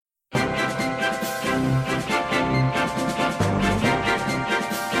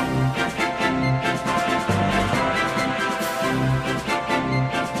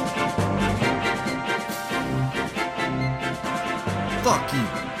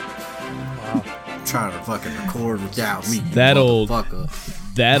trying to fucking record without me. That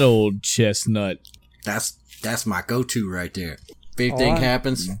old chestnut. That's my go-to right there. If anything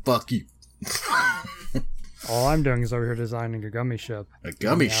happens, fuck you. All I'm doing is over here designing a gummy ship. A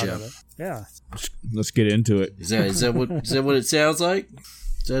gummy ship? Yeah. Let's get into it. Is that what it sounds like?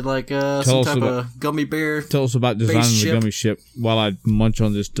 Is that like some type of gummy bear? Tell us about designing the gummy ship while I munch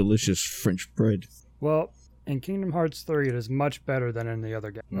on this delicious French bread. Well, in Kingdom Hearts 3, it is much better than in the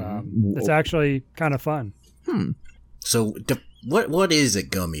other game. It's actually kind of fun. So, what is a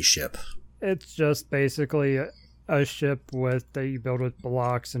gummy ship? It's just basically a ship that you build with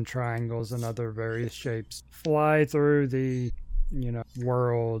blocks and triangles and other various shapes. Fly through the,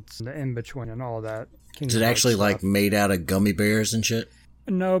 worlds, the in-between and all that. Is it actually like made out of gummy bears and shit?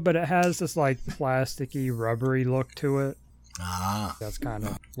 No, but it has this like plasticky, rubbery look to it. Ah. That's kind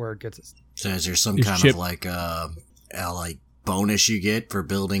of where it gets its... So is there some kind of like bonus you get for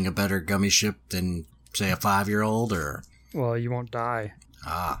building a better gummy ship than, say, a 5-year-old, or? Well, you won't die.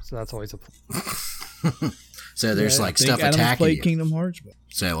 Ah. So that's always a... So there's like stuff Adam's attacking played you. Kingdom Hearts.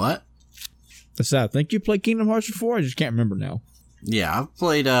 Say what? I think you played Kingdom Hearts before. I just can't remember now. Yeah, I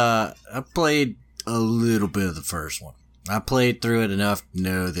played a little bit of the first one. I played through it enough to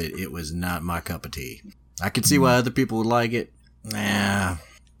know that it was not my cup of tea. I could see why other people would like it. Nah,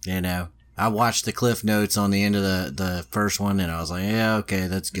 I watched the cliff notes on the end of the first one, and I was like, yeah, okay,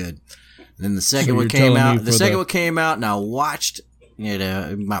 that's good. And then the second one came out. The second one came out, and I watched.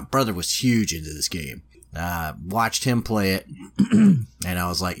 My brother was huge into this game. Watched him play it, and I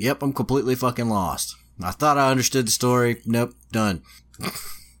was like, yep, I'm completely fucking lost. I thought I understood the story. Nope, done.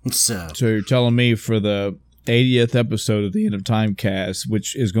 So you're telling me for the 80th episode of the End of Time cast,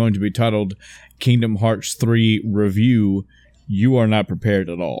 which is going to be titled Kingdom Hearts 3 Review, you are not prepared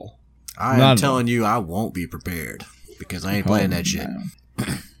at all. I am telling you, I won't be prepared because I ain't playing that shit.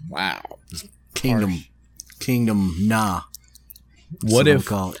 Wow. Kingdom, nah. What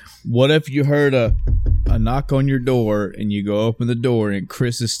if you heard a knock on your door and you go open the door and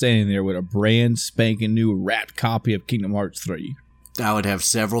Chris is standing there with a brand spanking new wrapped copy of Kingdom Hearts 3? I would have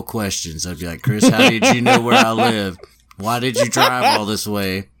several questions. I'd be like, Chris, how did you know where I live? Why did you drive all this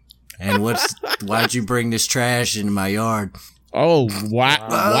way? And why'd you bring this trash into my yard? Oh, wow.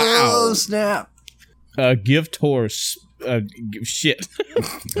 Oh, snap. A gift horse. Shit.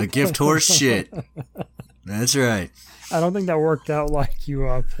 A gift horse shit. That's right. I don't think that worked out like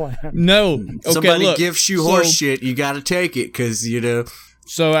you planned. No. Okay, somebody gifts you horse shit, you got to take it because,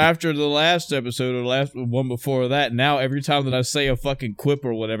 So after the last episode or the last one before that, now every time that I say a fucking quip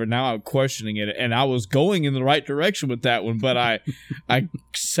or whatever, now I'm questioning it. And I was going in the right direction with that one, but I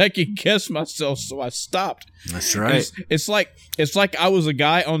second guessed myself, so I stopped. That's right. It's like I was a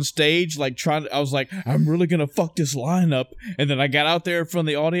guy on stage, like I was like, I'm really gonna fuck this line up, and then I got out there in front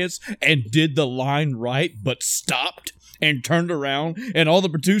of the audience and did the line right, but stopped. And turned around, and all the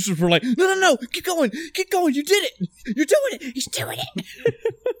producers were like, no, keep going, you did it, you're doing it, he's doing it.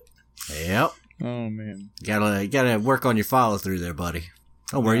 Yep. Oh, man. You gotta work on your follow through there, buddy.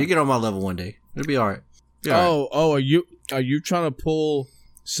 Don't worry, you get on my level one day. It'll be alright. Are you trying to pull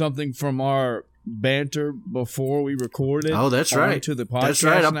something from our banter before we recorded? Oh, that's right. To the podcast. That's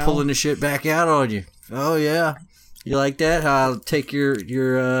right, I'm now? pulling the shit back out on you. Oh, yeah. You like that? How I'll take your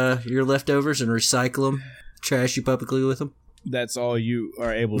leftovers and recycle them? Trash you publicly with them? That's all you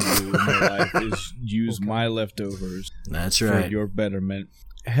are able to do in your life is use my leftovers. That's right. For your betterment.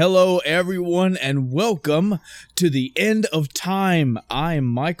 Hello, everyone, and welcome to the End of Time. I'm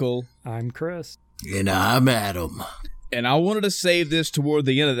Michael. I'm Chris. And I'm Adam. And I wanted to save this toward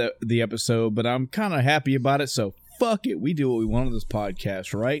the end of the episode, but I'm kind of happy about it, so fuck it. We do what we want on this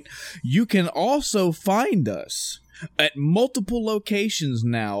podcast, right? You can also find us at multiple locations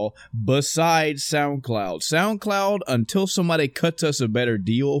now besides SoundCloud. SoundCloud, until somebody cuts us a better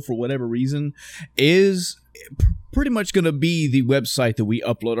deal for whatever reason, is pretty much going to be the website that we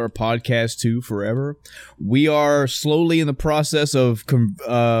upload our podcast to forever. We are slowly in the process of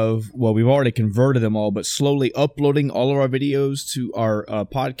we've already converted them all, but slowly uploading all of our videos to our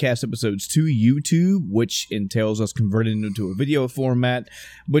podcast episodes to YouTube, which entails us converting them into a video format,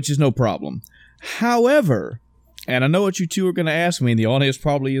 which is no problem. However, and I know what you two are going to ask me, and the audience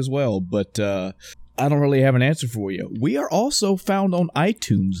probably as well, but I don't really have an answer for you. We are also found on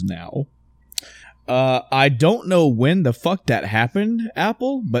iTunes now. I don't know when the fuck that happened,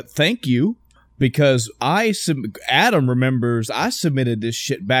 Apple, but thank you, because Adam remembers I submitted this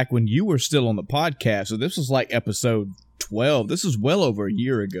shit back when you were still on the podcast, so this was like episode 12. This is well over a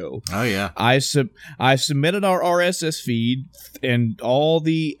year ago. Oh, yeah. I submitted our RSS feed and all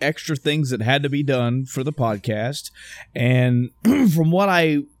the extra things that had to be done for the podcast, and from what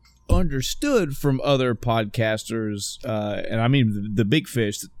I understood from other podcasters, and I mean the big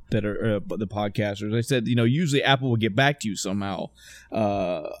fish that are the podcasters, they said, usually Apple will get back to you somehow.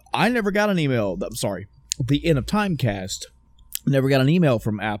 I never got an email. I'm sorry, the End of Timecast never got an email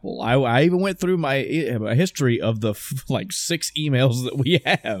from Apple. I even went through my history of the 6 emails that we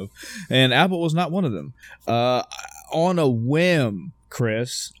have, and Apple was not one of them. On a whim,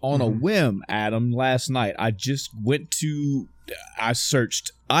 Chris, a whim, Adam, last night, I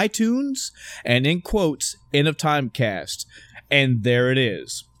searched iTunes and in quotes, End of Timecast, and there it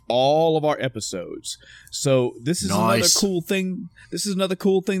is. All of our episodes. So this is another cool thing. This is another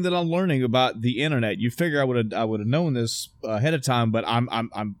cool thing that I'm learning about the internet. You figure I would have known this ahead of time, but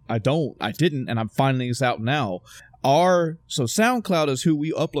I didn't, and I'm finding this out now. So SoundCloud is who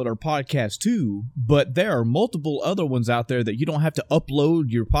we upload our podcast to, but there are multiple other ones out there that you don't have to upload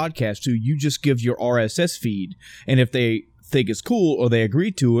your podcast to. You just give your RSS feed, and if they think it's cool or they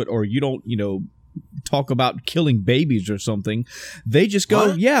agree to it, or you don't, talk about killing babies or something, they just go,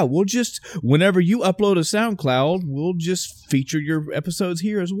 what? Yeah, we'll just, whenever you upload a SoundCloud, we'll just feature your episodes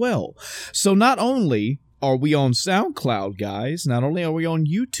here as well. So not only are we on SoundCloud, guys, not only are we on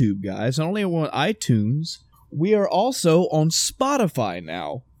YouTube, guys, not only are we on iTunes, we are also on Spotify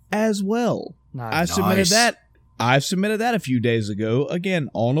now as well. Nice. I submitted that a few days ago, again,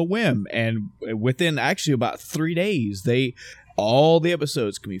 on a whim, and within actually about 3 days, all the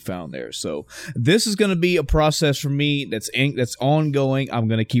episodes can be found there. So this is going to be a process for me that's ongoing. I'm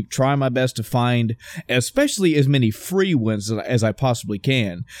going to keep trying my best to find especially as many free ones as I possibly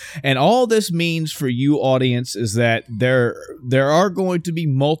can. And all this means for you audience is that there are going to be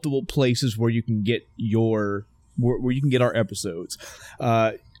multiple places where you can get our episodes.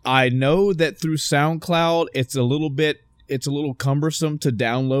 I know that through SoundCloud it's a little cumbersome to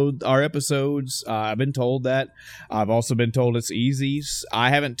download our episodes. I've been told that. I've also been told it's easy. I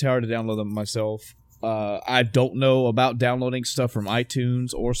haven't tried to download them myself. I don't know about downloading stuff from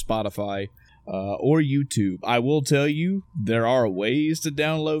iTunes or Spotify or YouTube. I will tell you, there are ways to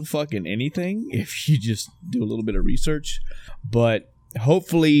download fucking anything if you just do a little bit of research. But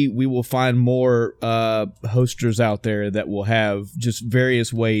hopefully we will find more hosters out there that will have just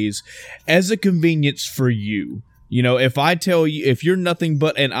various ways as a convenience for you. If I tell you, if you're nothing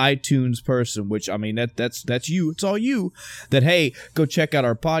but an iTunes person, which, I mean, that's you, it's all you, that, hey, go check out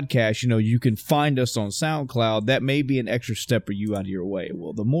our podcast, you can find us on SoundCloud, that may be an extra step for you out of your way.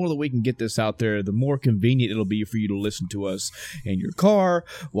 Well, the more that we can get this out there, the more convenient it'll be for you to listen to us in your car,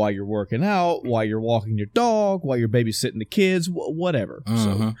 while you're working out, while you're walking your dog, while you're babysitting the kids, whatever.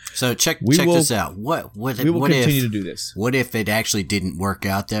 Mm-hmm. So check this out. We will continue to do this. What if it actually didn't work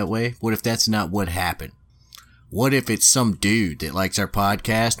out that way? What if that's not what happened? What if it's some dude that likes our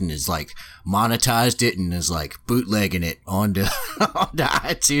podcast and is monetized it and is bootlegging it onto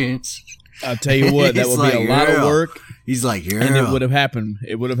iTunes? I'll tell you what, that would be a lot of work. He's like, yeah. And it would have happened.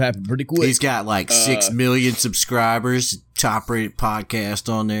 It would have happened pretty quick. He's got 6 million subscribers, top rated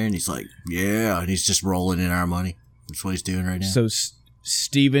podcast on there, and he's like, yeah, and he's just rolling in our money. That's what he's doing right now. So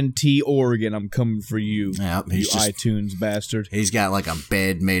Stephen T. Oregon, I'm coming for you. Yeah, you iTunes bastard. He's got a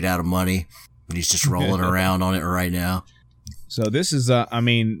bed made out of money. And he's just rolling around on it right now. So this is,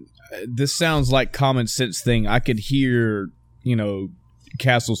 this sounds like common sense thing. I could hear,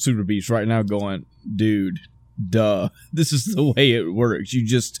 Castle Sotheby's right now going, dude, duh. This is the way it works.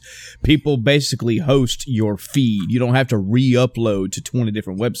 People basically host your feed. You don't have to re-upload to 20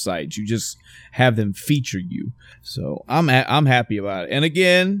 different websites. You just have them feature you. So I'm happy about it. And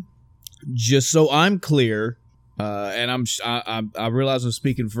again, just so I'm clear, and I realize I'm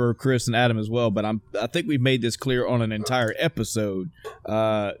speaking for Chris and Adam as well, but I think we've made this clear on an entire episode.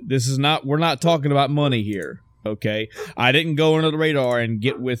 We're not talking about money here. Okay, I didn't go under the radar and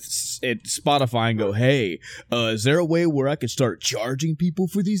get with Spotify and go, hey, is there a way where I could start charging people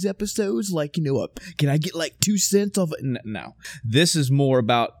for these episodes? Can I get 2 cents off it? No, this is more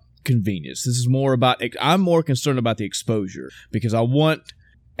about convenience. This is more about, I'm more concerned about the exposure, because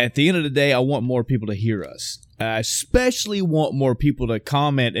at the end of the day, I want more people to hear us. I especially want more people to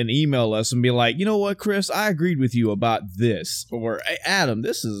comment and email us and be like, you know what, Chris, I agreed with you about this. Or, hey, Adam,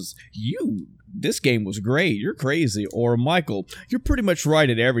 this game was great. You're crazy. Or, Michael, you're pretty much right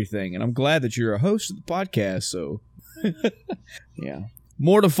at everything. And I'm glad that you're a host of the podcast. So, yeah.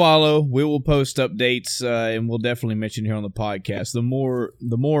 More to follow. We will post updates, and we'll definitely mention here on the podcast. The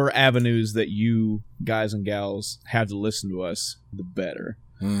more avenues that you guys and gals have to listen to us, the better.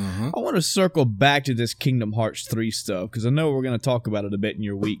 Mm-hmm. I want to circle back to this Kingdom Hearts 3 stuff, because I know we're going to talk about it a bit in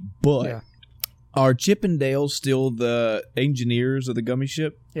your week, but are Chip and Dale still the engineers of the gummy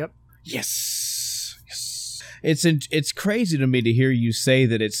ship? Yep. Yes. It's crazy to me to hear you say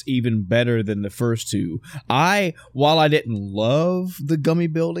that it's even better than the first two. While I didn't love the gummy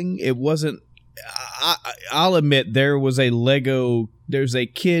building, it wasn't. I'll admit there's a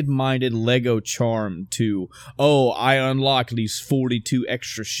kid-minded Lego charm to, I unlocked these 42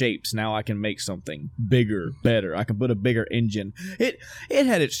 extra shapes. Now I can make something bigger, better. I can put a bigger engine. It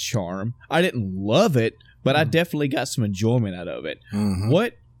had its charm. I didn't love it, but I definitely got some enjoyment out of it. Mm-hmm.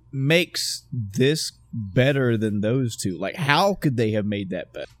 What makes this better than those two? Like, how could they have made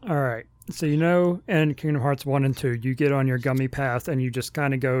that better? All right. So, in Kingdom Hearts 1 and 2, you get on your gummy path and you just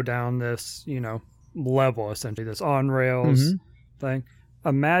kind of go down this, level, essentially, this on-rails thing.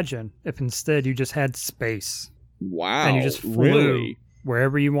 Imagine if instead you just had space. Wow. And you just flew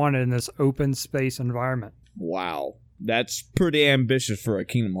wherever you wanted in this open space environment. Wow. That's pretty ambitious for a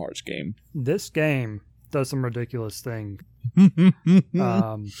Kingdom Hearts game. This game does some ridiculous thing.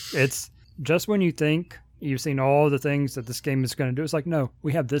 It's just when you think you've seen all the things that this game is going to do, it's like, no,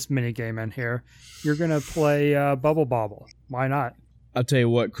 we have this mini game in here. You're going to play Bubble Bobble. Why not? I'll tell you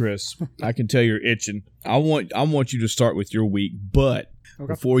what, Chris. I can tell you're itching. I want you to start with your week, but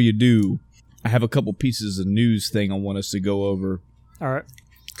before you do, I have a couple pieces of news thing I want us to go over. All right.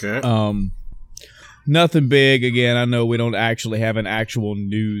 Okay. Nothing big. Again, I know we don't actually have an actual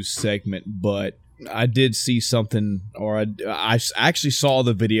news segment, but I did see something, or I actually saw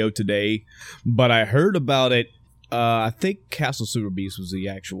the video today, but I heard about it. I think Castle Super Beast was the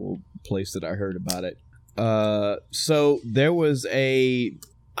actual place that I heard about it. So there was I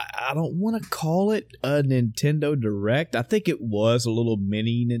don't want to call it a Nintendo Direct. I think it was a little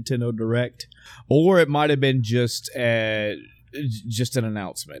mini Nintendo Direct, or it might have been just an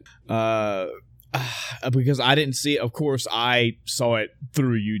announcement. Because I didn't see it. Of course, I saw it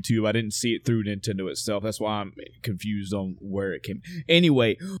through YouTube. I didn't see it through Nintendo itself. That's why I'm confused on where it came.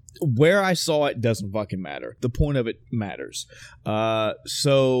 Anyway, where I saw it doesn't fucking matter. The point of it matters.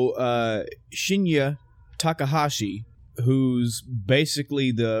 So Shinya Takahashi, who's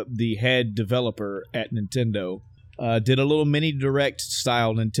basically the head developer at Nintendo, did a little mini direct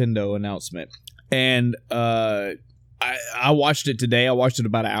style Nintendo announcement. And I watched it today. I watched it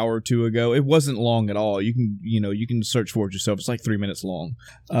about an hour or two ago. It wasn't long at all. You can search for it yourself. It's like 3 minutes long.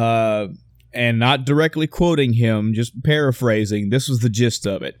 And not directly quoting him, just paraphrasing. This was the gist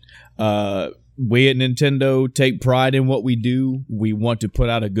of it. We at Nintendo take pride in what we do. We want to put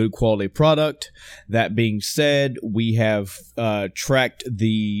out a good quality product. That being said, we have tracked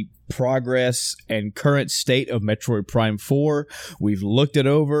the progress and current state of Metroid Prime 4. We've looked it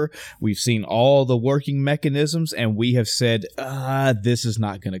over. We've seen all the working mechanisms, and we have said, this is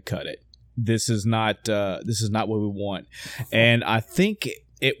not going to cut it. This is not what we want. And I think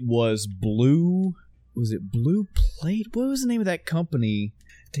it was Blue. Was it Blue Plate? What was the name of that company?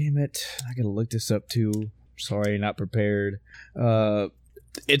 Damn it! I gotta look this up too. Sorry, not prepared. They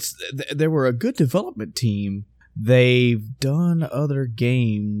were a good development team. They've done other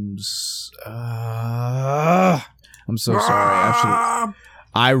games. I'm so sorry.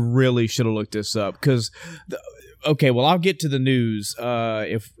 I really should have looked this up because. Okay, well, I'll get to the news.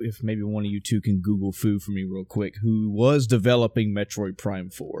 If maybe one of you two can Google Foo for me real quick, who was developing Metroid Prime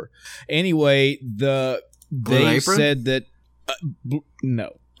 4. Anyway, they said that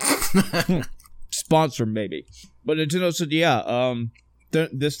no sponsor maybe, but Nintendo said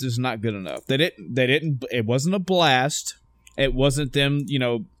this is not good enough. They didn't. It wasn't a blast. It wasn't them,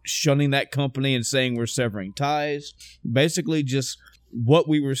 shunning that company and saying we're severing ties. Basically, just what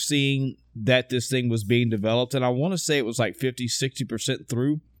we were seeing that this thing was being developed, and I want to say it was like 50-60%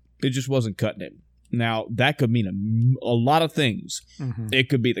 through. It just wasn't cutting it. Now, that could mean a lot of things. Mm-hmm. It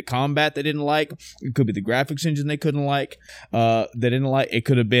could be the combat they didn't like. It could be the graphics engine they couldn't like. They didn't like. It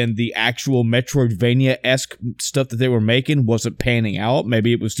could have been the actual Metroidvania-esque stuff that they were making wasn't panning out.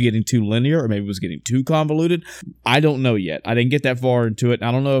 Maybe it was getting too linear, or maybe it was getting too convoluted. I don't know yet. I didn't get that far into it, and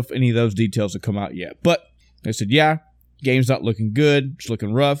I don't know if any of those details have come out yet. But they said, game's not looking good. It's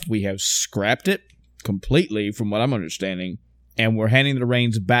looking rough. We have scrapped it completely, from what I'm understanding. And we're handing the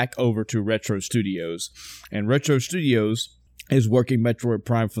reins back over to Retro Studios. And Retro Studios is working Metroid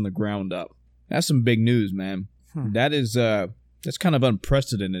Prime from the ground up. That's some big news, man. That's kind of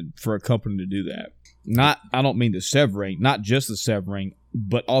unprecedented for a company to do that. I don't mean the severing, not just the severing,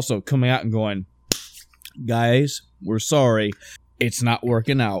 but also coming out and going, guys, we're sorry. It's not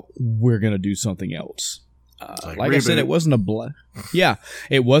working out. We're going to do something else. Like I said, it wasn't a blast. Yeah,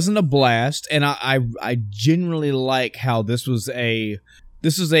 it wasn't a blast, and I genuinely like how this is a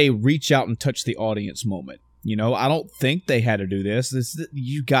reach out and touch the audience moment. I don't think they had to do this.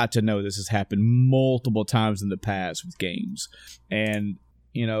 You got to know this has happened multiple times in the past with games, and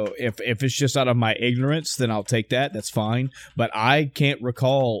You know, if it's just out of my ignorance, then I'll take that. That's fine. But I can't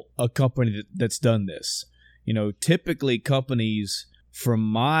recall a company that's done this. You know, typically companies, from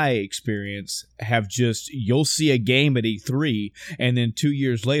my experience, have just, you'll see a game at E3, and then 2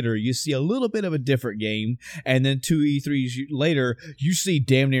 years later, you see a little bit of a different game, and then 2 E3s later, you see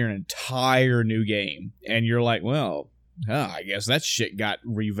damn near an entire new game. And you're like, well, I guess that shit got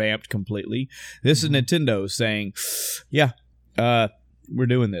revamped completely. This is Nintendo saying, yeah, we're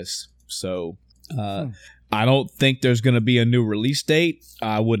doing this. So I don't think there's going to be a new release date.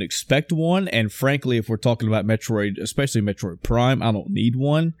 I wouldn't expect one. And frankly, if we're talking about Metroid, especially Metroid Prime, I don't need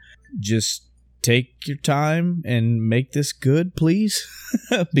one. Just take your time and make this good, please.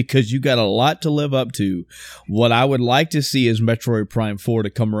 Because you got a lot to live up to. What I would like to see is Metroid Prime 4 to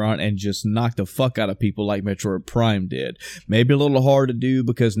come around and just knock the fuck out of people like Metroid Prime did. Maybe a little hard to do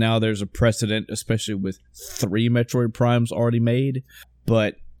because now there's a precedent, especially with 3 Metroid Primes already made.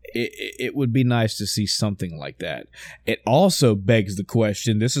 But it would be nice to see something like that. It also begs the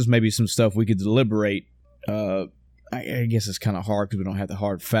question, this is maybe some stuff we could deliberate. I guess it's kind of hard because we don't have the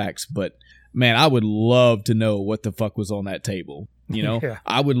hard facts, but man, I would love to know what the fuck was on that table. You know, Yeah.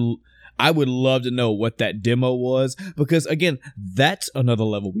 I would love to know what that demo was, because again, that's another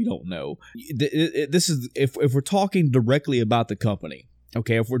level we don't know. This is if we're talking directly about the company.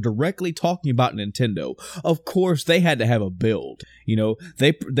 Okay, if we're directly talking about Nintendo, of course they had to have a build. You know,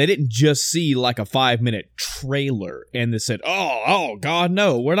 they didn't just see like a 5-minute trailer and they said, oh God,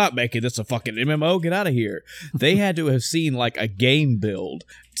 no, we're not making this a fucking MMO. Get out of here. They had to have seen like a game build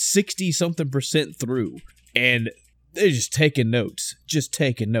 60-something% through, and they're just taking notes.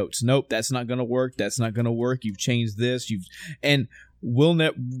 Nope, that's not gonna work. That's not gonna work. You've changed this. And we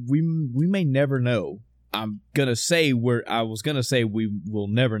may never know. I was gonna say we will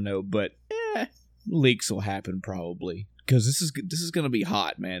never know, but leaks will happen probably, because this is gonna be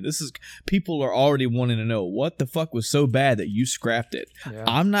hot, man. People are already wanting to know what the fuck was so bad that you scrapped it. Yeah.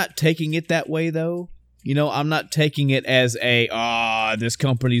 I'm not taking it that way though. You know, I'm not taking it as this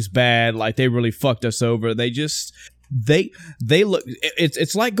company's bad, like they really fucked us over. They look.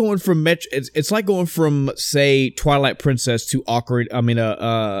 It's like going from it's like going from, say, Twilight Princess to a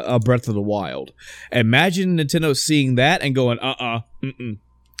Breath of the Wild. Imagine Nintendo seeing that and going,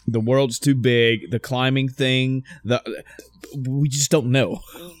 the world's too big. The climbing thing, we just don't know.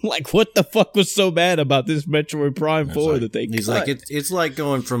 Like, what the fuck was so bad about this Metroid Prime 4 that they? He's like, it's like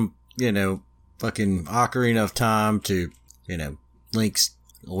going from fucking Ocarina of Time to Link's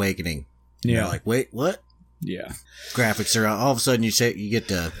Awakening. Yeah. You're like, wait, what? Yeah. Graphics are all of a sudden you get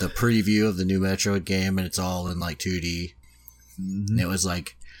the preview of the new Metroid game and it's all in like 2D. Mm-hmm. And it was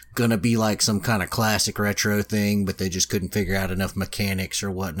like gonna be like some kind of classic retro thing, but they just couldn't figure out enough mechanics or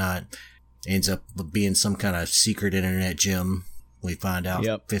whatnot. Ends up being some kind of secret internet gem. We find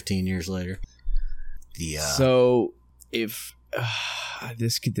out 15 years later. So if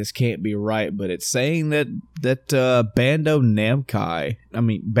this can't be right, but it's saying that Bando Namcai,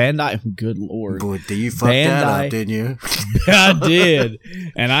 Bandai, good lord, boy, you fucked that up, didn't you? I did,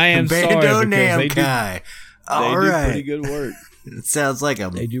 and I am Bando sorry because Namcai. They do pretty good work. It sounds like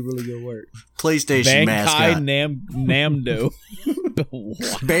they do really good work. PlayStation mascot. Namdo.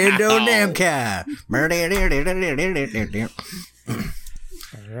 Bando Namcai.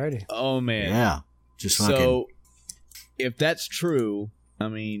 Alrighty. Oh man. Yeah. Just fucking. So, if that's true,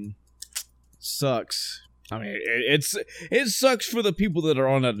 sucks. It sucks for the people that are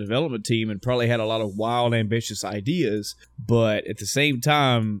on that development team and probably had a lot of wild, ambitious ideas. But at the same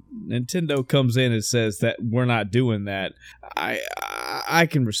time, Nintendo comes in and says that we're not doing that. I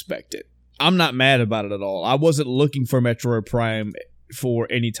can respect it. I'm not mad about it at all. I wasn't looking for Metroid Prime for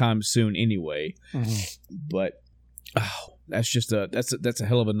any time soon anyway. Mm-hmm. But that's a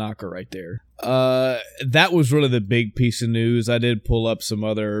hell of a knocker right there. That was really the big piece of news. I did pull up some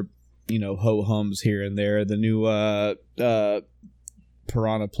other, ho-hums here and there. The new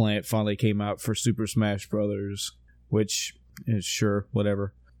Piranha Plant finally came out for Super Smash Brothers, which is sure,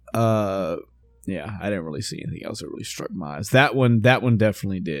 whatever. Yeah, I didn't really see anything else that really struck my eyes. That one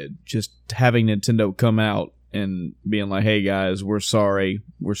definitely did. Just having Nintendo come out and being like, hey guys, we're sorry,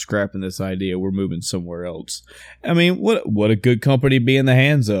 we're scrapping this idea, we're moving somewhere else. What a good company to be in the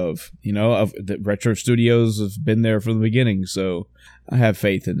hands of. The Retro Studios have been there from the beginning, so I have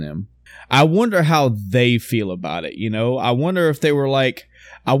faith in them. I wonder how they feel about it. I wonder if they were like,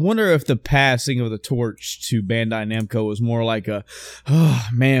 I wonder if the passing of the torch to Bandai Namco was more like oh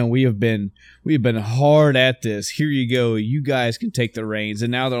man, we have been hard at this. Here you go. You guys can take the reins.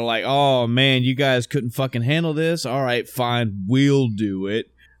 And now they're like, oh man, you guys couldn't fucking handle this. All right, fine. We'll do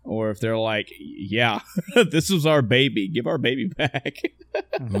it. or if they're like, yeah, this was our baby, give our baby back.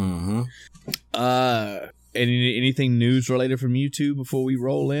 Mm-hmm. Anything news related from you two before we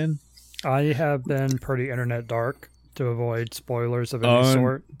roll in? I have been pretty internet dark to avoid spoilers of any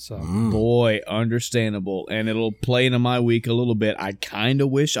sort. So, boy, understandable, and it'll play into my week a little bit. I kind of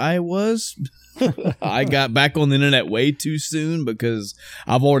wish I was. I got back on the internet way too soon because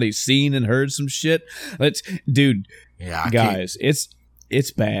I've already seen and heard some shit. Dude, guys, it's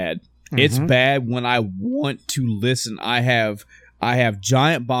bad. Mm-hmm. It's bad when I want to listen. I have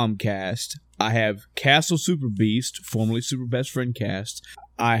Giant Bombcast. I have Castle Super Beast, formerly Super Best Friend Cast.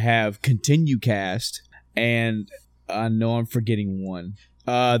 I have Continue Cast, and I know I'm forgetting one.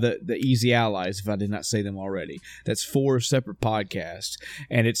 The Easy Allies, if I did not say them already. That's 4 separate podcasts,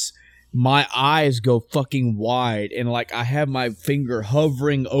 and it's my eyes go fucking wide, and like I have my finger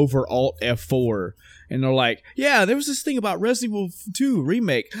hovering over Alt F4, and they're like, "Yeah, there was this thing about Resident Evil 2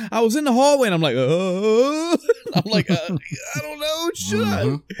 remake. I was in the hallway, and I'm like, I'm like, I don't know, should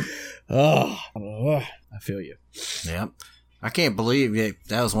I?" I feel you. Yeah, I can't believe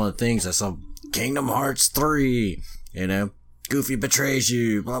that was one of the things I saw. Kingdom Hearts 3, you know, Goofy betrays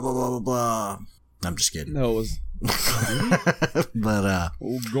you, blah blah blah blah blah. I'm just kidding. No, it was. But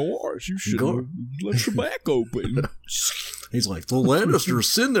oh gosh, you should have let your back open. He's like, the Lannisters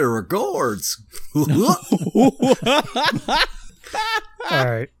send their regards. All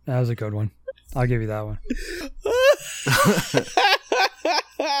right, that was a good one. I'll give you that one.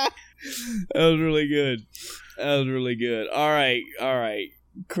 That was really good. All right,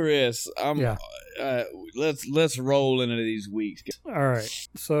 Chris. Let's roll into these weeks. All right,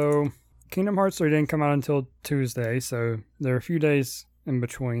 so Kingdom Hearts 3 didn't come out until Tuesday, so there are a few days in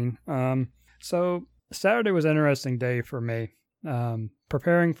between. So Saturday was an interesting day for me.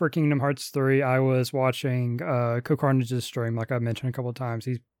 Preparing for Kingdom Hearts 3, I was watching Carnage's stream, like I've mentioned a couple of times.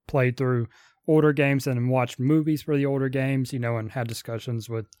 He's played through older games and watched movies for the older games, you know, and had discussions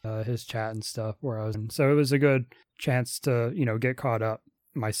with his chat and stuff where I was in. So it was a good chance to, you know, get caught up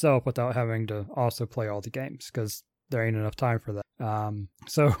myself without having to also play all the games, because there ain't enough time for that.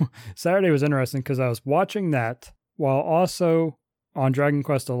 So Saturday was interesting because I was watching that while also on Dragon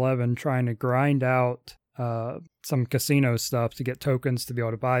Quest XI trying to grind out some casino stuff to get tokens to be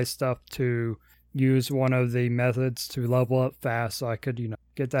able to buy stuff to use one of the methods to level up fast, so I could, you know,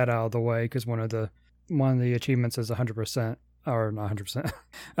 get that out of the way, because one of the achievements is 100%, or not 100%.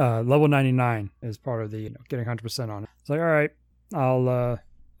 Level 99 is part of the, you know, getting 100% on it. It's like, all right,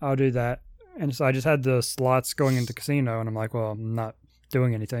 I'll do that. And so I just had the slots going into casino, and I'm like, well, I'm not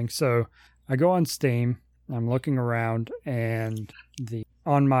doing anything. So I go on Steam, I'm looking around, and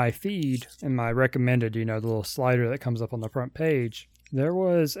on my feed, in my recommended, you know, the little slider that comes up on the front page, there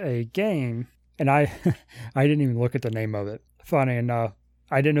was a game, and I didn't even look at the name of it. Funny enough,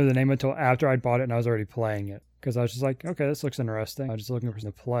 I didn't know the name until after I'd bought it and I was already playing it, because I was just like, okay, this looks interesting. I was just looking for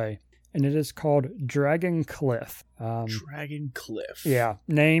something to play. And it is called Dragon Cliff. Dragon Cliff. Yeah,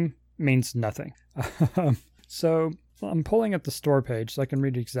 name means nothing. So I'm pulling up the store page so I can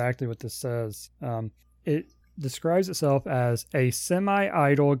read exactly what this says. It describes itself as a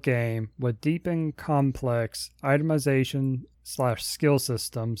semi-idle game with deep and complex itemization / skill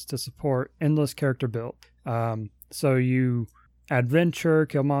systems to support endless character build. So you adventure,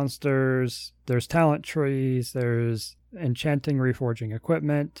 kill monsters, there's talent trees, there's enchanting, reforging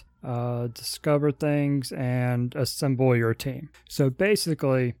equipment, discover things, and assemble your team. So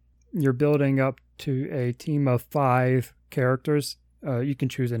basically, you're building up to a team of 5 characters. You can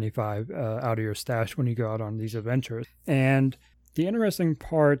choose any 5 out of your stash when you go out on these adventures. And the interesting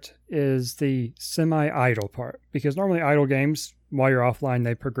part is the semi-idle part, because normally idle games, while you're offline,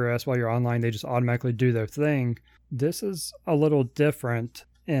 they progress. While you're online, they just automatically do their thing. This is a little different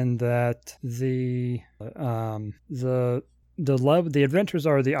in that the adventures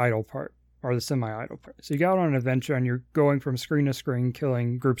are the idle part, or the semi-idle part. So you go out on an adventure and you're going from screen to screen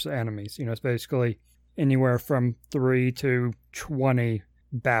killing groups of enemies. You know, it's basically anywhere from 3 to 20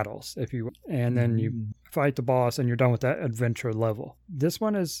 battles, if you will. And then you fight the boss and you're done with that adventure level. This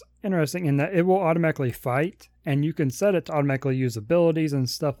one is interesting in that it will automatically fight, and you can set it to automatically use abilities and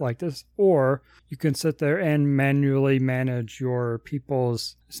stuff like this, or you can sit there and manually manage your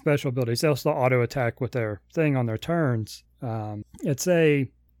people's special abilities. They'll still auto attack with their thing on their turns. It's a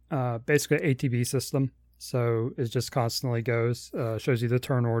basically ATB system, so it just constantly goes, shows you the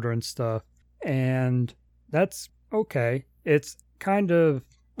turn order and stuff, and that's okay. It's kind of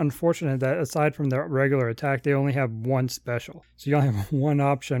unfortunate that aside from the regular attack, they only have one special, so you only have one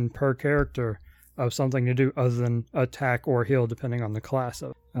option per character of something to do other than attack or heal, depending on the class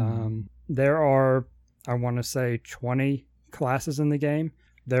of it. There are, I want to say, 20 classes in the game.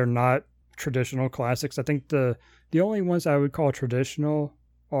 They're not traditional classics. I think the only ones I would call traditional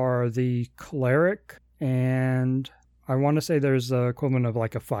are the cleric, and I want to say there's the equivalent of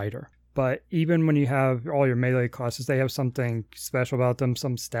like a fighter. But even when you have all your melee classes, they have something special about them,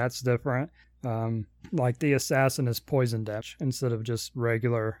 some stats different. Like the assassin is poison damage instead of just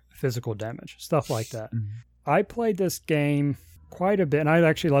regular physical damage, stuff like that. Mm-hmm. I played this game quite a bit, and I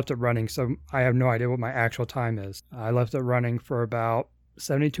actually left it running, so I have no idea what my actual time is. I left it running for about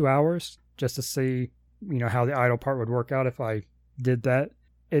 72 hours just to see, how the idle part would work out if I did that.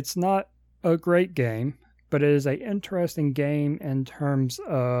 It's not a great game, but it is an interesting game in terms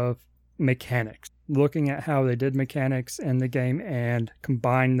of mechanics. Looking at how they did mechanics in the game and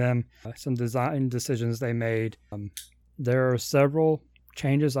combine them, some design decisions they made. There are several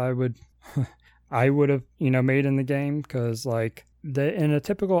changes I would have made in the game, because in a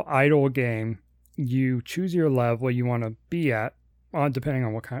typical idle game, you choose your level you want to be at, depending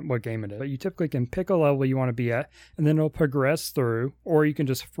on what game it is. But you typically can pick a level you want to be at, and then it'll progress through, or you can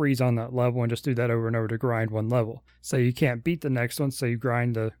just freeze on that level and just do that over and over to grind one level. So you can't beat the next one, so you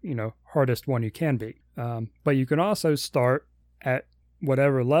grind the hardest one you can beat. But you can also start at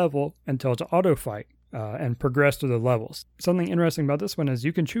whatever level until it's auto fight, and progress through the levels. Something interesting about this one is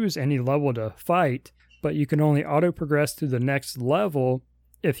you can choose any level to fight, but you can only auto progress to the next level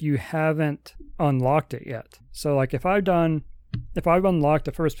if you haven't unlocked it yet. So if I've unlocked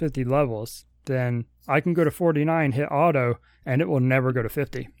the first 50 levels, then I can go to 49, hit auto, and it will never go to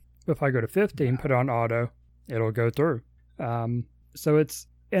 50. But if I go to 50 and put on auto, it'll go through. So it's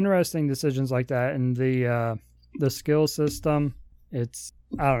interesting decisions like that. And the skill system, it's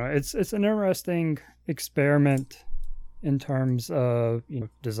an interesting experiment in terms of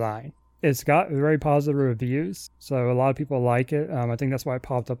design. It's got very positive reviews, so a lot of people like it. I think that's why it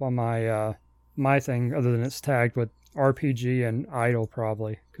popped up on my thing, other than it's tagged with RPG and Idle,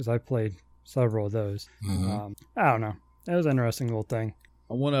 probably, because I played several of those. Mm-hmm. I don't know. It was an interesting little thing.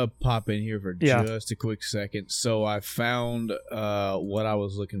 I want to pop in here for just a quick second. So I found what I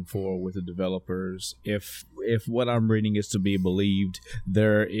was looking for with the developers. If what I'm reading is to be believed,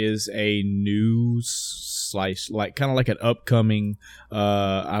 there is a new slice, kind of like an upcoming,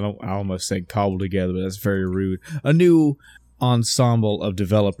 I almost said cobbled together, but that's very rude. A new ensemble of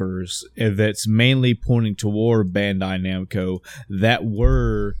developers that's mainly pointing toward Bandai Namco that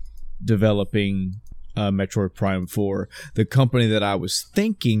were developing Metroid Prime 4. The company that I was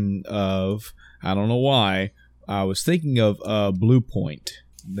thinking of, I don't know why, I was thinking of Blue Point.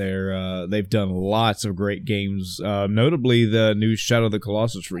 They've done lots of great games, notably the new Shadow of the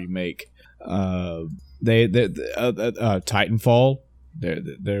Colossus remake. Titanfall,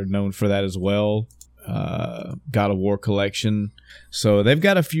 they're known for that as well. God of War collection. So they've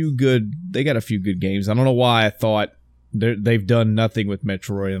got a few good games. I don't know why I thought they've done nothing with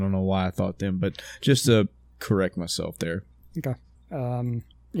Metroid. I don't know why I thought them, but just to correct myself there. Okay.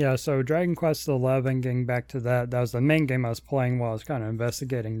 So Dragon Quest XI, getting back to that was the main game I was playing while I was kind of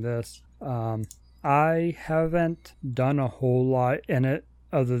investigating this. I haven't done a whole lot in it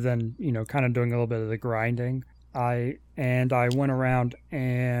other than, kind of doing a little bit of the grinding. I went around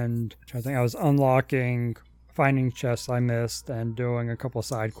and I think I was unlocking, finding chests I missed, and doing a couple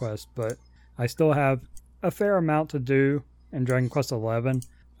side quests, but I still have a fair amount to do in Dragon Quest XI.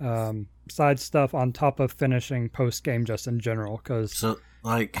 Side stuff on top of finishing post-game just in general. So,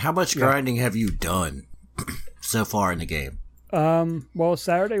 how much grinding have you done so far in the game? Well,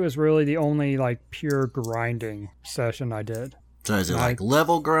 Saturday was really the only, pure grinding session I did. So is it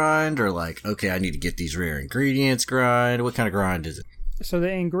level grind, or okay, I need to get these rare ingredients grind? What kind of grind is it? So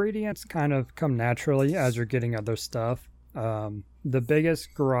the ingredients kind of come naturally as you're getting other stuff. The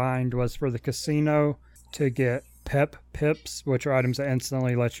biggest grind was for the casino to get pips, which are items that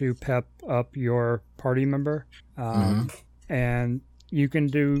instantly let you pep up your party member. And you can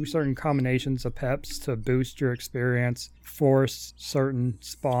do certain combinations of peps to boost your experience, force certain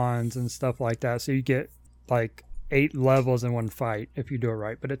spawns and stuff like that. So you get 8 levels in one fight if you do it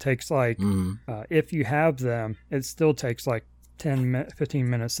right. But it takes if you have them, it still takes 15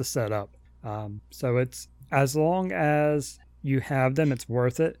 minutes to set up. So it's, as long as you have them, it's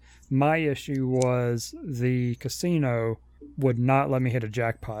worth it. My issue was the casino would not let me hit a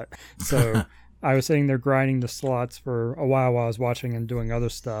jackpot. So I was sitting there grinding the slots for a while I was watching and doing other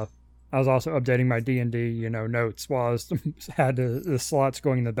stuff. I was also updating my D&D, notes while I was had the slots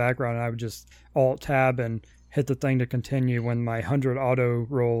going in the background, and I would just Alt-Tab and hit the thing to continue when my 100 auto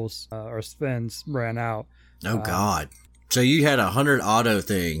rolls or spins ran out. Oh, God. So you had 100 auto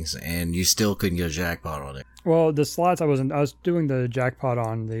things, and you still couldn't get a jackpot on it? Well, the slots I was doing the jackpot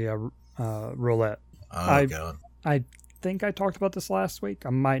on the roulette. Oh, God. I think I talked about this last week. I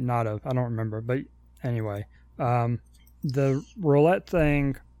might not have. I don't remember. But anyway, the roulette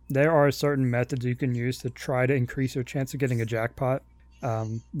thing, there are certain methods you can use to try to increase your chance of getting a jackpot.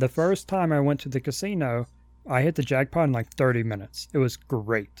 The first time I went to the casino, I hit the jackpot in like 30 minutes. It was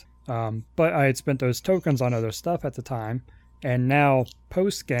great. But I had spent those tokens on other stuff at the time. And now,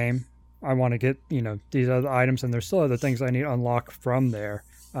 post-game, I want to get, these other items. And there's still other things I need to unlock from there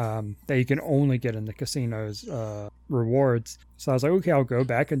that you can only get in the casino's rewards. So I was like, okay, I'll go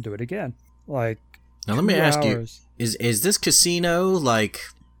back and do it again. Like, now let me ask you, is this casino like,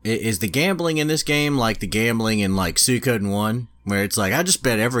 is the gambling in this game like the gambling in like Suikoden 1? Where it's like, I just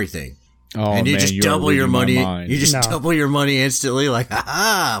bet everything. Oh, and you man, just double your money. You just No. double your money instantly, like,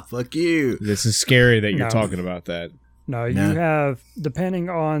 ha, fuck you. This is scary that you're No. talking about that. No, you have, depending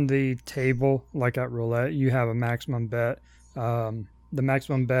on the table, like at roulette, you have a maximum bet. The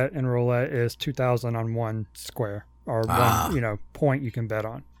maximum bet in roulette is 2,000 on one square, or one, point you can bet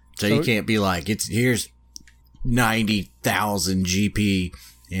on. So you can't be like, here's 90,000 GP,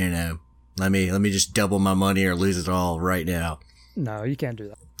 let me just double my money or lose it all right now. No, you can't do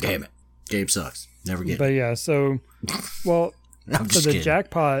that. Damn it. Game sucks. Never get it. But yeah, so, well, I'm just so the kidding.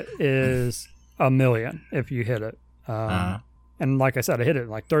 jackpot is $1 million if you hit it. And like I said, I hit it in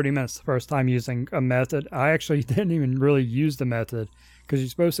like 30 minutes the first time using a method. I actually didn't even really use the method because you're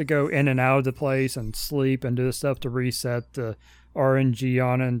supposed to go in and out of the place and sleep and do the stuff to reset the RNG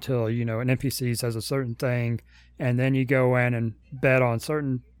on it until, an NPC says a certain thing. And then you go in and bet on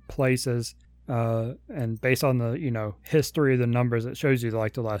certain places. And based on the, history of the numbers, it shows you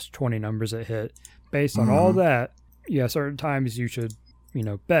like the last 20 numbers it hit. Based on all that, certain times you should,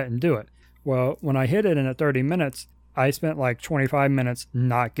 bet and do it. Well, when I hit it in at 30 minutes, I spent like 25 minutes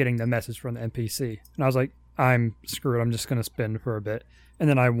not getting the message from the NPC. And I was like, I'm screwed. I'm just going to spin for a bit. And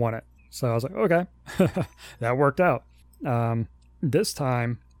then I won it. So I was like, okay, that worked out. This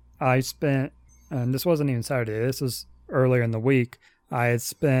time I spent, and this wasn't even Saturday, this was earlier in the week. I had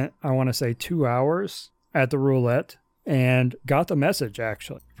spent, I want to say 2 hours at the roulette and got the message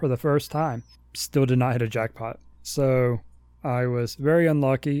actually for the first time. Still did not hit a jackpot. So I was very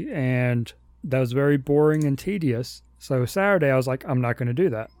unlucky and that was very boring and tedious. So Saturday I was like, I'm not going to do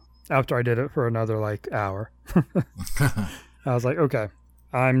that. After I did it for another like hour. I was like, okay,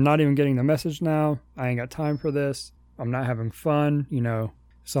 I'm not even getting the message now. I ain't got time for this. I'm not having fun,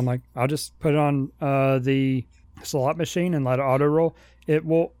 So I'm like, I'll just put it on the slot machine and let it auto roll. It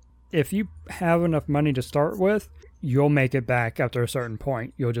will, if you have enough money to start with, you'll make it back after a certain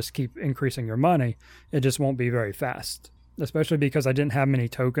point. You'll just keep increasing your money. It just won't be very fast, especially because I didn't have many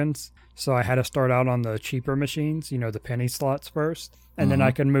tokens. So I had to start out on the cheaper machines, the penny slots first, and then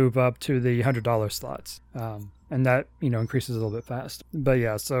I can move up to the $100 slots. And that, increases a little bit fast. But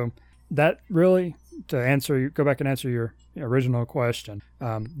yeah, so that really, go back and answer your original question.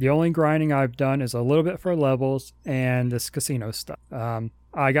 The only grinding I've done is a little bit for levels and this casino stuff.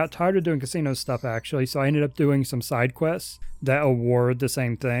 I got tired of doing casino stuff actually, so I ended up doing some side quests that award the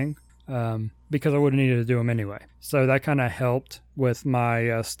same thing because I would have needed to do them anyway. So that kind of helped with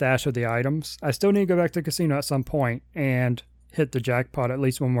my stash of the items. I still need to go back to the casino at some point and hit the jackpot at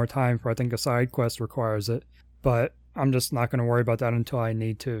least one more time for I think a side quest requires it. But I'm just not going to worry about that until I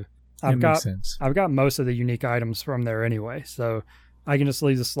need to. I've got most of the unique items from there anyway, so I can just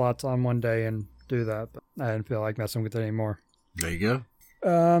leave the slots on one day and do that. But I didn't feel like messing with it anymore. There you go.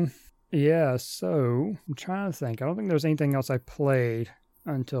 Yeah, so I'm trying to think. I don't think there's anything else I played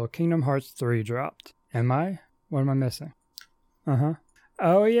until Kingdom Hearts 3 dropped. Am I? What am I missing?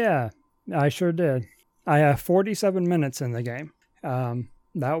 Oh, yeah. I sure did. I have 47 minutes in the game.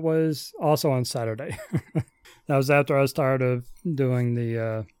 That was also on Saturday. That was after I was tired of doing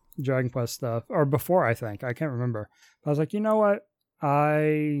the Dragon Quest stuff. Or before, I think. I can't remember. I was like, you know what?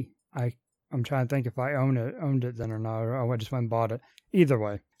 I'm trying to think if I owned it then or not. Or I just went and bought it. Either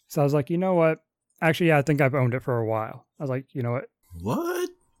way. So I was like, you know what? Actually, yeah, I think I've owned it for a while. I was like, you know what?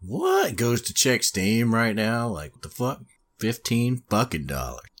 What? Goes to check Steam right now? Like, what the fuck? $15 fucking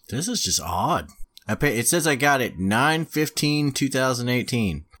dollars. This is just odd. It says I got it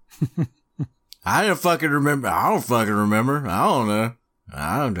 9/15/2018. I don't fucking remember. I don't know.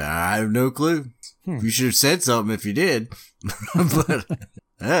 I have no clue. You should have said something if you did. But,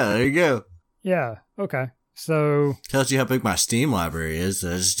 yeah, there you go. Yeah, okay. So tells you how big my Steam library is.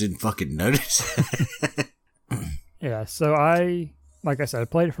 I just didn't fucking notice. Yeah, so like I said, I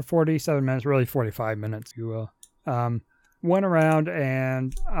played it for 47 minutes, really 45 minutes, if you will. Went around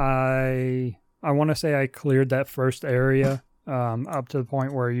and I want to say I cleared that first area up to the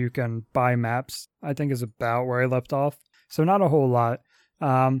point where you can buy maps, I think is about where I left off. So not a whole lot.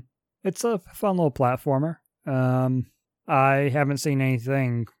 It's a fun little platformer. I haven't seen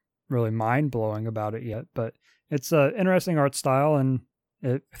anything really mind-blowing about it yet, but it's an interesting art style, and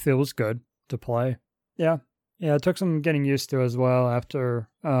it feels good to play. Yeah, it took some getting used to as well after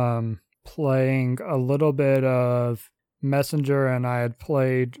playing a little bit of Messenger, and I had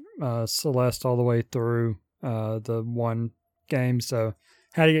played Celeste all the way through the one game, so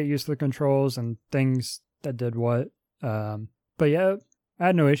had to get used to the controls and things that did what. But yeah, I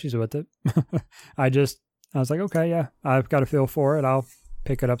had no issues with it. I was like, okay, yeah, I've got a feel for it. I'll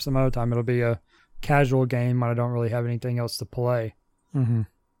pick it up some other time. It'll be a casual game when I don't really have anything else to play. Mm-hmm.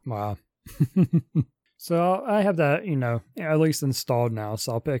 Wow. So I have that, at least installed now,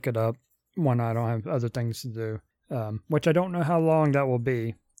 so I'll pick it up when I don't have other things to do, which I don't know how long that will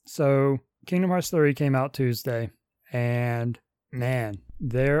be. So Kingdom Hearts 3 came out Tuesday, and man,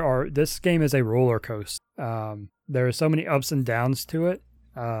 this game is a roller coaster. There are so many ups and downs to it.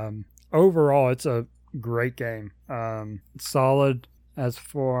 Overall, it's a great game. Solid as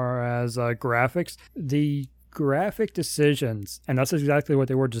far as graphics. The graphic decisions, and that's exactly what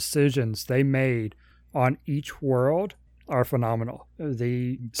they were, decisions they made on each world are phenomenal.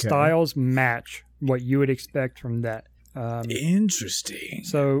 The styles match what you would expect from that. Interesting.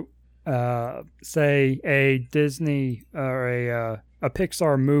 So, say a Disney or a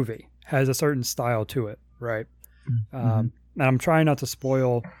Pixar movie has a certain style to it, right? Mm-hmm. And I'm trying not to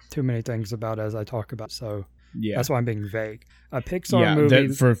spoil too many things about it as I talk about, so that's why I'm being vague. A Pixar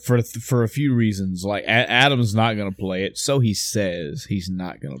movie... for a few reasons. Like, Adam's not going to play it, so he says he's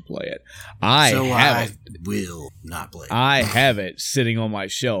not going to play it. I will not play it. I have it sitting on my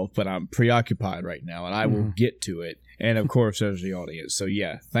shelf, but I'm preoccupied right now, and I will get to it. And, of course, there's the audience. So,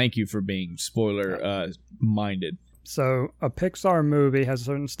 yeah, thank you for being spoiler-minded. So a Pixar movie has a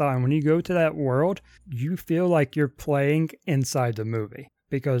certain style. And when you go to that world, you feel like you're playing inside the movie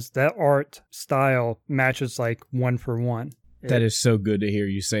because that art style matches like one for one. That is so good to hear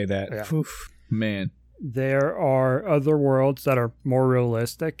you say that. Yeah. Oof, man. There are other worlds that are more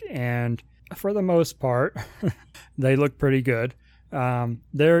realistic, and for the most part, they look pretty good.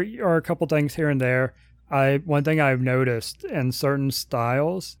 There are a couple things here and there. One thing I've noticed in certain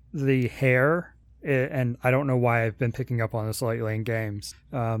styles, the hair... and I don't know why I've been picking up on this lately in games,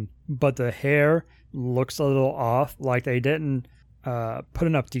 but the hair looks a little off, like they didn't put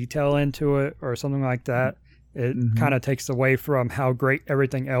enough detail into it or something like that. It kind of takes away from how great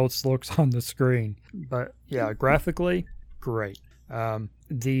everything else looks on the screen. But yeah, graphically, great.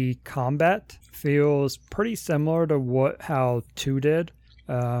 The combat feels pretty similar to how 2 did.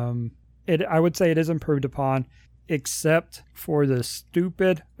 I would say it is improved upon, except for the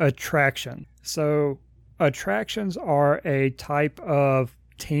stupid attraction. So attractions are a type of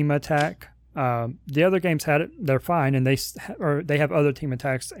team attack. The other games had it; they're fine, and they have other team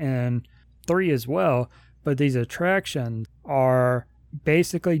attacks in 3 as well. But these attractions are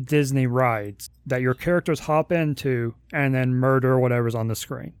basically Disney rides that your characters hop into and then murder whatever's on the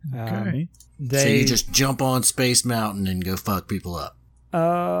screen. Okay. So you just jump on Space Mountain and go fuck people up.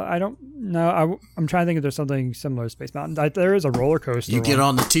 I don't know. I'm trying to think if there's something similar to Space Mountain. There is a roller coaster. You get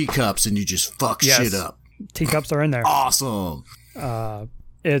on the teacups and you just fuck shit up. Teacups are in there. Awesome.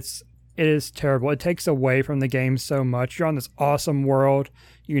 It is terrible. It takes away from the game so much. You're on this awesome world,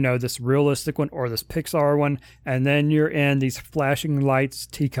 this realistic one or this Pixar one, and then you're in these flashing lights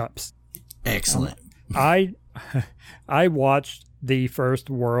teacups. Excellent. I watched the first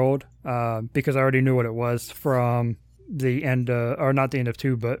world because I already knew what it was from the end, or not the end of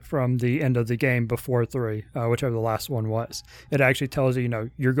 2, but from the end of the game before 3, whichever the last one was. It actually tells you,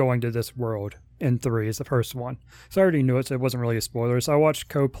 you're going to this world in 3 is the first one. So I already knew it, so it wasn't really a spoiler. So I watched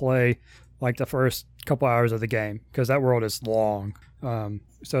Ko play like the first couple hours of the game because that world is long.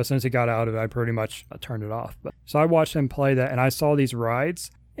 So as soon as he got out of it, I pretty much turned it off. So I watched him play that, and I saw these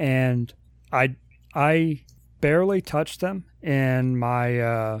rides, and I barely touched them in my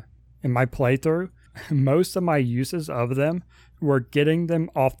playthrough. Most of my uses of them were getting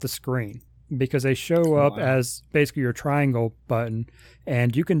them off the screen because they show up as basically your triangle button,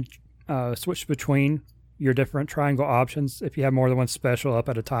 and you can switch between your different triangle options if you have more than one special up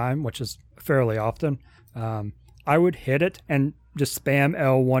at a time, which is fairly often. I would hit it and just spam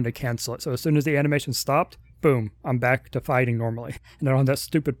L1 to cancel it. So as soon as the animation stopped, boom, I'm back to fighting normally. And I don't have that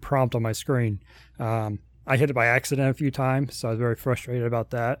stupid prompt on my screen. I hit it by accident a few times, so I was very frustrated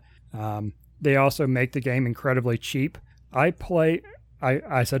about that. They also make the game incredibly cheap. I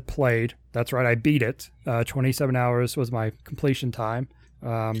said played. That's right, I beat it. 27 hours was my completion time.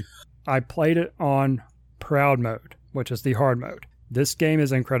 I played it on Proud Mode, which is the hard mode. This game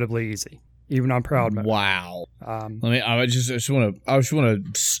is incredibly easy, even on Proud Mode. Wow. I just want to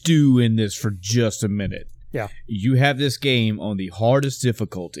stew in this for just a minute. Yeah. You have this game on the hardest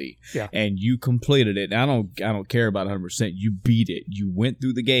difficulty, Yeah. and you completed it. And I don't care about 100%. You beat it. You went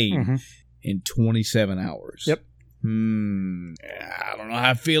through the game in 27 hours. Yep. I don't know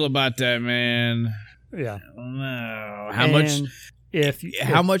how I feel about that, man. Yeah. I don't know.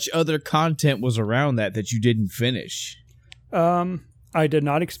 How much other content was around that you didn't finish? I did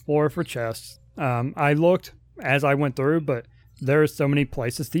not explore for chests. I looked as I went through, but there are so many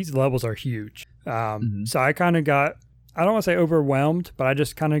places. These levels are huge. So I kind of got, I don't want to say overwhelmed, but I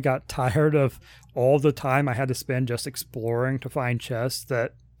just kind of got tired of all the time I had to spend just exploring to find chests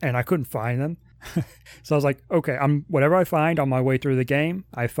and I couldn't find them. So I was like, okay, whatever I find on my way through the game,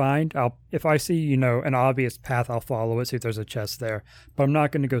 if I see, an obvious path, I'll follow it, see if there's a chest there, but I'm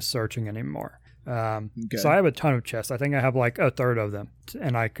not going to go searching anymore. So I have a ton of chests. I think I have like a third of them,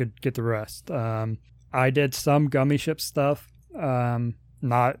 and I could get the rest. I did some gummy ship stuff,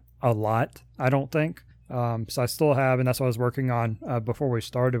 not a lot, I don't think. So I still have, and that's what I was working on before we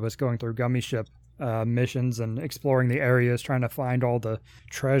started, was going through gummy ship missions and exploring the areas, trying to find all the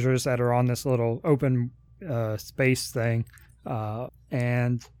treasures that are on this little open space thing,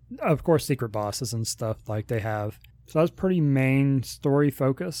 and of course secret bosses and stuff like they have. So that was pretty main story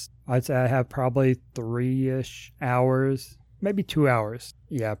focused. I'd say I have probably 3-ish hours, maybe 2 hours.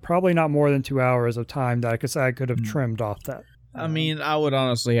 Yeah, probably not more than 2 hours of time that I could say I could have trimmed off that. I mean, I would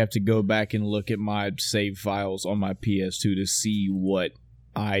honestly have to go back and look at my save files on my PS2 to see what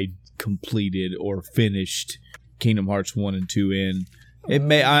I completed or finished Kingdom Hearts 1 and 2 in.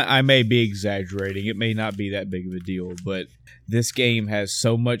 I may be exaggerating. It may not be that big of a deal, but this game has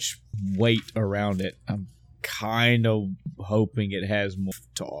so much weight around it. I'm kind of hoping it has more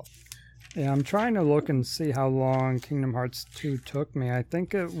to offer. Yeah, I'm trying to look and see how long Kingdom Hearts 2 took me. I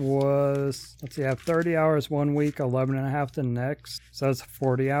think it was, I have 30 hours one week, 11 and a half the next. So that's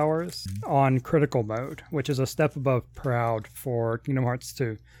 40 hours on critical mode, which is a step above proud for Kingdom Hearts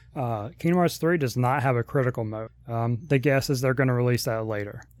 2. Kingdom Hearts 3 does not have a critical mode. The guess is they're going to release that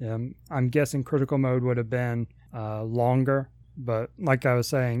later. I'm guessing critical mode would have been longer, but like I was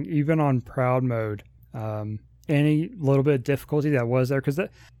saying, even on proud mode, any little bit of difficulty that was there, because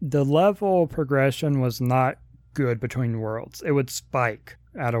the level progression was not good between worlds. It would spike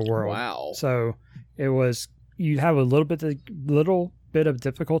at a world. Wow. So it was, you'd have a little bit of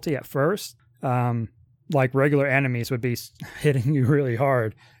difficulty at first. Like regular enemies would be hitting you really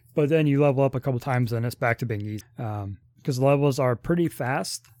hard, but then you level up a couple times and it's back to being easy. Because levels are pretty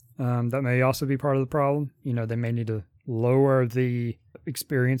fast. That may also be part of the problem. They may need to lower the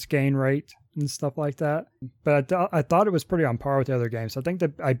experience gain rate and stuff like that. But I thought it was pretty on par with the other games. I think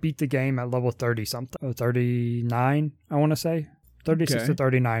that I beat the game at level 30 something, 39, I want to say. 36 to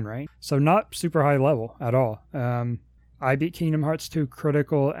 39 range. So not super high level at all. I beat Kingdom Hearts 2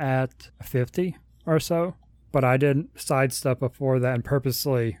 critical at 50 or so, but I did side stuff before that and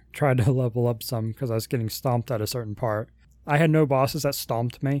purposely tried to level up some because I was getting stomped at a certain part. I had no bosses that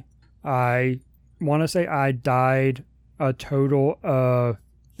stomped me. I want to say I died a total of,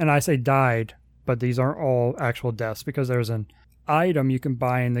 and I say died, but these aren't all actual deaths because there's an item you can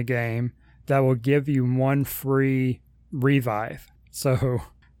buy in the game that will give you one free revive. So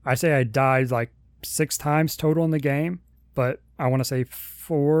I say I died like 6 times total in the game, but I want to say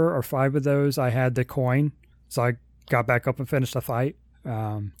 4 or 5 of those I had the coin, so I got back up and finished the fight.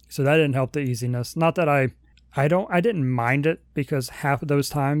 So that didn't help the easiness. Not that I didn't mind it, because half of those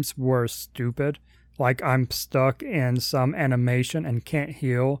times were stupid. Like I'm stuck in some animation and can't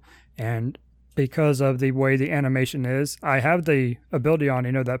heal, and because of the way the animation is, I have the ability on,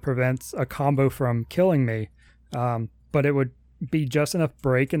 that prevents a combo from killing me, but it would be just enough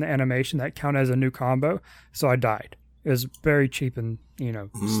break in the animation that count as a new combo, so I died. It was very cheap and,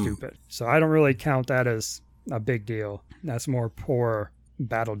 stupid. So I don't really count that as a big deal. That's more poor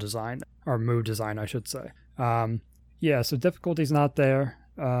battle design, or move design, I should say. So difficulty's not there.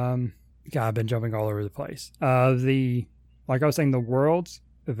 God, I've been jumping all over the place. Like I was saying, the worlds,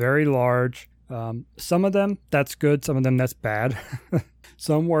 very large. Some of them, that's good. Some of them, that's bad.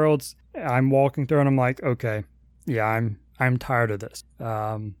 Some worlds, I'm walking through and I'm like, okay, yeah, I'm tired of this.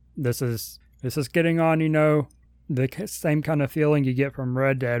 This is getting on, the same kind of feeling you get from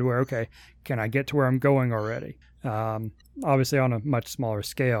Red Dead, where, okay, can I get to where I'm going already? Obviously on a much smaller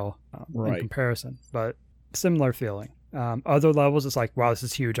scale in comparison, but similar feeling. Other levels, it's like, wow, this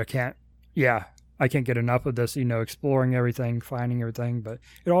is huge. I can't get enough of this, exploring everything, finding everything, but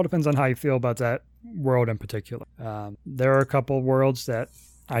it all depends on how you feel about that world in particular. There are a couple worlds that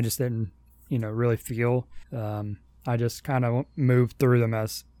I just didn't, really feel. I just kind of moved through them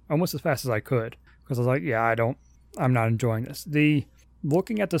almost as fast as I could, because I was like, I'm not enjoying this.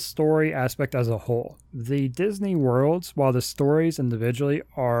 looking at the story aspect as a whole, the Disney worlds, while the stories individually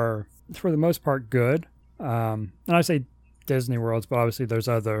are, for the most part, good, and I say Disney worlds, but obviously there's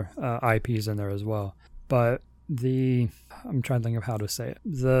other IPs in there as well. But I'm trying to think of how to say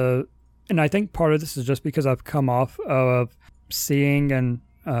it. And I think part of this is just because I've come off of seeing and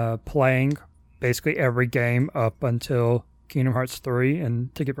playing basically every game up until Kingdom Hearts 3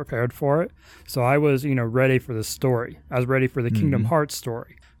 and to get prepared for it. So I was, ready for the story. I was ready for the Kingdom Hearts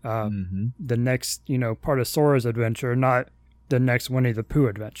story. The next, part of Sora's adventure, not the next Winnie the Pooh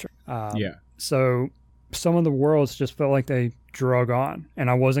adventure. So some of the worlds just felt like they drug on, and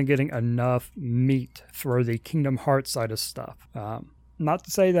I wasn't getting enough meat for the Kingdom Hearts side of stuff. Not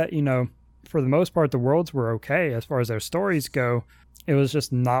to say that, for the most part, the worlds were okay as far as their stories go. It was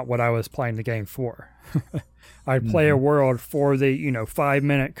just not what I was playing the game for. I'd play a world for the,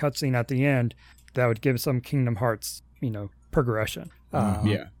 5-minute cutscene at the end that would give some Kingdom Hearts, progression.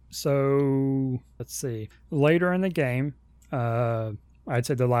 So, let's see. Later in the game, I'd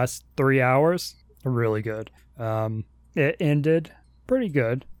say the last 3 hours are really good. It ended pretty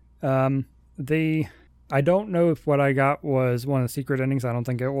good. I don't know if what I got was one of the secret endings. I don't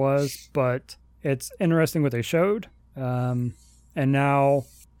think it was, but it's interesting what they showed. And now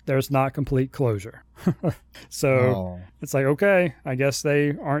there's not complete closure. So it's like, okay, I guess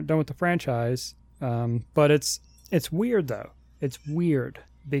they aren't done with the franchise. But it's weird though. It's weird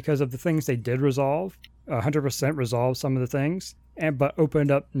because of the things they did resolve. 100% resolve some of the things, but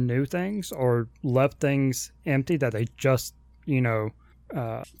opened up new things or left things empty that they just,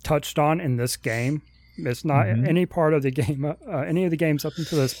 touched on in this game. It's not any part of the game, any of the games up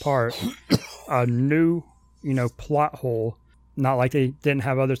until this part, a new, plot hole. Not like they didn't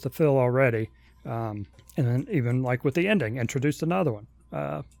have others to fill already. And then even like with the ending, introduced another one,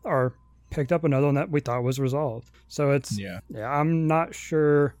 or picked up another one that we thought was resolved. So it's, I'm not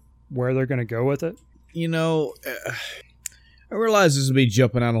sure where they're going to go with it. I realize this will be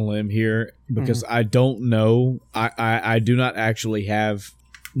jumping out on a limb here because I don't know. I do not actually have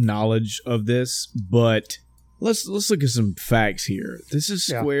knowledge of this, but let's look at some facts here. This is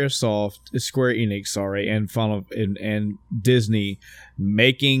Square Enix, and Disney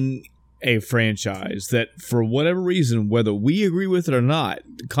making a franchise that, for whatever reason, whether we agree with it or not,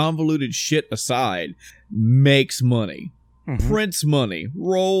 convoluted shit aside, makes money. Prints money,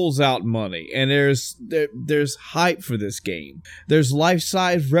 rolls out money, and there's hype for this game. There's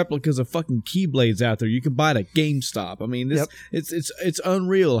life-size replicas of fucking Keyblades out there you can buy at GameStop. I mean, it's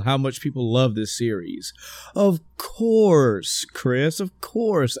unreal how much people love this series. Of course, Chris. Of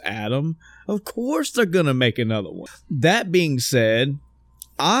course, Adam. Of course, they're gonna make another one. That being said,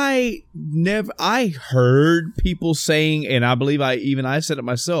 I heard people saying, and I believe I said it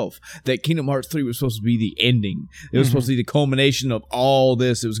myself, that Kingdom Hearts 3 was supposed to be the ending. It was supposed to be the culmination of all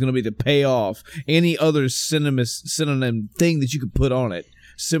this. It was going to be the payoff. Any other synonym thing that you could put on it,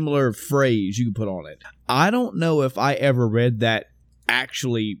 similar phrase you could put on it. I don't know if I ever read that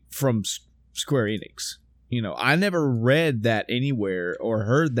actually from Square Enix. I never read that anywhere or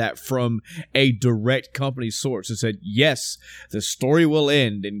heard that from a direct company source that said, yes, the story will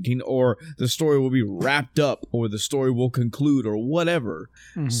end or the story will be wrapped up or the story will conclude or whatever.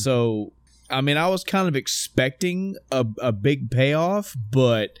 So, I mean, I was kind of expecting a big payoff,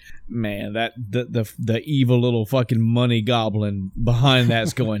 but man, that the evil little fucking money goblin behind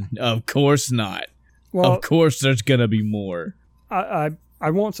that's going, of course not. Well, of course there's going to be more. I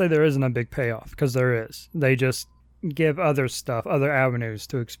won't say there isn't a big payoff, because there is. They just give other other avenues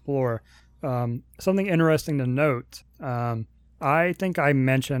to explore. Something interesting to note, I think I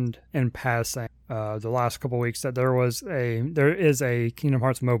mentioned in passing the last couple of weeks that there is a Kingdom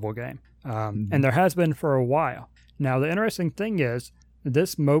Hearts mobile game, and there has been for a while. Now, the interesting thing is,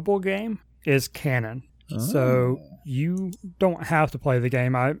 this mobile game is canon. So you don't have to play the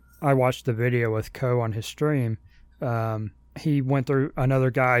game. I watched the video with Ko on his stream. He went through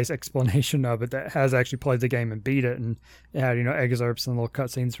another guy's explanation of it that has actually played the game and beat it, and it had, excerpts and little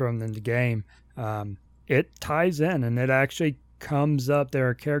cutscenes from the game. It ties in, and it actually comes up. There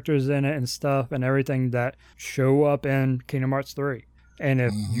are characters in it and stuff and everything that show up in Kingdom Hearts 3. And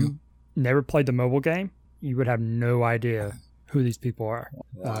if you never played the mobile game, you would have no idea who these people are.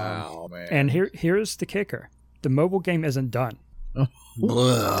 Wow, man. And here's the kicker. The mobile game isn't done.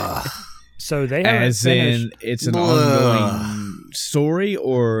 So they haven't As finished. in, it's an ongoing story,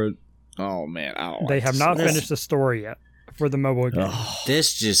 or man, I don't. They have not finished the story yet for the mobile game.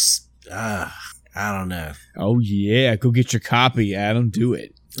 This just, I don't know. Oh yeah, go get your copy, Adam. Do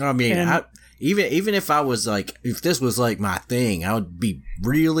it. I mean, even if I was like, if this was like my thing, I would be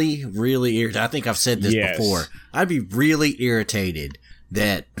really, really irritated. I think I've said this before. I'd be really irritated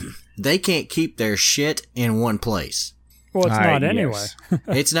that they can't keep their shit in one place. Well, it's not anyway. Yes.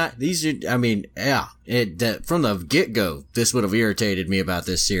 It's not. These are. I mean, yeah. From the get go, this would have irritated me about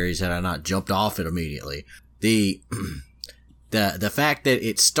this series had I not jumped off it immediately. The fact that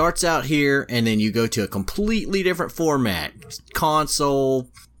it starts out here and then you go to a completely different format, console,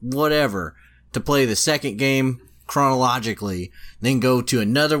 whatever, to play the second game chronologically, then go to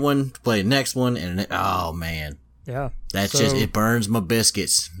another one to play the next one, and oh man. Yeah. That's just, it burns my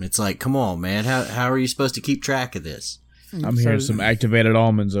biscuits. It's like, come on, man. How are you supposed to keep track of this? I'm hearing some activated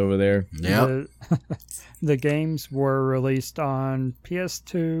almonds over there. Yep. The games were released on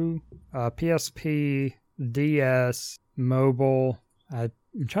PS2, PSP, DS, mobile. I'm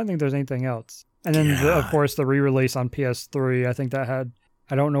trying to think if there's anything else. And then, of course, the re-release on PS3. I think that had,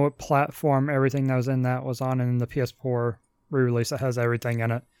 I don't know what platform everything that was in that was on, and then the PS4 re-release that has everything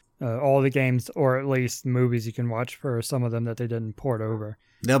in it. All the games, or at least movies you can watch for some of them that they didn't port over.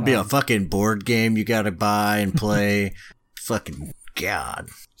 There'll be a fucking board game you gotta buy and play. Fucking God.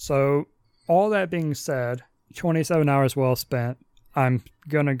 So, all that being said, 27 hours well spent. I'm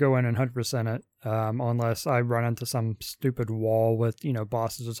going to go in and 100% it, unless I run into some stupid wall with,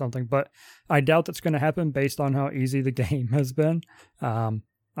 bosses or something. But I doubt that's going to happen based on how easy the game has been.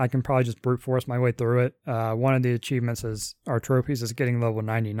 I can probably just brute force my way through it. One of the achievements our trophies is getting level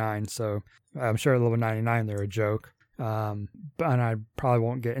 99. So I'm sure at level 99 they're a joke. And I probably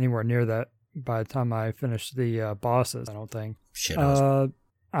won't get anywhere near that by the time I finish the bosses, I don't think. Shit. I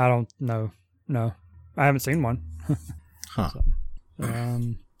don't know. No. I haven't seen one. Huh. So,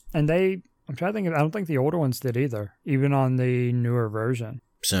 and I'm trying to think I don't think the older ones did either, even on the newer version.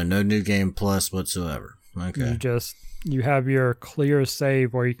 So no new game plus whatsoever. Okay. You have your clear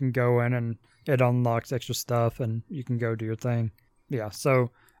save where you can go in and it unlocks extra stuff and you can go do your thing. Yeah,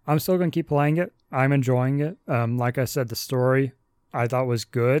 so I'm still going to keep playing it. I'm enjoying it. Like I said, the story I thought was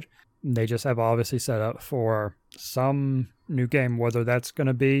good. They just have obviously set up for some new game, whether that's going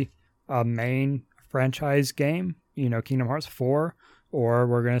to be a main franchise game, Kingdom Hearts 4, or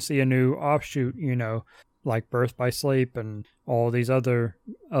we're going to see a new offshoot, like Birth by Sleep and all these other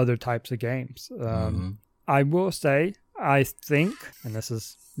types of games. I will say, I think, and this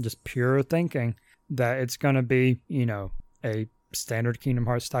is just pure thinking, that it's going to be, a standard Kingdom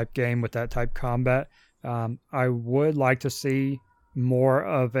Hearts type game with that type combat. I would like to see more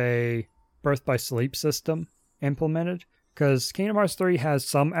of a Birth by Sleep system implemented, because Kingdom Hearts 3 has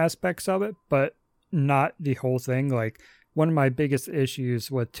some aspects of it, but not the whole thing. Like, one of my biggest issues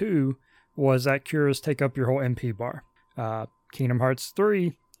with 2 was that cures take up your whole MP bar. Kingdom Hearts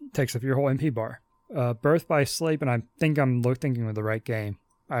 3 takes up your whole MP bar. Birth by Sleep, and I think I'm thinking of the right game.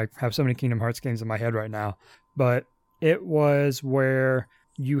 I have so many Kingdom Hearts games in my head right now, but it was where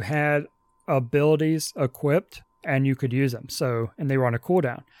you had abilities equipped and you could use them. And they were on a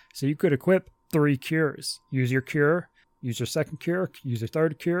cooldown. So you could equip 3 cures. Use your cure, use your second cure, use your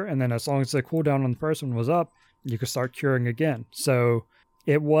third cure, and then as long as the cooldown on the first one was up, you could start curing again. So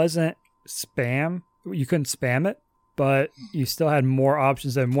it wasn't spam. You couldn't spam it, but you still had more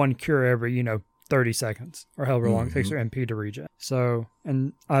options than one cure every, 30 seconds or however long it takes your MP to regen. So,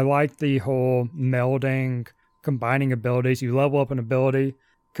 and I like the whole melding, combining abilities. You level up an ability,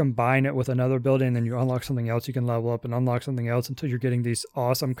 combine it with another ability, and then you unlock something else. You can level up and unlock something else until you're getting these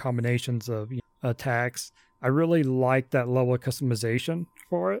awesome combinations of attacks. I really like that level of customization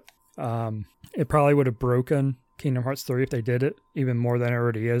for it. It probably would have broken Kingdom Hearts 3 if they did it, even more than it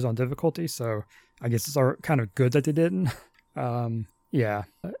already is on difficulty. So I guess it's kind of good that they didn't. Yeah.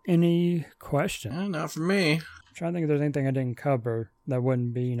 Any questions? Not for me. I'm trying to think if there's anything I didn't cover that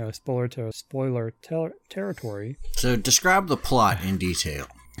wouldn't be, spoiler territory. So describe the plot in detail.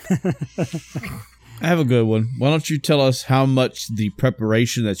 I have a good one. Why don't you tell us how much the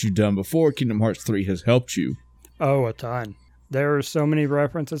preparation that you've done before Kingdom Hearts 3 has helped you? Oh, a ton. There are so many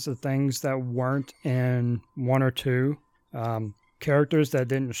references to things that weren't in 1 or 2. Characters that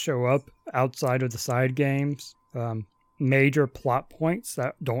didn't show up outside of the side games. Major plot points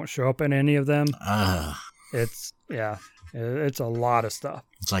that don't show up in any of them. It's a lot of stuff.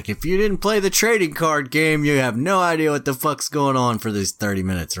 It's like, if you didn't play the trading card game, you have no idea what the fuck's going on for these 30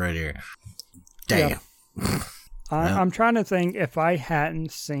 minutes right here. Damn. Yeah. I'm trying to think, if I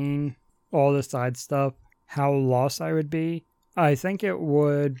hadn't seen all the side stuff, how lost I would be. I think it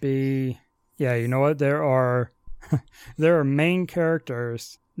would be, you know what? There are main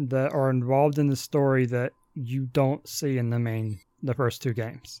characters that are involved in the story that you don't see in the first 2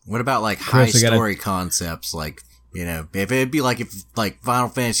 games. What about like high story concepts? Like, if it'd be like if Final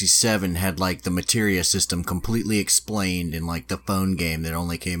Fantasy VII had like the materia system completely explained in like the phone game that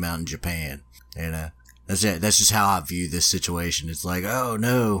only came out in Japan. That's it. That's just how I view this situation. It's like, oh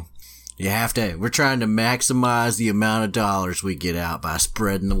no, we're trying to maximize the amount of dollars we get out by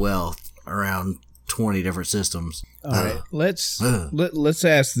spreading the wealth around 20 different systems. All right, let's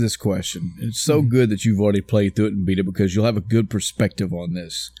ask this question. It's so good that you've already played through it and beat it because you'll have a good perspective on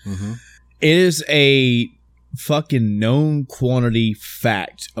this. Mm-hmm. It is a fucking known quantity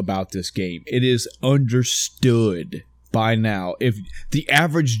fact about this game. It is understood by now. If the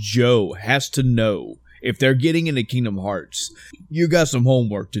average Joe has to know if they're getting into Kingdom Hearts, you got some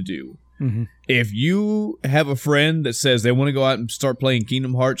homework to do. Mm-hmm. If you have a friend that says they want to go out and start playing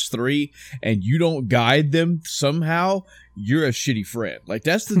Kingdom Hearts 3 and you don't guide them somehow, you're a shitty friend. Like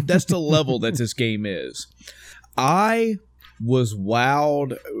that's the level that this game is. I was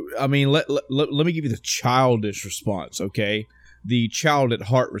wowed. I mean, let me give you the childish response, okay? The child at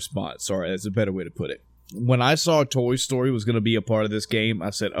heart response. Sorry, that's a better way to put it. When I saw Toy Story was going to be a part of this game, I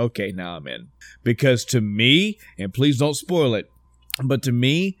said, okay, now I'm in. Because to me, and please don't spoil it, but to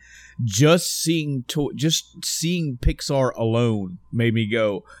me, just seeing Pixar alone made me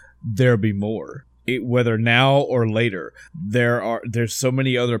go, there'll be more. Whether now or later, there's so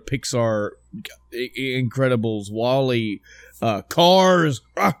many other Pixar Incredibles, WALL-E, Cars.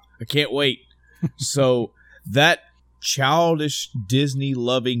 I can't wait. So that childish Disney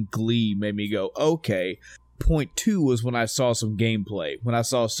loving glee made me go, okay. Point 2 was when I saw some gameplay, when I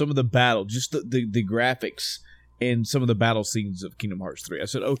saw some of the battle, just the graphics in some of the battle scenes of Kingdom Hearts 3. I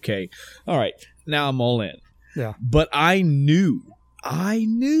said, okay, all right, now I'm all in. Yeah. But I knew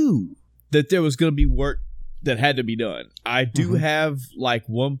that there was going to be work that had to be done. I do have like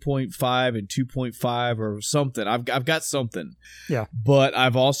 1.5 and 2.5 or something. I've got something. Yeah. But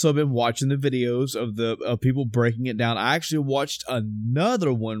I've also been watching the videos of people breaking it down. I actually watched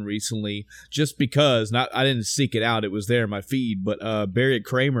another one recently just because I didn't seek it out. It was there in my feed. But Barry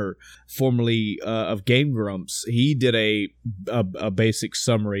Kramer, formerly of Game Grumps, he did a basic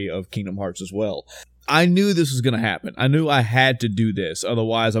summary of Kingdom Hearts as well. I knew this was going to happen. I knew I had to do this.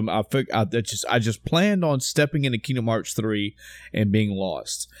 Otherwise, I just planned on stepping into Kingdom Hearts 3 and being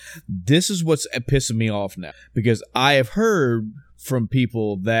lost. This is what's pissing me off now. Because I have heard from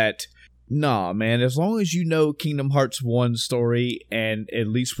people that, nah, man, as long as you know Kingdom Hearts 1 story and at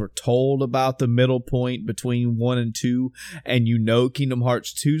least we're told about the middle point between 1 and 2 and you know Kingdom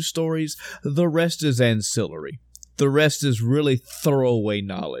Hearts 2 stories, the rest is ancillary. The rest is really throwaway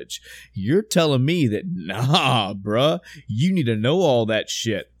knowledge. You're telling me that, nah, bruh, you need to know all that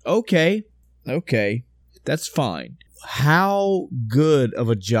shit. Okay, that's fine. How good of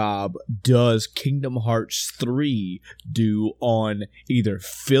a job does Kingdom Hearts 3 do on either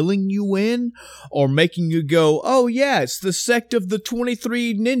filling you in or making you go, oh yeah, it's the sect of the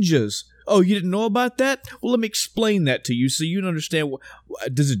 23 ninjas. Oh, you didn't know about that? Well, let me explain that to you so you understand.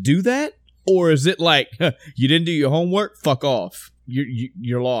 Does it do that? Or is it like, you didn't do your homework? Fuck off.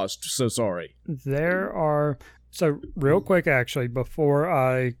 You're lost. So sorry. So real quick, actually, before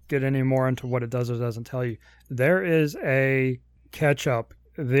I get any more into what it does or doesn't tell you, there is a catch-up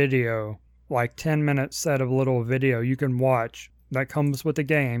video, like 10-minute set of little video you can watch that comes with the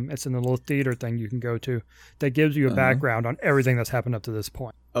game. It's in the little theater thing you can go to that gives you a background on everything that's happened up to this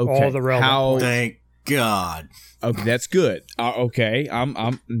point. Okay. All the relevant points. Thank God. Okay, that's good. Okay, I'm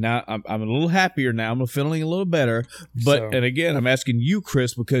a little happier now. I'm feeling a little better. But and again, I'm asking you,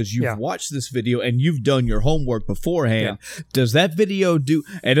 Chris, because you've watched this video and you've done your homework beforehand. Yeah. Does that video do?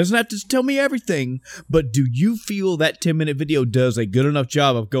 And it doesn't have to tell me everything, but do you feel that 10-minute video does a good enough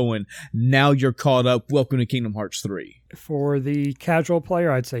job of going? Now you're caught up. Welcome to Kingdom Hearts 3. For the casual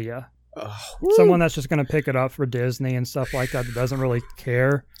player, I'd say yeah. Someone that's just going to pick it up for Disney and stuff like that doesn't really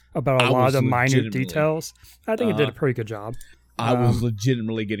care about a lot of the minute details. I think it did a pretty good job. I was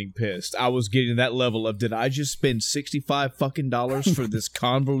legitimately getting pissed. I was getting that level of, did I just spend $65 fucking for this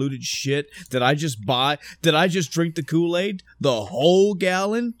convoluted shit? Did I just drink the Kool-Aid? The whole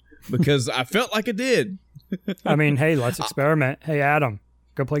gallon? Because I felt like I did. I mean, hey, let's experiment. Hey, Adam,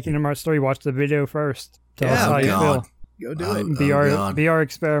 go play Kingdom Hearts 3. Watch the video first. Tell us how you feel. Go do it. Be our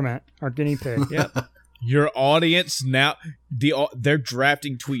experiment, our guinea pig. Yep. Your audience now, they're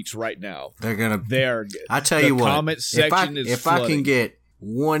drafting tweets right now. I tell you what, comment section if I can get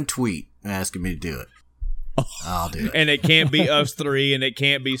one tweet asking me to do it, I'll do it. And it can't be us three, and it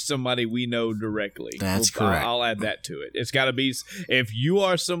can't be somebody we know directly. That's correct. I'll add that to it. It's got to be, if you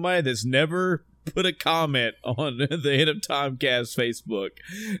are somebody that's never put a comment on the End of Timecast Facebook,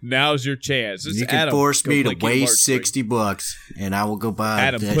 now's your chance. You can force me to waste $60 and I will go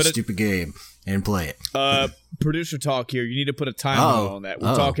buy that stupid game and play it. Producer talk here. You need to put a time limit on that.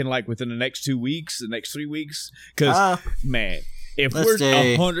 We're talking like within the next 2 weeks, the next 3 weeks. Because, man, If Let's we're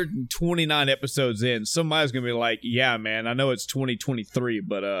say 129 episodes in, somebody's going to be like, yeah, man, I know it's 2023,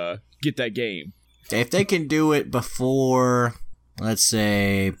 but get that game. if they can do it before, let's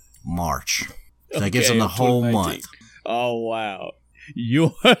say, March. So that gives them the whole 2019. month. Oh, wow.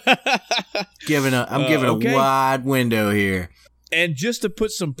 You I'm giving a wide window here. And just to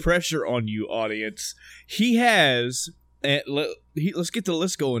put some pressure on you, audience, he has... let's get the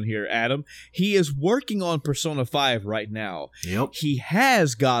list going here, Adam. He is working on Persona 5 right now. Yep. He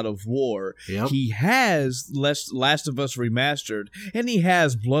has God of War. Yep. He has Last of Us Remastered. And he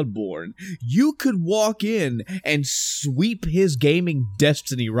has Bloodborne. You could walk in and sweep his gaming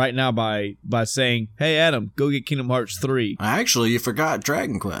destiny right now by saying, hey, Adam, go get Kingdom Hearts 3. Actually, you forgot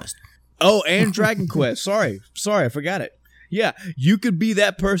Dragon Quest. Oh, and Dragon Quest. Sorry, I forgot it. Yeah, you could be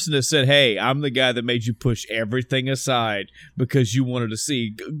that person that said, hey, I'm the guy that made you push everything aside because you wanted to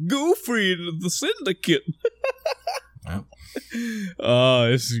see Goofy and the Syndicate. Well.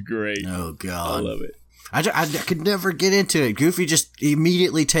 Oh, this is great. Oh, God. I love it. I could never get into it. Goofy just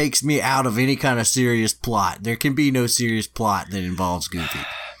immediately takes me out of any kind of serious plot. There can be no serious plot that involves Goofy.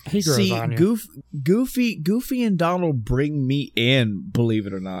 He grows See, on you. Goofy and Donald bring me in, believe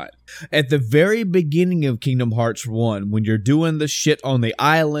it or not. At the very beginning of Kingdom Hearts 1, when you're doing the shit on the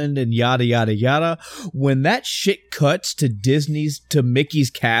island and yada yada yada, when that shit cuts to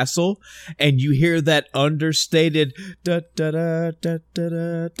Mickey's castle, and you hear that understated da da da da da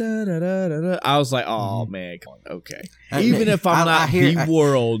da da da da, I was like, oh man, come on, okay. Even if I'm not the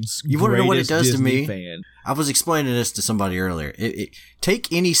world's you want to know what it does Disney to me? fan. I was explaining this to somebody earlier.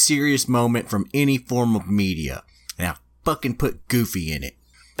 Take any serious moment from any form of media, and I fucking put Goofy in it.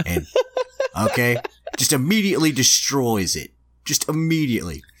 And, okay? Just immediately destroys it. Just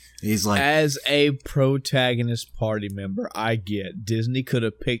immediately. He's like... As a protagonist party member, I get Disney could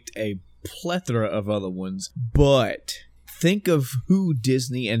have picked a plethora of other ones, but think of who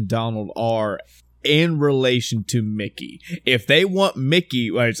Disney and Donald are in relation to Mickey. If they want Mickey,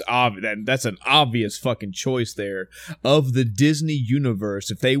 well, it's obvious. That's an obvious fucking choice there of the Disney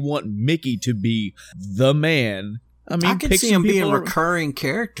universe. If they want Mickey to be the man, I mean, I could see them being recurring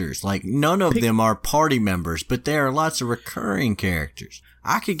characters. Like, none of them are party members, but there are lots of recurring characters.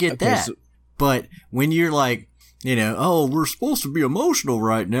 I could get that. But when you're like, oh, we're supposed to be emotional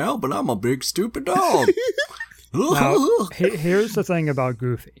right now, but I'm a big stupid dog. Now, here's the thing about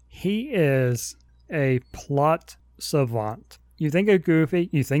Goofy. He is a plot savant. You think of Goofy,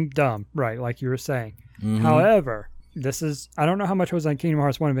 you think dumb, right, like you were saying. Mm-hmm. However, I don't know how much was on Kingdom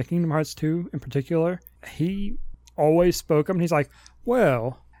Hearts 1, but Kingdom Hearts 2 in particular, he always spoke up, and he's like,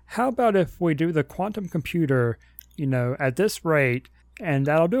 well, how about if we do the quantum computer, at this rate, and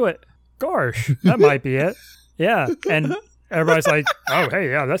that'll do it. Gosh, that might be it. Yeah, and everybody's like, oh, hey,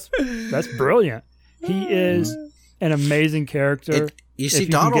 yeah, that's brilliant. He is an amazing character. You see,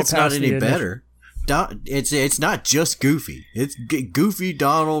 Donald's not any better. It's not just Goofy. It's Goofy,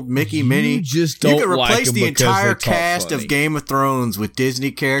 Donald, Mickey, Minnie. You can replace the entire cast of Game of Thrones with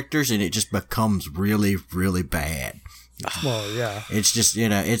Disney characters, and it just becomes really, really bad. Well, yeah. It's just,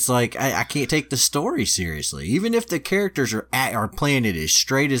 it's like I can't take the story seriously, even if the characters are playing it as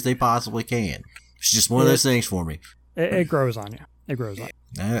straight as they possibly can. It's just one of those things for me. It grows on you. It grows on you.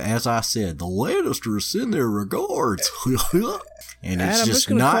 As I said, the Lannisters send their regards. And it's Adam, I'm just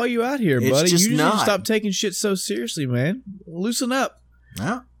gonna call you out here, buddy. You need to stop taking shit so seriously, man. Loosen up.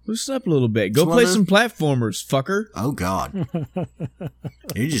 Yeah. Loosen up a little bit. Go play some platformers, fucker. Oh, God.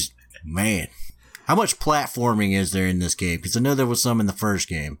 Man. How much platforming is there in this game? Because I know there was some in the first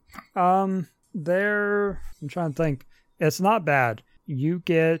game. I'm trying to think. It's not bad. You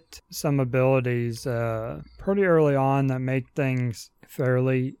get some abilities pretty early on that make things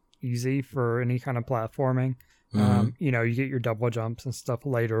fairly easy for any kind of platforming. Mm-hmm. You get your double jumps and stuff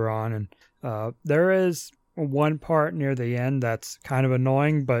later on, and there is one part near the end that's kind of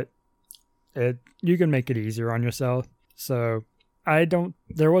annoying, but you can make it easier on yourself. So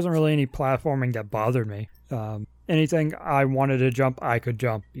there wasn't really any platforming that bothered me. Anything I wanted to jump, I could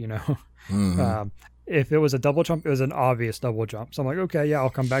jump, Mm-hmm. If it was a double jump, it was an obvious double jump. So I'm like, okay, yeah, I'll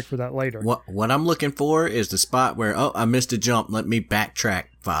come back for that later. What I'm looking for is the spot where, I missed a jump. Let me backtrack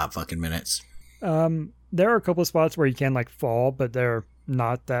 5 fucking minutes. There are a couple of spots where you can fall, but they're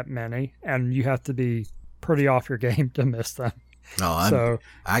not that many, and you have to be pretty off your game to miss them. No,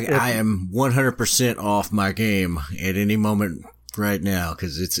 I am 100% off my game at any moment right now,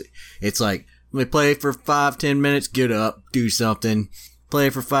 because it's like, let me play for 5-10 minutes, get up, do something, play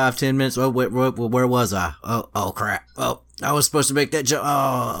for 5-10 minutes. Oh, where was I? Oh crap! Oh, I was supposed to make that jump.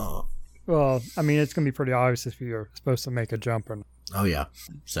 Oh. Well, I mean, it's gonna be pretty obvious if you're supposed to make a jump or not. Oh yeah.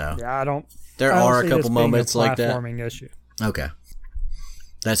 So yeah, There are a couple moments like that. Platforming issue. Okay.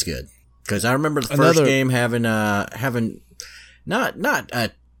 That's good. Because I remember the first game having not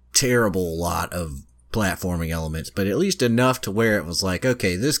a terrible lot of platforming elements, but at least enough to where it was like,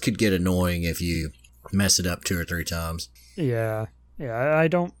 okay, this could get annoying if you mess it up 2 or 3 times. Yeah.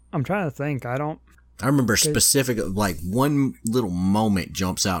 I'm trying to think. I remember specific, like one little moment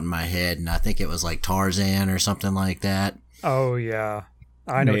jumps out in my head, and I think it was like Tarzan or something like that. Oh, yeah.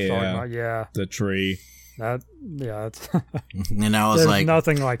 I know what you're talking about, yeah. The tree. It's and I was like,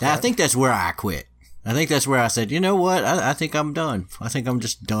 nothing like that. I think that's where I quit. I think that's where I said, you know what? I think I'm done. I think I'm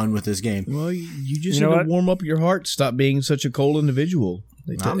just done with this game. Well, you just need to warm up your heart. Stop being such a cold individual.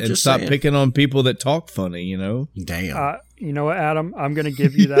 And stop saying. Picking on people that talk funny, you know? Damn. You know what, Adam? I'm going to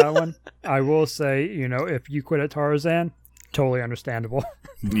give you that one. I will say, if you quit at Tarzan, totally understandable.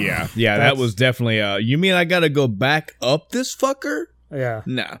 Yeah, that was definitely you mean I got to go back up this fucker? Yeah.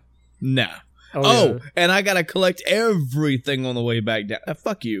 Nah. Oh, and I got to collect everything on the way back down.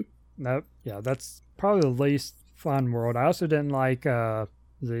 Fuck you. Nope. Yeah, that's probably the least fun world. I also didn't like the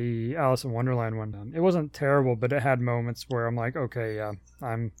Alice in Wonderland one. It wasn't terrible, but it had moments where I'm like, okay,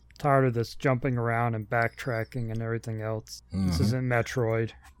 I'm tired of this jumping around and backtracking and everything else. Mm-hmm. This isn't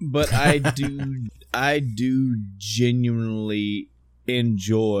Metroid. But I do genuinely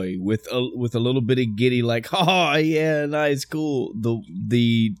enjoy with a little bit of giddy, like, oh yeah, nice, cool.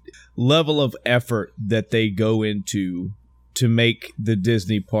 The level of effort that they go into to make the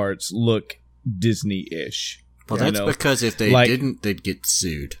Disney parts look Disney-ish. Well, that's because if they didn't, they'd get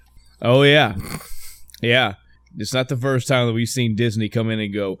sued. Oh, yeah. Yeah. It's not the first time that we've seen Disney come in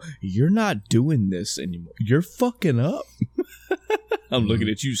and go, you're not doing this anymore. You're fucking up. I'm looking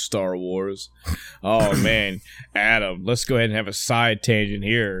at you, Star Wars. Oh, man. Adam, let's go ahead and have a side tangent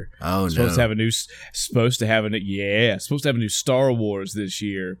here. Oh, supposed to have a new Star Wars this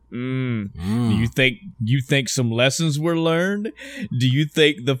year. Do you think some lessons were learned? Do you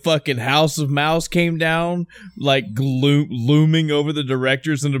think the fucking House of Mouse came down like looming over the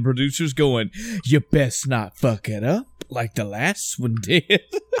directors and the producers going, you best not fuck it up like the last one did?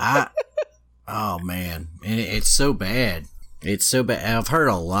 Oh, man. And it's so bad. It's so bad. I've heard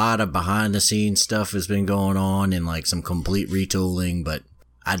a lot of behind the scenes stuff has been going on and like some complete retooling, but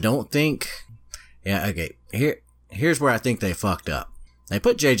I don't think. Yeah, okay. Here's where I think they fucked up. They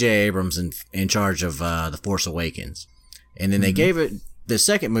put J.J. Abrams in charge of The Force Awakens, and then they gave it the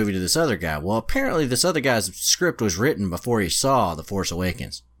second movie to this other guy. Well, apparently this other guy's script was written before he saw The Force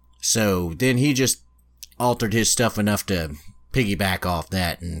Awakens, so then he just altered his stuff enough to piggyback off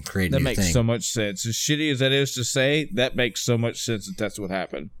that and create a new thing. That makes so much sense. As shitty as that is to say, that makes so much sense that's what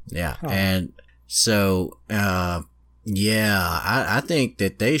happened. Yeah. Huh. And so, I think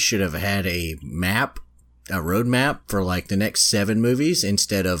that they should have had a roadmap for like the next 7 movies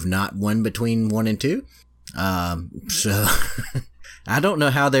instead of not one between 1 and 2. So I don't know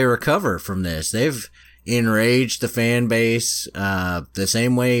how they recover from this. They've enraged the fan base the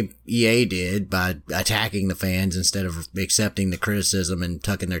same way EA did by attacking the fans instead of accepting the criticism and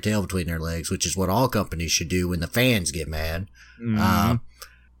tucking their tail between their legs, which is what all companies should do when the fans get mad. Mm-hmm.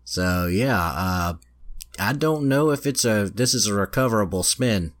 I don't know if this is a recoverable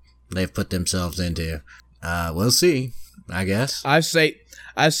spin they've put themselves into. We'll see, I guess. I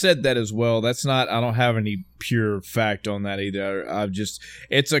said that as well. That's not, I don't have any pure fact on that either.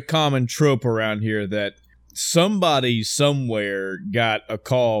 It's a common trope around here that somebody somewhere got a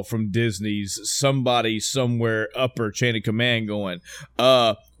call from Disney's somebody somewhere upper chain of command going,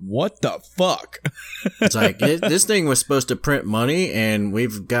 what the fuck? It's like, this thing was supposed to print money and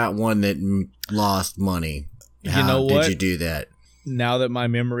we've got one that lost money. How did you do that? Now that my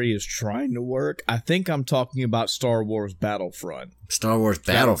memory is trying to work, I think I'm talking about Star Wars Battlefront. Star Wars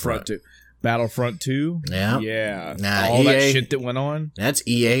Battlefront 2. Battlefront 2? Yeah. Yeah. All that shit that went on? That's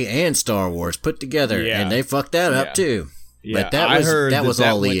EA and Star Wars put together, and they fucked that up too. Yeah. But that was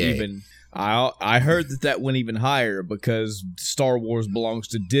all EA. I heard that went even higher because Star Wars belongs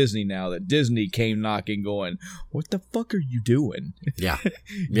to Disney now, that Disney came knocking going, what the fuck are you doing? Yeah.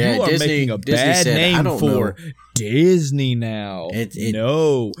 You are making a bad name for Disney now.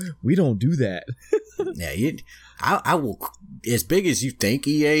 No, we don't do that. Yeah, I will, as big as you think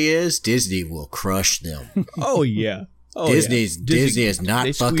EA is, Disney will crush them. Oh, yeah. Disney is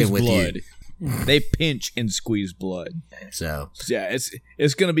not fucking with blood. You. They pinch and squeeze blood. So yeah,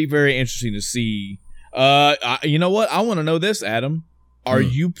 it's going to be very interesting to see. You know what? I want to know this, Adam. Are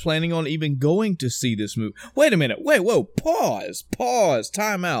you planning on even going to see this movie? Wait a minute. Whoa. Pause.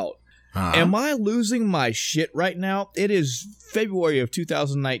 Time out. Am I losing my shit right now? It is February of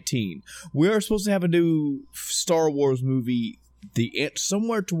 2019. We are supposed to have a new Star Wars movie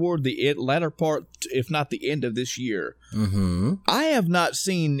somewhere toward the latter part, if not the end of this year. Mm-hmm. I have not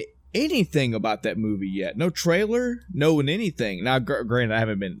seen anything about that movie yet. No trailer, no anything. Now, granted, I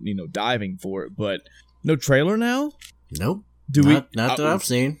haven't been diving for it, but no trailer now. Nope. Not that I've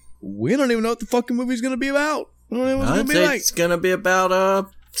seen. We don't even know what the fucking movie's going to be about. We don't know what it's going to be like. It's going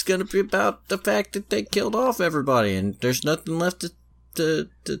to be about the fact that they killed off everybody, and there's nothing left to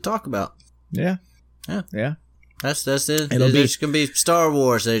talk about. Yeah. That's it. It'll be going to be Star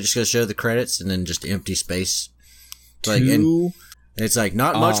Wars. They're just going to show the credits and then just empty space. It's like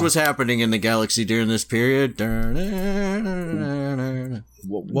not much was happening in the galaxy during this period.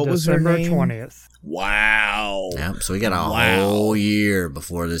 What was her name? December 20th. Wow. Yeah, so we got a whole year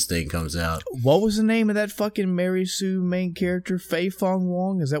before this thing comes out. What was the name of that fucking Mary Sue main character? Fei Fong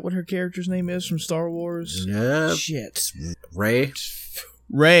Wong? Is that what her character's name is from Star Wars? Yeah. Shit. Ray.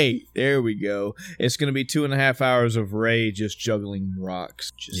 There we go. It's going to be 2.5 hours of Ray just juggling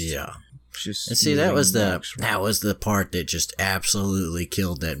rocks. And see, that was the part that just absolutely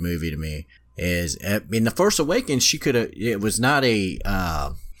killed that movie to me. Is in The Force Awakens, it was not a.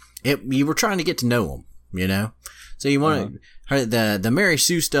 You were trying to get to know him, So you want the Mary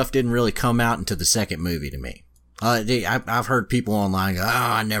Sue stuff didn't really come out until the second movie to me. I've heard people online go,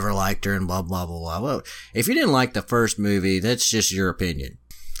 I never liked her and blah, blah, blah, blah. Well, if you didn't like the first movie, that's just your opinion.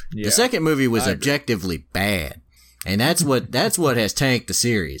 Yeah, the second movie was objectively bad. And that's what has tanked the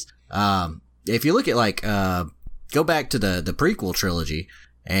series. If you look at go back to the prequel trilogy,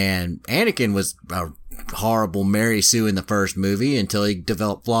 and Anakin was a horrible Mary Sue in the first movie until he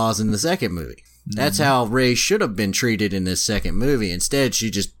developed flaws in the second movie. That's how Rey should have been treated in this second movie. Instead,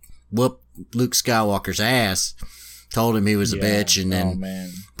 she just whooped Luke Skywalker's ass, told him he was a bitch, and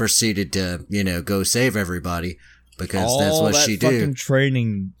then proceeded to, go save everybody because that's what she did. All that fucking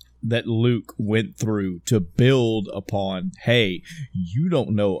training that Luke went through to build upon, hey, you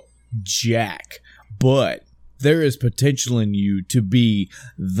don't know jack, but there is potential in you to be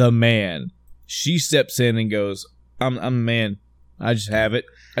the man. She steps in and goes, I'm a man. I just have it.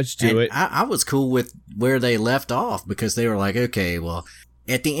 I just do it. I was cool with where they left off because they were like, okay, well,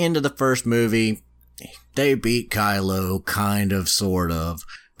 at the end of the first movie, they beat Kylo, kind of, sort of.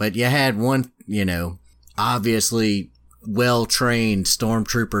 But you had one, obviously well-trained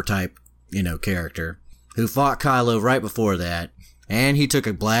stormtrooper type, character who fought Kylo right before that. And he took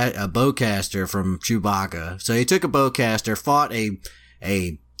a bowcaster from Chewbacca. So he took a bowcaster, fought a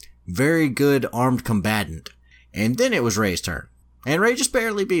very good armed combatant. And then it was Rey's turn. And Rey just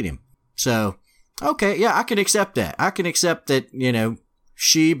barely beat him. So, okay, yeah, I can accept that. I can accept that,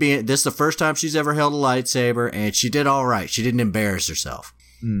 this is the first time she's ever held a lightsaber, and she did all right. She didn't embarrass herself.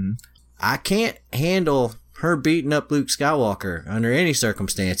 Mm. I can't handle her beating up Luke Skywalker under any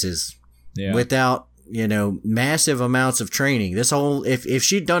circumstances without, massive amounts of training. This whole, if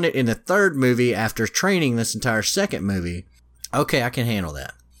she'd done it in the third movie after training this entire second movie, okay, I can handle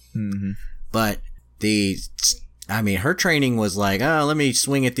that. Mm-hmm. But her training was like, let me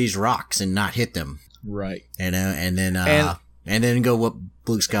swing at these rocks and not hit them. Right. And then go whoop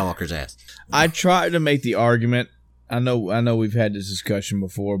Luke Skywalker's ass. I tried to make the argument. I know we've had this discussion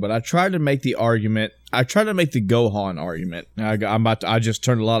before, but I tried to make the argument. I tried to make the Gohan argument. I just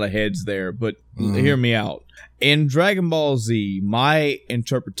turned a lot of heads there, but hear me out. In Dragon Ball Z, my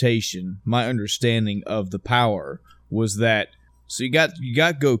interpretation, my understanding of the power was that, so you got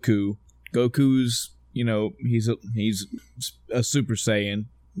Goku. Goku's, he's a Super Saiyan,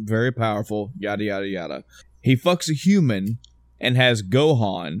 very powerful, yada, yada, yada. He fucks a human and has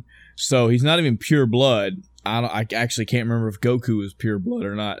Gohan, so he's not even pure blood. I actually can't remember if Goku was pure blood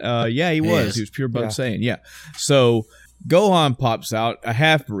or not. Yeah, he was. Yes. He was pure blood Saiyan, yeah. So Gohan pops out, a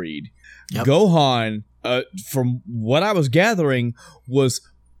half-breed. Yep. Gohan, from what I was gathering, was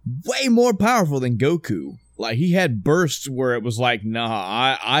way more powerful than Goku. Like, he had bursts where it was like,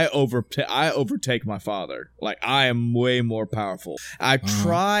 nah, I overtake my father. Like, I am way more powerful. I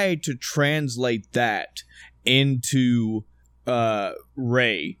tried to translate that into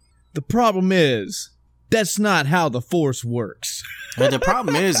Rey. The problem is, that's not how the Force works. But the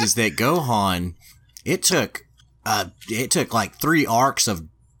problem is that Gohan, it took like 3 arcs of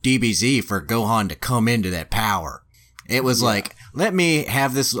DBZ for Gohan to come into that power. It was like, let me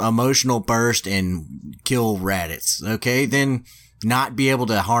have this emotional burst and kill Raditz, okay? Then not be able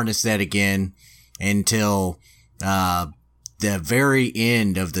to harness that again until the very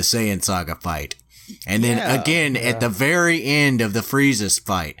end of the Saiyan Saga fight. And then again at the very end of the Frieza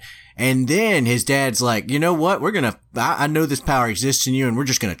fight. And then his dad's like, you know what? I know this power exists in you, and we're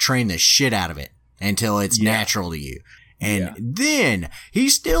just going to train the shit out of it until it's natural to you. And then he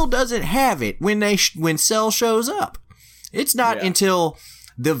still doesn't have it when Cell shows up. It's not until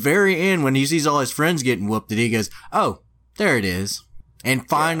the very end when he sees all his friends getting whooped that he goes, oh, there it is. And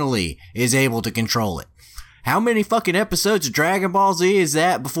finally is able to control it. How many fucking episodes of Dragon Ball Z is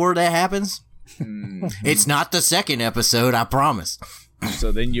that before that happens? It's not the second episode, I promise.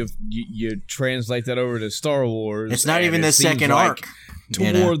 So then you translate that over to Star Wars. It's not even the second arc.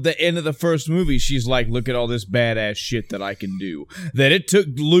 Toward the end of the first movie, she's like, look at all this badass shit that I can do. That it took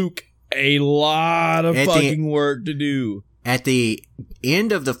Luke a lot of fucking work to do. At the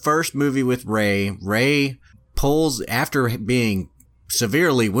end of the first movie with Rey pulls, after being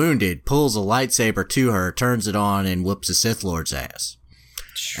severely wounded, pulls a lightsaber to her, turns it on, and whoops a Sith Lord's ass.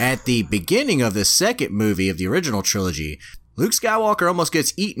 At the beginning of the second movie of the original trilogy, Luke Skywalker almost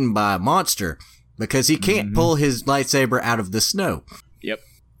gets eaten by a monster because he can't pull his lightsaber out of the snow. Yep.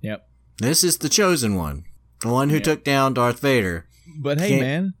 This is the chosen one. The one who took down Darth Vader. But hey,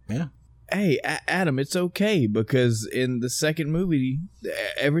 man. Yeah. Hey, Adam, it's okay because in the second movie,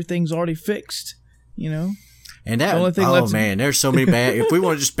 everything's already fixed, you know? And that, man, there's so many bad. If we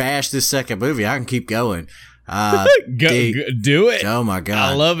want to just bash this second movie, I can keep going. Do it. Oh my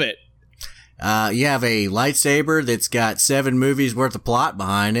God. I love it. You have a lightsaber that's got 7 movies worth of plot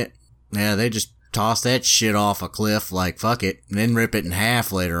behind it. Yeah, they just toss that shit off a cliff like fuck it, and then rip it in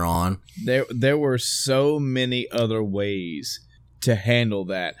half later on. There were so many other ways to handle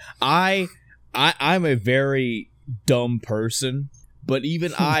that. I'm a very dumb person, but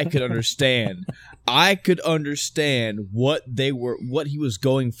even I could understand. I could understand what he was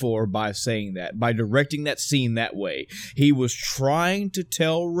going for by saying that, by directing that scene that way. He was trying to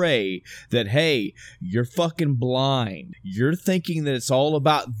tell Rey that, hey, you're fucking blind. You're thinking that it's all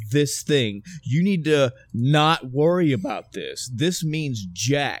about this thing. You need to not worry about this. This means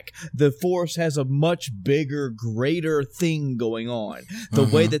Jack. The Force has a much bigger, greater thing going on. The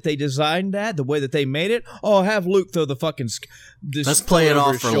way that they designed that, the way that they made it, have Luke throw the fucking... Let's play it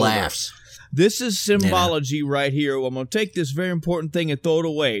off for laughs. This is symbology right here. I'm going to take this very important thing and throw it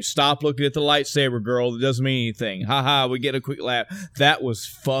away. Stop looking at the lightsaber, girl. It doesn't mean anything. Ha, we get a quick laugh. That was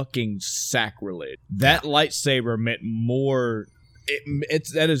fucking sacrilege. That lightsaber meant more.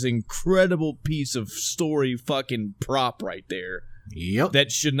 That is an incredible piece of story fucking prop right there. Yep.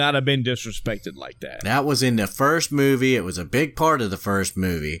 That should not have been disrespected like that. That was in the first movie. It was a big part of the first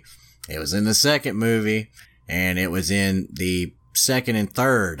movie. It was in the second movie. And it was in the second and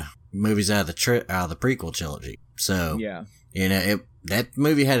third movies out of the prequel trilogy. So, that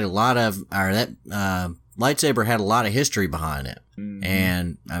movie had that lightsaber had a lot of history behind it. Mm-hmm.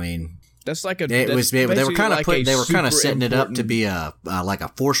 And I mean, that's like they were kind of setting it up to be like a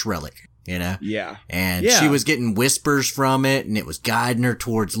Force relic, you know? Yeah. And she was getting whispers from it, and it was guiding her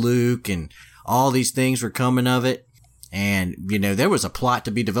towards Luke, and all these things were coming of it. And, there was a plot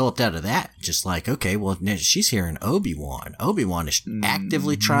to be developed out of that. Just like, okay, well, she's hearing Obi-Wan. Obi-Wan is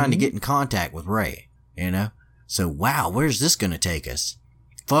actively trying to get in contact with Rey, So, wow, where's this going to take us?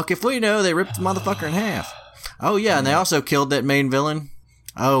 Fuck if we know. They ripped the motherfucker in half. Oh, yeah, and they also killed that main villain.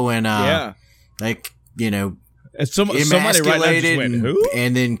 Oh, and, somebody right now just went, who?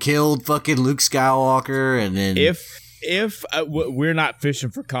 And then killed fucking Luke Skywalker, and then... If we're not fishing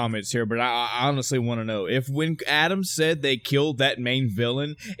for comments here, but I honestly want to know if when Adam said they killed that main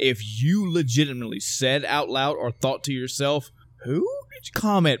villain, if you legitimately said out loud or thought to yourself, who?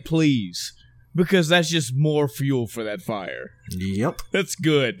 Comment, please. Because that's just more fuel for that fire. Yep. That's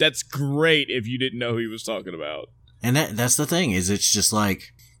good. That's great if you didn't know who he was talking about. And that's the thing, is it's just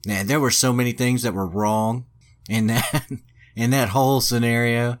like, man, there were so many things that were wrong in that whole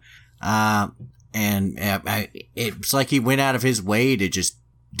scenario. And it's like he went out of his way to just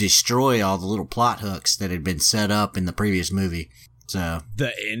destroy all the little plot hooks that had been set up in the previous movie. So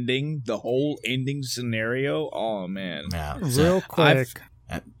the whole ending scenario. Oh man! Yeah, real quick.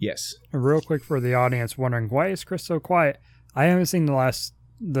 Yes. Real quick for the audience wondering why is Chris so quiet? I haven't seen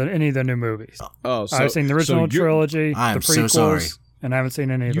any of the new movies. Oh, so I've seen the original trilogy, I am the prequels, so sorry, and I haven't seen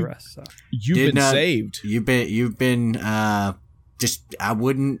any of the rest. So you've been saved. You've been just I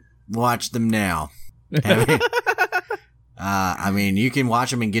wouldn't watch them now. I mean, you can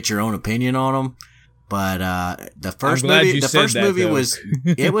watch them and get your own opinion on them, but the first movie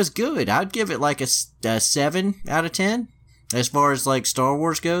was good. I'd give it like a 7 out of 10 as far as like Star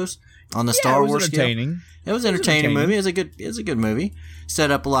Wars goes on the Star Wars entertaining. Scale. It was entertaining movie. It was a good movie.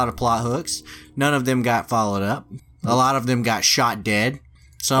 Set up a lot of plot hooks. None of them got followed up. A lot of them got shot dead.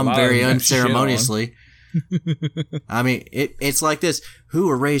 Some very unceremoniously. I mean, it's like this. Who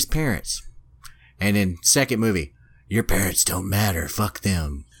are Rey's parents? And in second movie, your parents don't matter. Fuck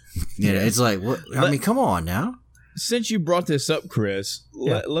them. It's like, what? I mean, come on now. Since you brought this up, Chris,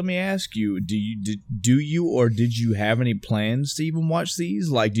 Yeah. let me ask you: did you have any plans to even watch these?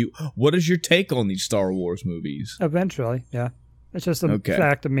 Like, what is your take on these Star Wars movies? Eventually, yeah. It's just a Okay.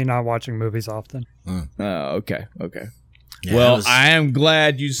 fact of me not watching movies often. Okay. Yeah, Well, I am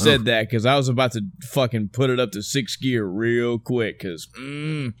glad you said that because I was about to fucking put it up to 6th gear real quick because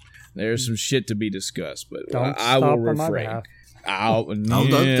there's some shit to be discussed, but Don't I stop will on my refrain. behalf.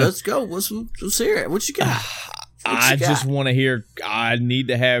 Let's go. Let's hear it. What you got? I just want to hear. I need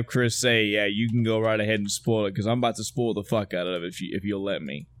to have Chris say, "Yeah, you can go right ahead and spoil it," because I'm about to spoil the fuck out of it if you'll let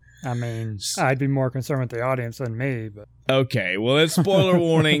me. I mean, I'd be more concerned with the audience than me, but Okay, well, it's spoiler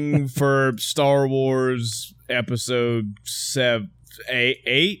warning for Star Wars Episode 7.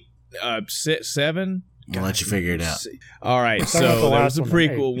 I'll let you figure it out. All right, Talking about the so there was last the one,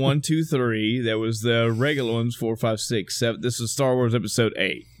 prequel 1, 2, 3. There was the regular ones 4, 5, 6, 7. This is Star Wars Episode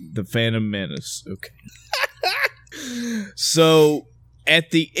 8, The Phantom Menace. Okay. So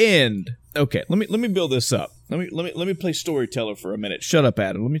at the end, okay, let me build this up. Let me play storyteller for a minute. Shut up,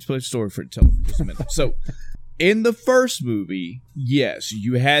 Adam. Let me play storyteller for just a minute. So in the first movie, yes,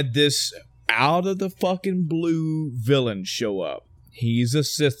 you had this out of the fucking blue villain show up. He's a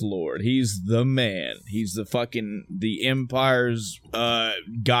Sith Lord. He's the man. He's the Empire's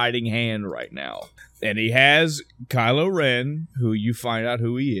guiding hand right now. And he has Kylo Ren, who you find out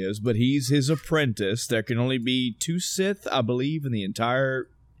who he is, but he's his apprentice. There can only be 2 Sith, I believe, in the entire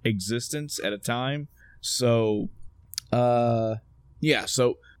existence at a time. So, yeah,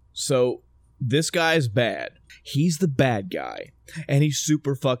 so this guy's bad. He's the bad guy, and he's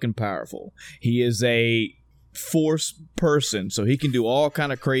super fucking powerful. He is a Force person, so he can do all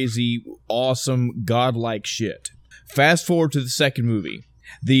kind of crazy, awesome, godlike shit. Fast forward to the second movie.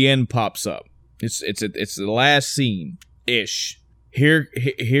 The end pops up. It's the last scene ish.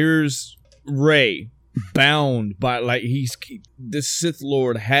 Here's Rey bound by this Sith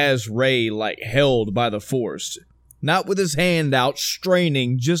Lord has Rey held by the Force. Not with his hand out,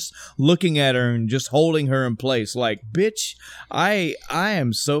 straining, just looking at her and just holding her in place. Like, bitch, I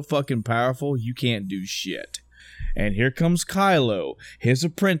am so fucking powerful, you can't do shit. And here comes Kylo, his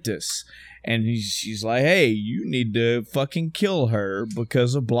apprentice. And she's like, hey, you need to fucking kill her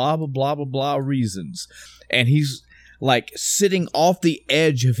because of blah, blah, blah, blah, blah reasons. And he's sitting off the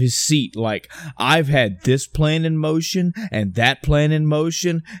edge of his seat, I've had this plan in motion and that plan in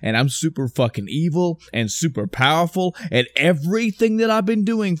motion, and I'm super fucking evil and super powerful, and everything that I've been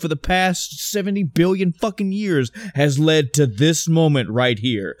doing for the past 70 billion fucking years has led to this moment right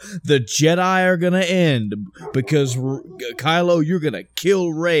here. The Jedi are gonna end because Kylo, you're gonna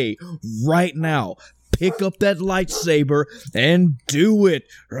kill Rey right now. Pick up that lightsaber and do it.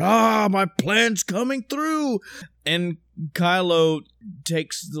 My plan's coming through. And Kylo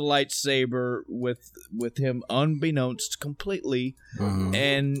takes the lightsaber with him unbeknownst completely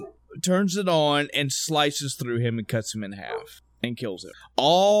and turns it on and slices through him and cuts him in half and kills him.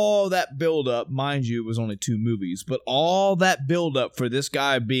 All that build-up, mind you, it was only 2 movies, but all that build-up for this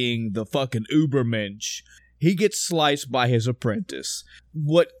guy being the fucking Ubermensch, he gets sliced by his apprentice.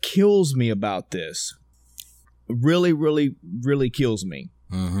 What kills me about this, really, really, really kills me.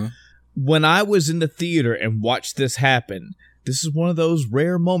 When I was in the theater and watched this happen, this is one of those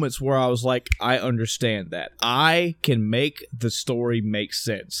rare moments where I was like, I understand that. I can make the story make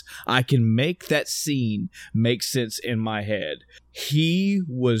sense. I can make that scene make sense in my head.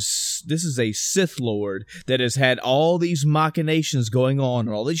 This is a Sith Lord that has had all these machinations going on,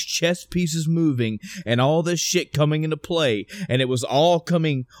 and all these chess pieces moving, and all this shit coming into play, and it was all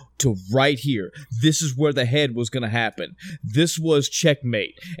coming to right here. This is where the head was going to happen. This was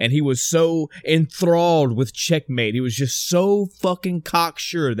checkmate, and he was so enthralled with checkmate. He was just so fucking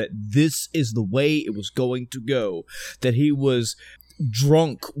cocksure that this is the way it was going to go, that he was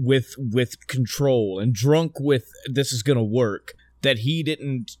drunk with control and drunk with this is going to work, that he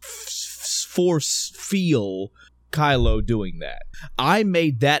didn't force feel Kylo doing that. I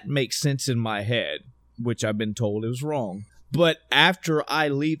made that make sense in my head, which I've been told is wrong. But after I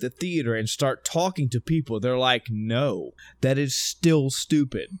leave the theater and start talking to people, they're like, no, that is still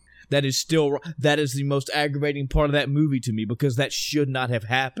stupid. That is the most aggravating part of that movie to me, because that should not have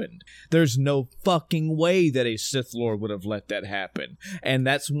happened. There's no fucking way that a Sith Lord would have let that happen. And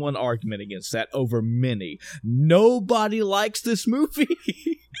that's one argument against that over many. Nobody likes this movie.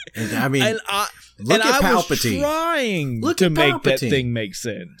 I mean, look at Palpatine. Was trying to make that thing make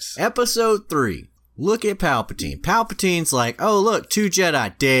sense. Episode 3. Look at Palpatine. Palpatine's like, oh, look, 2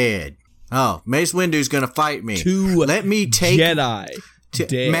 Jedi dead. Oh, Mace Windu's gonna fight me. 2 Let me take Jedi.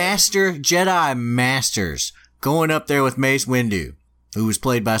 Jedi Masters going up there with Mace Windu, who was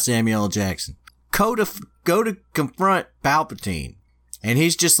played by Samuel L. Jackson. go to confront Palpatine, and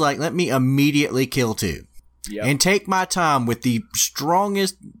he's just like, let me immediately kill two. Yep. And take my time with the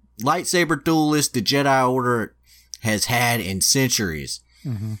strongest lightsaber duelist the Jedi Order has had in centuries.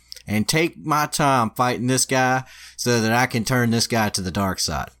 Mm-hmm. And take my time fighting this guy so that I can turn this guy to the dark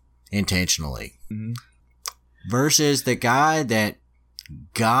side intentionally. Mm-hmm. Versus the guy that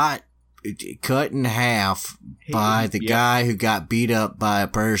got cut in half by the guy who got beat up by a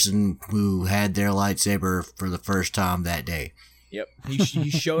person who had their lightsaber for the first time that day. Yep.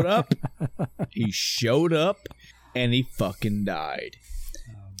 He showed up. He showed up and he fucking died.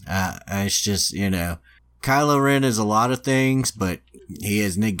 It's just, Kylo Ren is a lot of things, but he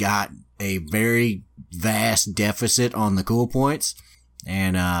has got a very vast deficit on the cool points.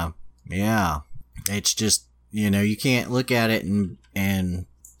 And, it's just, you can't look at it and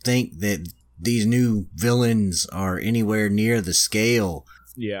think that these new villains are anywhere near the scale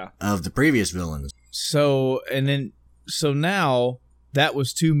of the previous villains. So now that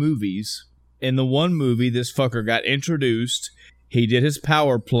was 2 movies. In the one movie, this fucker got introduced. He did his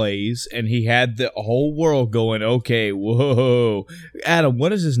power plays, and he had the whole world going, okay, whoa. Adam,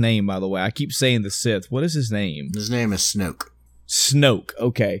 what is his name, by the way? I keep saying the Sith. What is his name? His name is Snoke. Snoke,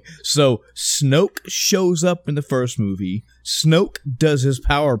 okay. So Snoke shows up in the first movie. Snoke does his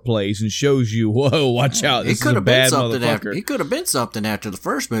power plays and shows you, whoa, watch out, this is a bad motherfucker. He could have been something after the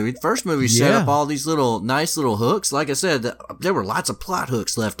first movie. The first movie set up all these nice little hooks. Like I said, there were lots of plot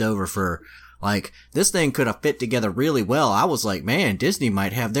hooks left over for... Like, this thing could have fit together really well. I was like, man, Disney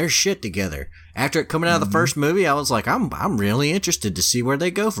might have their shit together. After it coming out of the first movie, I was like, I'm really interested to see where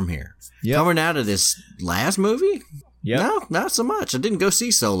they go from here. Yep. Coming out of this last movie? No, not so much. I didn't go see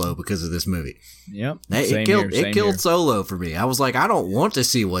Solo because of this movie. Yep. It killed Solo for me. I was like, I don't want to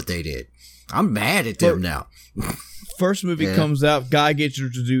see what they did. I'm mad at them now. First movie comes out, guy gets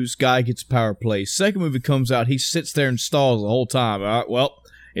introduced, guy gets power play. Second movie comes out, he sits there and stalls the whole time. All right, well,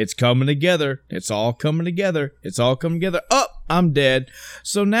 it's coming together. It's all coming together. It's all coming together. Oh, I'm dead.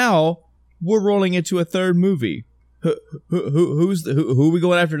 So now we're rolling into a third movie. Who are we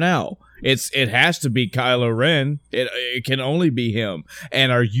going after now? It has to be Kylo Ren. It can only be him.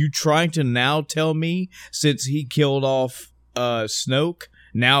 And are you trying to now tell me, since he killed off Snoke,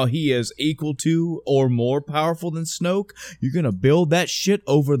 now he is equal to or more powerful than Snoke? You're gonna build that shit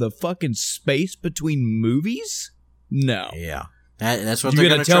over the fucking space between movies? No. Yeah. That's what they're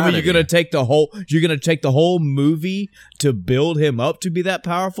going to tell me. You're going to take the whole movie to build him up to be that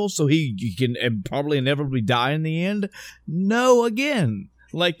powerful, so he can and probably inevitably die in the end. No, again,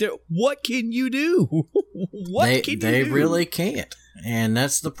 like what can you do? They really can't, and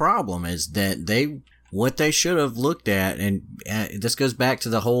that's the problem. Is that what they should have looked at, and this goes back to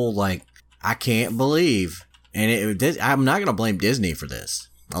the whole like I can't believe, and I'm not going to blame Disney for this.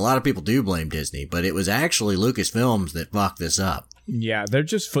 A lot of people do blame Disney, but it was actually Lucasfilms that fucked this up. Yeah, they're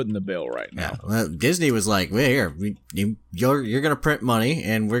just footing the bill right now. Yeah, well, Disney was like, well, here, you're going to print money,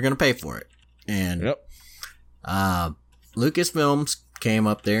 and we're going to pay for it. And Lucasfilms came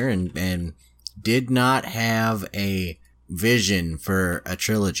up there and did not have a vision for a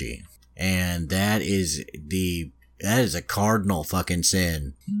trilogy. And that is a cardinal fucking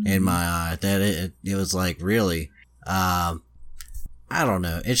sin in my eye. That it was like, really... I don't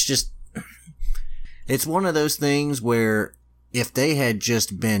know. It's just, it's one of those things where if they had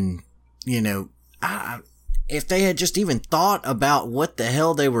just been, if they had just even thought about what the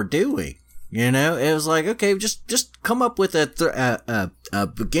hell they were doing, it was like, okay, just come up with a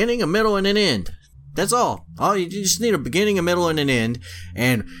beginning, a middle, and an end. That's all. You just need a beginning, a middle, and an end.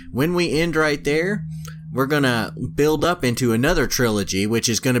 And when we end right there, we're going to build up into another trilogy, which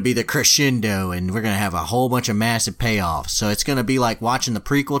is going to be the crescendo, and we're going to have a whole bunch of massive payoffs. So it's going to be like watching the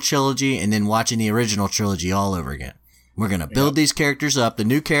prequel trilogy and then watching the original trilogy all over again. We're going to build these characters up, the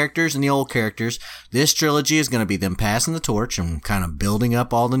new characters and the old characters. This trilogy is going to be them passing the torch and kind of building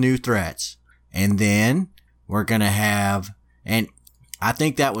up all the new threats. And then we're going to have, and I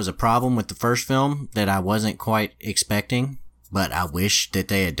think that was a problem with the first film that I wasn't quite expecting. But I wish that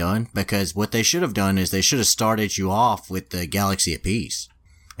they had done, because what they should have done is they should have started you off with the Galaxy of Peace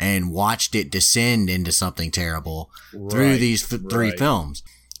and watched it descend into something terrible through these 3 films.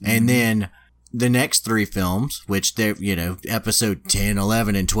 And then the next 3 films, which they're, episode 10,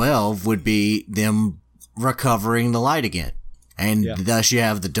 11, and 12 would be them recovering the light again. And thus you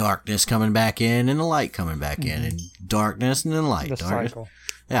have the darkness coming back in and the light coming back in, and darkness and then light. The cycle.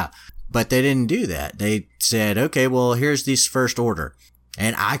 Yeah. But they didn't do that. They said, okay, well, here's this First Order.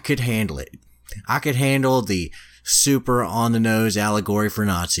 And I could handle it. I could handle the super on-the-nose allegory for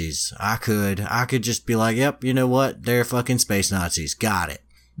Nazis. I could just be like, yep, you know what? They're fucking space Nazis. Got it.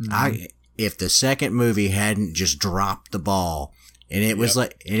 Mm-hmm. if the second movie hadn't just dropped the ball. And it was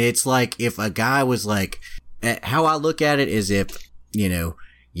like, and it's like if a guy was like, how I look at it is if, you know,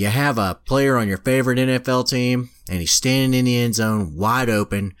 you have a player on your favorite NFL team and he's standing in the end zone wide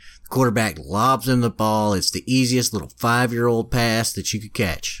open. The quarterback lobs him the ball. It's the easiest little 5-year-old pass that you could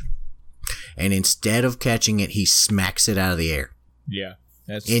catch. And instead of catching it, he smacks it out of the air. Yeah.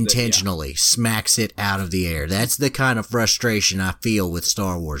 Intentionally smacks it out of the air. That's the kind of frustration I feel with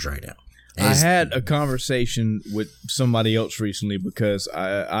Star Wars right now. I had a conversation with somebody else recently because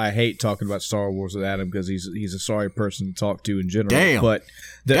I hate talking about Star Wars with Adam because he's a sorry person to talk to in general. Damn. But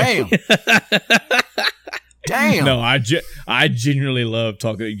Damn. Damn. No, I genuinely love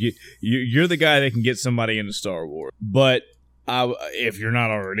talking. You're the guy that can get somebody into Star Wars. But if you're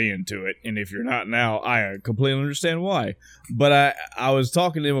not already into it, and if you're not now, I completely understand why. But I was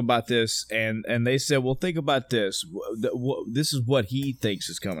talking to him about this, and they said, well, think about this. This is what he thinks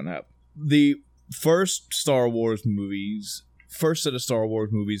is coming up. The first set of Star Wars movies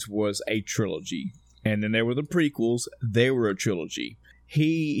was a trilogy, and then there were the prequels. They were a trilogy.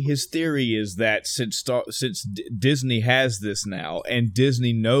 His theory is that since Disney has this now, and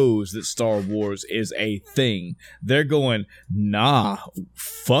Disney knows that Star Wars is a thing, they're going, nah,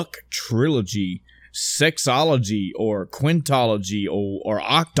 fuck trilogy, sexology or quintology or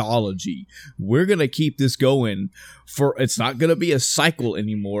octology. We're gonna keep this going it's not gonna be a cycle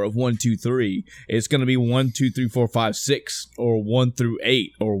anymore of 1, 2, 3. It's gonna be 1, 2, 3, 4, 5, 6, or 1 through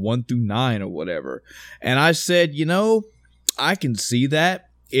 8, or 1 through 9, or whatever. And I said, you know, I can see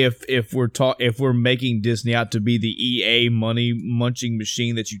that if we're making Disney out to be the EA money munching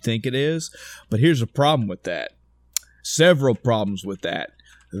machine that you think it is. But here's a problem with that. Several problems with that.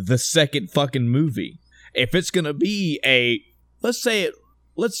 The second fucking movie. If it's gonna be let's say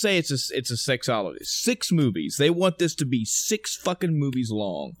it's a sexology. 6 movies. They want this to be 6 fucking movies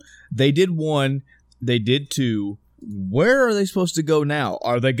long. They did 1. They did 2. Where are they supposed to go now?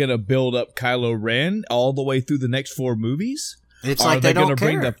 Are they going to build up Kylo Ren all the way through the next 4 movies? It's like they don't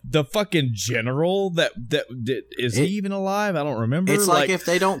care. Bring the fucking general that is he even alive? I don't remember. It's like if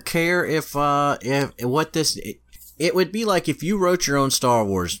they don't care if what this. It would be like if you wrote your own Star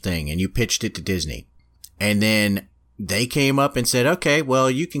Wars thing and you pitched it to Disney, and then they came up and said, "Okay,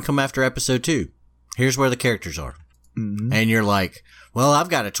 well, you can come after episode 2. Here's where the characters are," and you're like, well, I've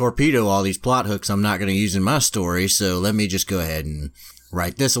got to torpedo all these plot hooks I'm not going to use in my story, so let me just go ahead and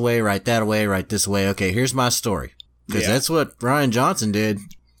write this away, write that away, write this away. Okay, here's my story. Because that's what Rian Johnson did.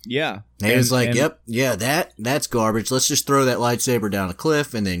 Yeah. And he was like, that's garbage. Let's just throw that lightsaber down a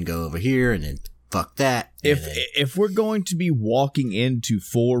cliff and then go over here and then fuck that. If we're going to be walking into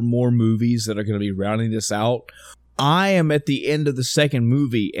 4 more movies that are going to be rounding this out, I am at the end of the second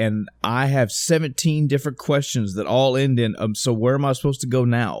movie, and I have 17 different questions that all end in, so where am I supposed to go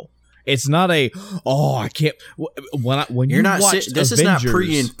now? It's not I can't. When you're you not watch this Avengers, is not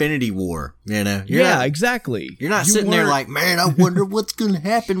pre-Infinity War, you know. Exactly. You're not sitting there like, man, I wonder what's going to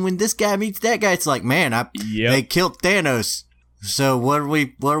happen when this guy meets that guy. It's like, man, they killed Thanos. So what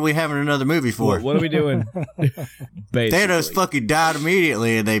are we having another movie for? What are we doing? Thanos fucking died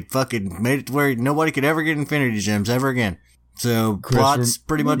immediately, and they fucking made it to where nobody could ever get Infinity Gems ever again. So Chris, plot's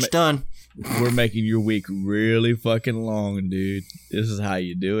pretty much done. We're making your week really fucking long, dude. This is how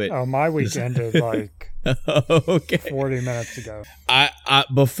you do it. Oh, my week ended like 40 minutes ago. I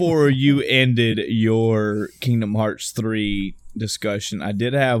before you ended your Kingdom Hearts 3 discussion, I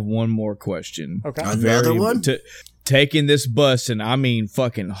did have one more question. Okay. Another one? Taking this bus, and I mean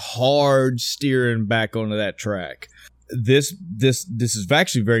fucking hard steering back onto that track. This is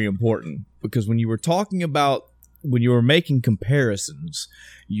actually very important because when you were making comparisons,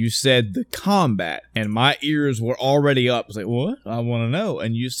 you said the combat, and my ears were already up. I was like, what? I want to know.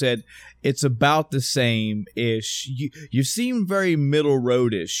 And you said it's about the same-ish. You seem very middle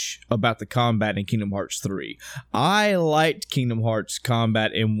road-ish about the combat in Kingdom Hearts 3. I liked Kingdom Hearts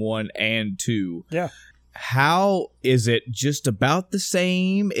combat in 1 and 2. Yeah. How is it just about the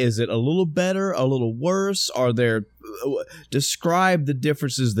same? Is it a little better, a little worse? Describe the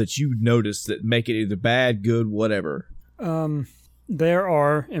differences that you noticed that make it either bad, good, whatever. There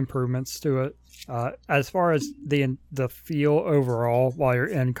are improvements to it. As far as the feel overall while you're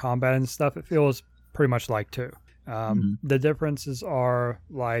in combat and stuff, it feels pretty much like 2. The differences are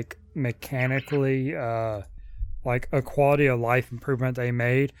like mechanically, like a quality of life improvement they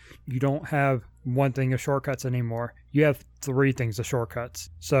made. You don't have one thing of shortcuts anymore. You have 3 things of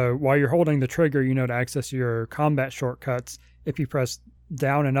shortcuts. So while you're holding the trigger, to access your combat shortcuts, if you press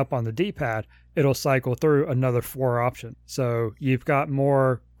down and up on the D-pad, it'll cycle through another 4 options. So you've got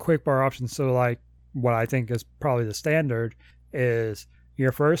more quick bar options. So like what I think is probably the standard is,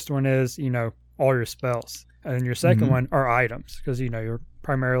 Your first one is, all your spells. And then your second one are items, because, you're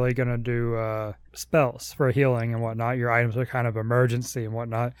primarily going to do spells for healing and whatnot. Your items are kind of emergency and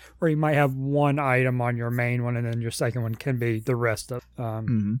whatnot. Or you might have one item on your main one, and then your second one can be the rest of But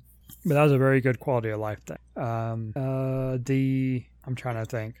that was a very good quality of life thing. I'm trying to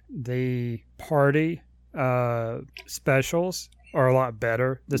think. The party specials are a lot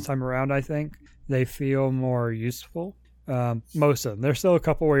better this time around, I think. They feel more useful. Most of them. There's still a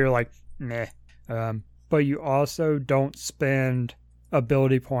couple where you're like, meh. But you also don't spend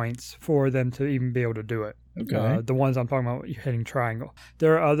ability points for them to even be able to do it. Okay. The ones I'm talking about, you're hitting triangle.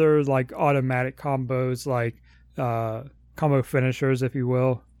 There are other like automatic combos, like combo finishers, if you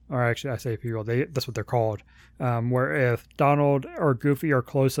will. Or actually, I say if you will, that's what they're called. Where if Donald or Goofy are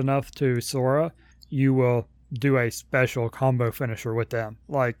close enough to Sora, you will do a special combo finisher with them.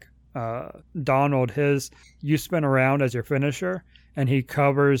 Like Donald, you spin around as your finisher, and he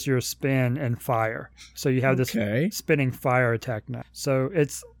covers your spin in fire. So you have this spinning fire attack now. So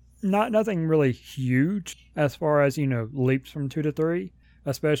it's nothing really huge as far as, leaps from 2 to 3,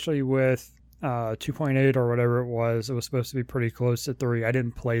 especially with 2.8 or whatever it was. It was supposed to be pretty close to 3. I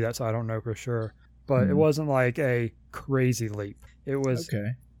didn't play that, so I don't know for sure. But it wasn't like a crazy leap. It was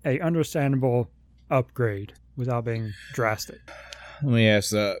a understandable upgrade without being drastic. Let me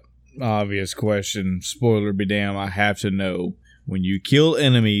ask the obvious question. Spoiler be damn, I have to know. When you kill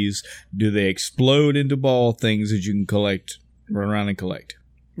enemies, do they explode into ball things that you can run around and collect?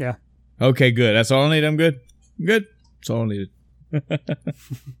 Yeah. Okay, good. That's all I need. I'm good. Good. That's all I needed.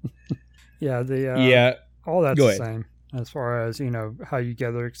 Yeah, all that's the same as far as, how you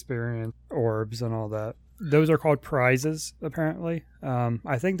gather experience, orbs, and all that. Those are called prizes, apparently.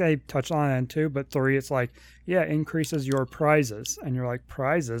 I think they touched on it in 2, but 3, it's like, increases your prizes. And you're like,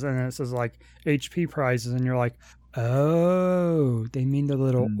 prizes? And then it says, like, HP prizes, and you're like, oh, they mean the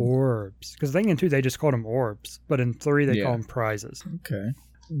little orbs. Because I think in 2, they just called them orbs. But in 3, they call them prizes. Okay.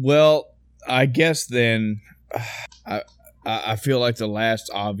 Well, I guess then, I feel like the last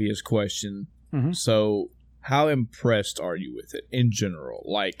obvious question. So, how impressed are you with it in general?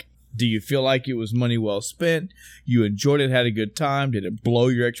 Like, do you feel like it was money well spent? You enjoyed it, had a good time? Did it blow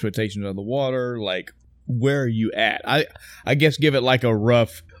your expectations out of the water? Like, where are you at? I guess give it like a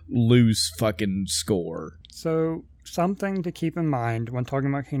rough, loose fucking score. So, something to keep in mind when talking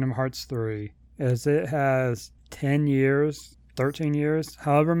about Kingdom Hearts 3 is it has 10 years, 13 years,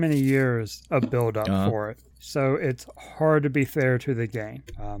 however many years of build-up for it. So, it's hard to be fair to the game.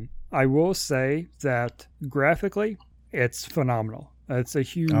 I will say that graphically, it's phenomenal. It's a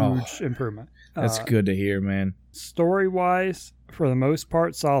huge improvement. That's good to hear, man. Story-wise, for the most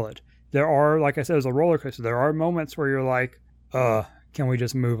part, solid. There are, like I said, it's a roller coaster. There are moments where you're like, can we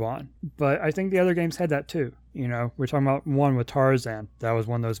just move on? But I think the other games had that too. We're talking about one with Tarzan. That was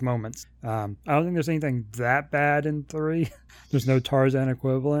one of those moments. I don't think there's anything that bad in 3. There's no Tarzan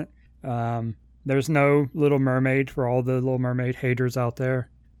equivalent. There's no Little Mermaid for all the Little Mermaid haters out there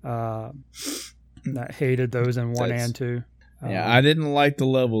that hated those in 1 and 2. Yeah, I didn't like the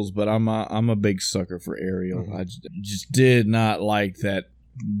levels, but I'm a big sucker for Ariel. I just did not like that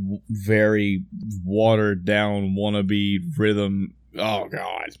very watered down wannabe rhythm. Oh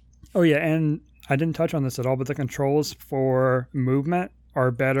God. Oh yeah, and I didn't touch on this at all, but the controls for movement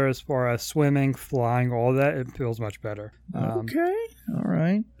are better as far as swimming, flying, all that. It feels much better. Okay, all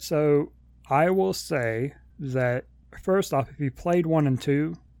right. So I will say that first off, if you played 1 and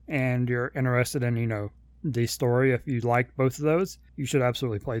 2 and you're interested in the story, if you like both of those, you should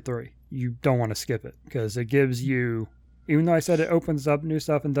absolutely play 3. You don't want to skip it because it gives you, even though I said it opens up new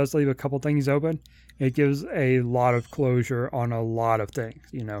stuff and does leave a couple things open, it gives a lot of closure on a lot of things.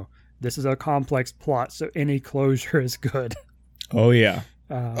 This is a complex plot, so any closure is good. Oh yeah.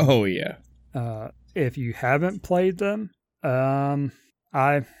 If you haven't played them,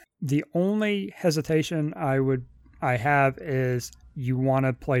 the only hesitation I have is you want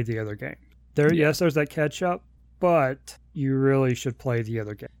to play the other game. Yes, there's that catch up, but you really should play the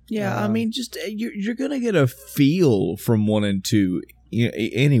other game. Yeah, I mean, just you're gonna get a feel from 1 and 2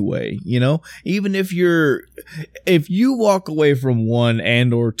 anyway. Even if you walk away from 1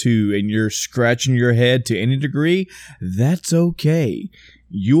 and or 2 and you're scratching your head to any degree, that's okay.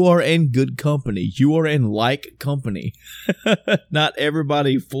 You are in good company. You are in like company. Not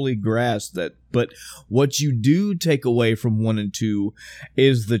everybody fully grasps that. But what you do take away from 1 and 2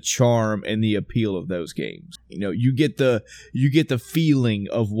 is the charm and the appeal of those games. You get the feeling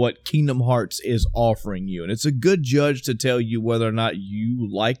of what Kingdom Hearts is offering you. And it's a good judge to tell you whether or not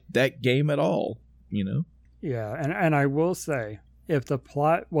you like that game at all. Yeah, and I will say, if the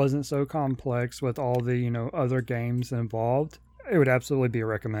plot wasn't so complex with all the, other games involved, it would absolutely be a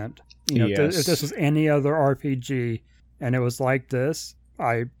recommend. You know, Yes. if this was any other RPG and it was like this,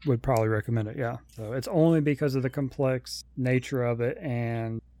 I would probably recommend it. Yeah. So it's only because of the complex nature of it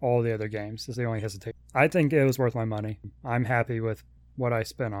and all the other games. Is the only hesitation. I think it was worth my money. I'm happy with what I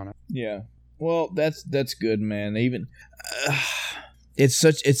spent on it. Yeah. Well, that's good, man. Even it's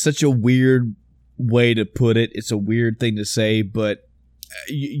such a weird way to put it. It's a weird thing to say, but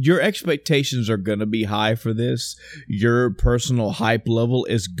your expectations are going to be high for this. Your personal hype level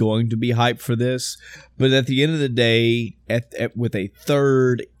is going to be hype for this. But at the end of the day, with a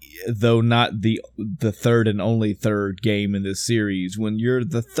third, though not the third and only third game in this series, when you're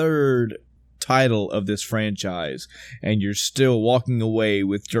the third title of this franchise and you're still walking away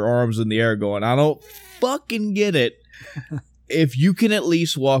with your arms in the air going, I don't fucking get it. If you can at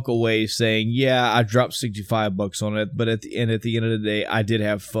least walk away saying, yeah, I dropped $65 on it, but at the end of the day, I did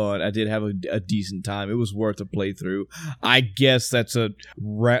have fun. I did have a decent time. It was worth a playthrough. I guess that's a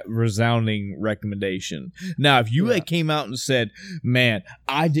resounding recommendation. Now, if you came out and said, man,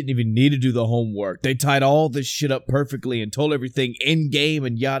 I didn't even need to do the homework. They tied all this shit up perfectly and told everything in game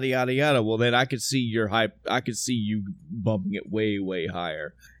and yada, yada, yada. Well, then I could see your hype. I could see you bumping it way, way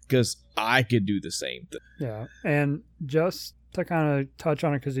higher because I could do the same thing. Yeah. And just to kind of touch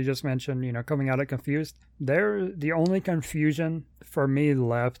on it, because you just mentioned, you know, coming out of confused, the only confusion for me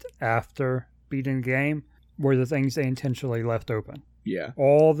left after beating the game were the things they intentionally left open. Yeah.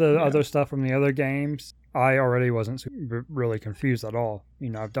 All the other stuff from the other games, I already wasn't really confused at all. You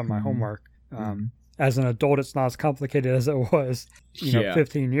know, I've done my homework. As an adult, it's not as complicated as it was,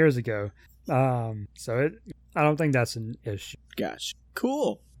 15 years ago. So I don't think that's an issue. Gotcha.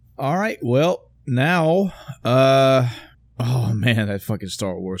 Cool. All right. Well, now, oh man, that fucking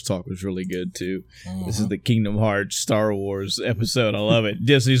Star Wars talk was really good too. This is the Kingdom Hearts Star Wars episode. I love it.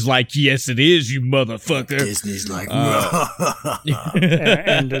 Disney's like, yes, it is, you motherfucker. Disney's like,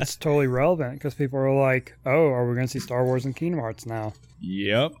 and it's totally relevant because people are like, oh, are we going to see Star Wars and Kingdom Hearts now?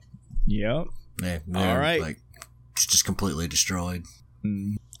 Yep. Yeah, all right. Like, it's just completely destroyed.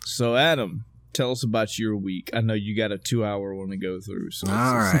 So, Adam, tell us about your week. I know you got a 2-hour one to go through. So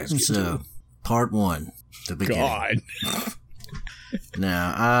all right. So, part 1, the beginning. God.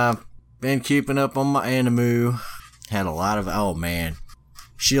 Now, I've been keeping up on my anime. Had a lot of, oh man,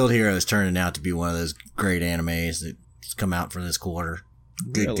 Shield Hero is turning out to be one of those great animes that's come out for this quarter.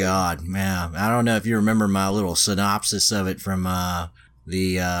 Good Really? God, man. I don't know if you remember my little synopsis of it from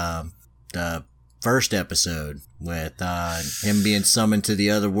the first episode with him being summoned to the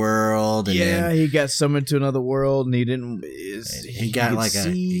other world. And then he got summoned to another world and he didn't. he got like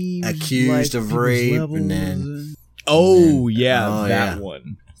accused of rape, and then that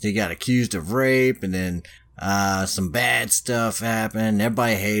one. He got accused of rape, and then some bad stuff happened.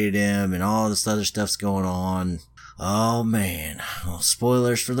 Everybody hated him, and all this other stuff's going on. Oh man! Well,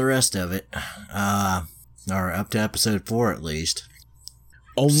 spoilers for the rest of it. Or up to episode 4 at least.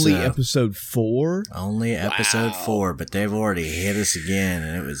 Only episode 4? Only episode 4, but they've already hit us again,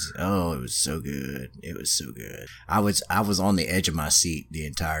 and it was so good. It was so good. I was on the edge of my seat the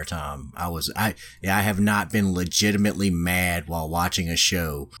entire time. I have not been legitimately mad while watching a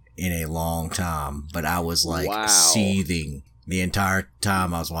show in a long time, but I was like seething the entire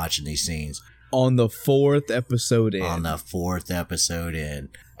time I was watching these scenes. On the 4th episode in.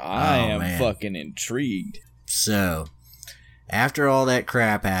 I am fucking intrigued. So, after all that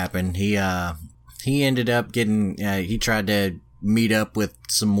crap happened, he ended up getting, he tried to meet up with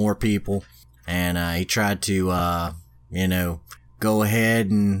some more people, and he tried to, go ahead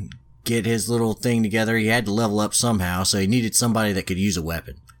and get his little thing together. He had to level up somehow, so he needed somebody that could use a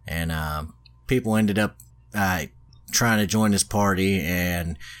weapon. And people ended up trying to join his party,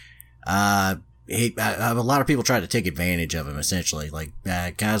 and a lot of people tried to take advantage of him, essentially. Like,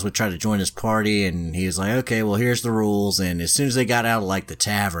 guys would try to join his party, and he was like, okay, well, here's the rules. And as soon as they got out of, like, the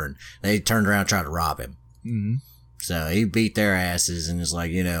tavern, they turned around and tried to rob him. Mm-hmm. So he beat their asses and was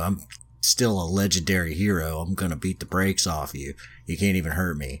like, I'm still a legendary hero. I'm gonna beat the brakes off you. You can't even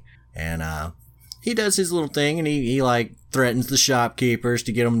hurt me. And he does his little thing, and he like threatens the shopkeepers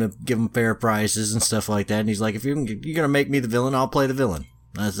to get them to give him fair prices and stuff like that. And he's like, if you're gonna make me the villain, I'll play the villain.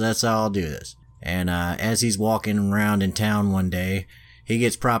 That's how I'll do this. And as he's walking around in town one day, he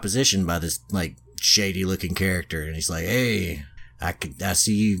gets propositioned by this like shady looking character, and he's like, hey, I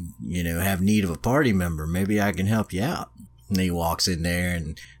see you have need of a party member. Maybe I can help you out. And he walks in there,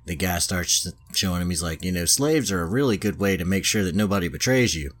 and the guy starts showing him, he's like, slaves are a really good way to make sure that nobody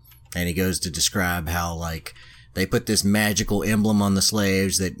betrays you. And he goes to describe how, like, they put this magical emblem on the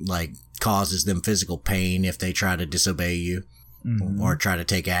slaves that, like, causes them physical pain if they try to disobey you or try to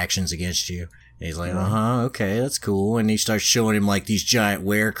take actions against you. And he's like, okay, that's cool. And he starts showing him like these giant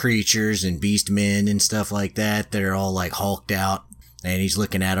were creatures and beast men and stuff like that. They're all like hulked out. And he's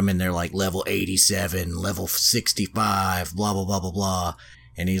looking at them and they're like level 87, level 65, blah, blah, blah, blah, blah.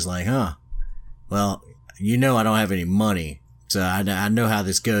 And he's like, well, I don't have any money. So I know how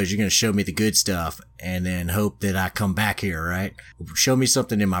this goes. You're going to show me the good stuff and then hope that I come back here, right? Show me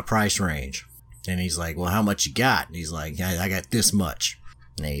something in my price range. And he's like, well, how much you got? And he's like, I got this much.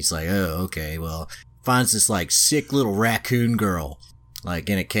 And he's like, oh, okay. Well, finds this like sick little raccoon girl, like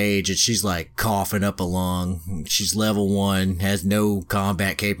in a cage, and she's like coughing up a lung. She's level 1, has no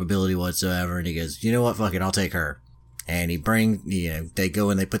combat capability whatsoever. And he goes, you know what? Fuck it. I'll take her. And they go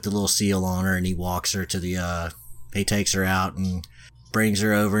and they put the little seal on her and he walks her to he takes her out and brings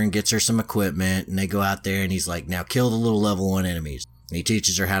her over and gets her some equipment. And they go out there and he's like, now kill the little level 1 enemies. And he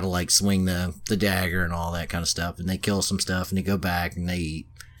teaches her how to like swing the dagger and all that kind of stuff. And they kill some stuff and they go back and they eat.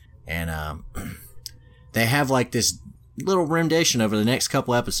 And they have like this little rendition over the next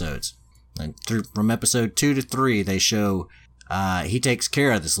couple episodes. And from episode 2 to 3, they show he takes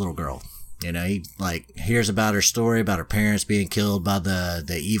care of this little girl. He like hears about her story, about her parents being killed by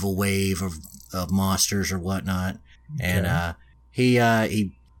the evil wave of monsters or whatnot. Okay. And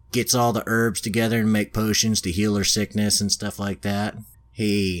he gets all the herbs together and make potions to heal her sickness and stuff like that.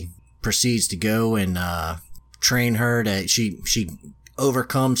 He proceeds to go and train her to she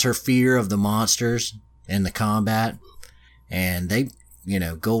overcomes her fear of the monsters and the combat, and they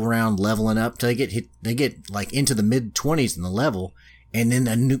go around leveling up till they get like into the mid-20s in the level, and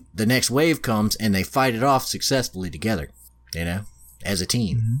then the next wave comes and they fight it off successfully together, as a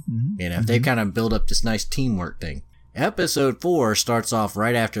team. Mm-hmm. They kind of build up this nice teamwork thing. Episode 4 starts off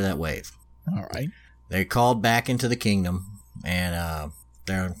right after that wave. All right. They're called back into the kingdom, and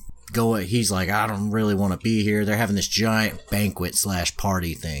he's like, I don't really want to be here. They're having this giant banquet /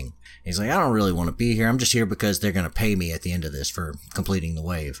 party thing. He's like, I don't really want to be here. I'm just here because they're going to pay me at the end of this for completing the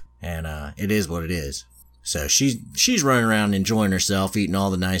wave. And it is what it is. So she's running around enjoying herself, eating all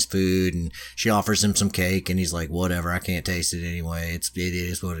the nice food, and she offers him some cake, and he's like, whatever, I can't taste it anyway. It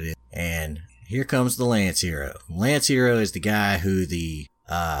is what it is. And here comes the Lance Hero. Lance Hero is the guy who the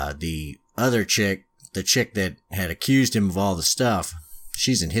other chick, the chick that had accused him of all the stuff,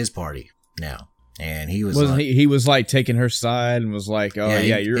 she's in his party now. And he was he was like taking her side and was like, oh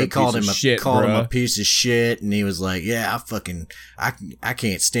yeah, you're a piece of shit, bro. Called him a piece of shit, and he was like, yeah, I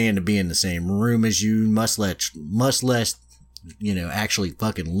can't stand to be in the same room as you, much less actually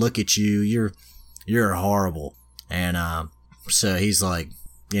fucking look at you. You're horrible. And so he's like,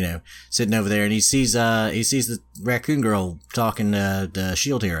 sitting over there, and he sees the raccoon girl talking to the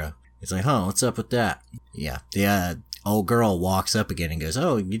shield hero. He's like, what's up with that? Yeah. The old girl walks up again and goes,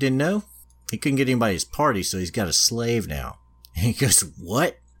 oh, you didn't know? He couldn't get anybody his party, so he's got a slave now. And he goes,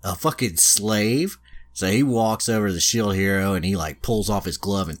 what? A fucking slave? So he walks over to the shield hero and he like pulls off his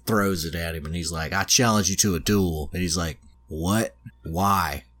glove and throws it at him. And he's like, I challenge you to a duel. And he's like, what?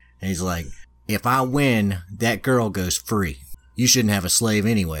 Why? And he's like, if I win, that girl goes free. You shouldn't have a slave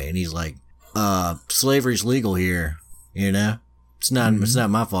anyway. And he's like, slavery's legal here, It's not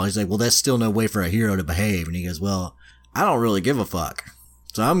my fault. He's like, well, that's still no way for a hero to behave. And he goes, well, I don't really give a fuck.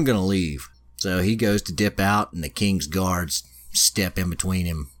 So I'm going to leave. So he goes to dip out, and the king's guards step in between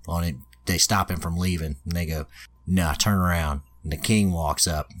him on it. They stop him from leaving, and they go, nah, turn around. And the king walks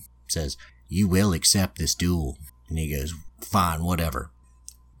up, says, you will accept this duel. And he goes, fine, whatever.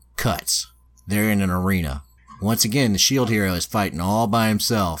 Cuts. They're in an arena. Once again, the shield hero is fighting all by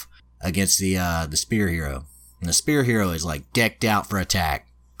himself against the spear hero. And the spear hero is like decked out for attack.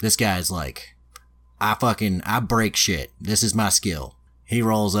 This guy's like, I break shit. This is my skill. He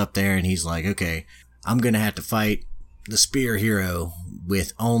rolls up there and he's like, okay, I'm going to have to fight the spear hero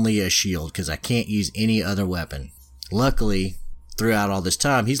with only a shield because I can't use any other weapon. Luckily, throughout all this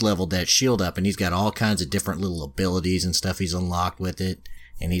time, he's leveled that shield up and he's got all kinds of different little abilities and stuff he's unlocked with it.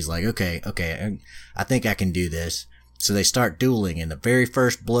 And he's like, okay, I think I can do this. So they start dueling, and the very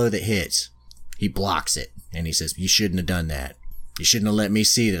first blow that hits, he blocks it. And he says, you shouldn't have done that. You shouldn't have let me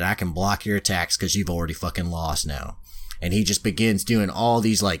see that I can block your attacks because you've already fucking lost now. And he just begins doing all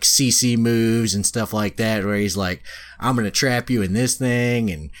these like CC moves and stuff like that, where he's like, I'm going to trap you in this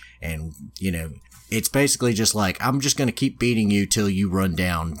thing. And, it's basically just like, I'm just going to keep beating you till you run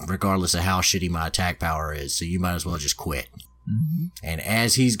down, regardless of how shitty my attack power is. So you might as well just quit. Mm-hmm. And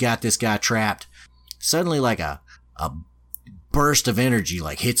as he's got this guy trapped, suddenly like a burst of energy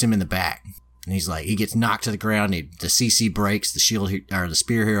like hits him in the back. And he's like, he gets knocked to the ground. The CC breaks. The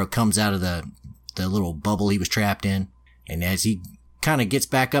spear hero comes out of the little bubble he was trapped in. And as he kind of gets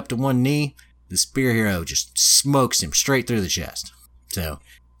back up to one knee, the spear hero just smokes him straight through the chest. So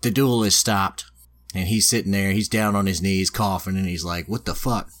the duel is stopped. And he's sitting there, he's down on his knees coughing, and he's like, what the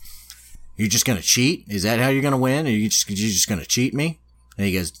fuck? You're just gonna cheat? Is that how you're gonna win? Are you just gonna cheat me? And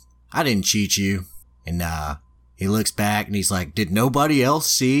he goes, I didn't cheat you. And he looks back and he's like, did nobody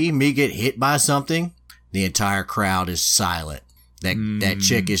else see me get hit by something? The entire crowd is silent. That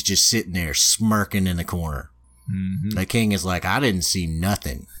chick is just sitting there smirking in the corner. Mm-hmm. The king is like, I didn't see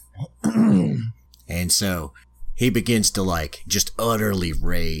nothing. And so he begins to like just utterly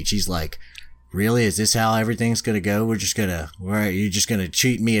rage. He's like, really? Is this how everything's going to go? You're just going to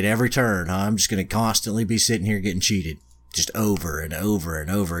cheat me at every turn, huh? I'm just going to constantly be sitting here getting cheated. Just over and over and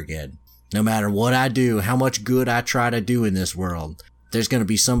over again. No matter what I do, how much good I try to do in this world, there's going to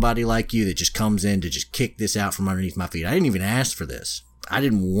be somebody like you that just comes in to just kick this out from underneath my feet. I didn't even ask for this. I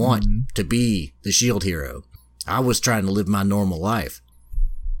didn't want to be the shield hero. I was trying to live my normal life.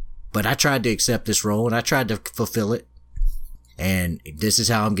 But I tried to accept this role and I tried to fulfill it. And this is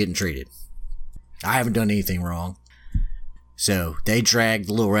how I'm getting treated. I haven't done anything wrong. So they drag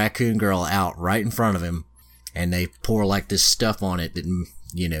the little raccoon girl out right in front of him, and they pour like this stuff on it that,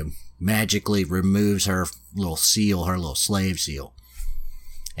 you know, magically removes her little seal, her little slave seal.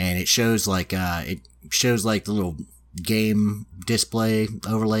 And it shows like the little game display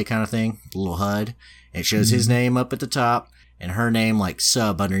overlay kind of thing, the little HUD. It shows his name up at the top and her name like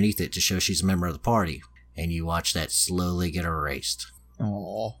sub underneath it to show she's a member of the party. And you watch that slowly get erased.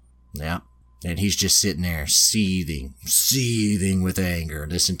 Aww. Yeah. And he's just sitting there seething with anger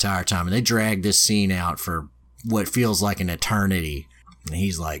this entire time. And they drag this scene out for what feels like an eternity. And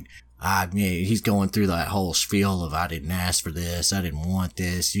he's like, he's going through that whole spiel of, I didn't ask for this. I didn't want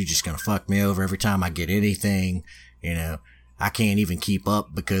this. You're just going to fuck me over every time I get anything. You know, I can't even keep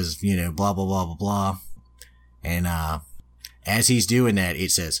up because, you know, blah, blah, blah, blah, blah. And as he's doing that, it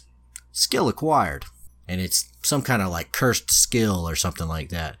says, skill acquired. And it's some kind of like cursed skill or something like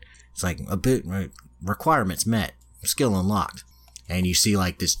that. It's like a bit requirements met, skill unlocked. And you see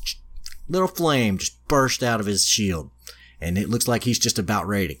like this little flame just burst out of his shield. And it looks like he's just about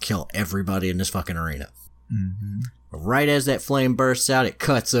ready to kill everybody in this fucking arena. Mm-hmm. Right as that flame bursts out, it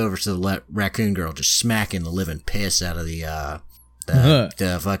cuts over to the raccoon girl just smacking the living piss out of the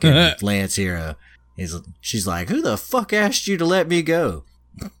fucking Lance hero. She's like, who the fuck asked you to let me go?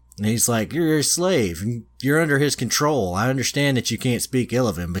 And he's like, you're a slave. You're under his control. I understand that you can't speak ill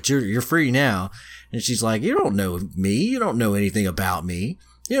of him, but you're free now. And she's like, you don't know me. You don't know anything about me.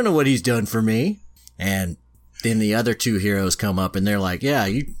 You don't know what he's done for me. And then the other two heroes come up and they're like, yeah,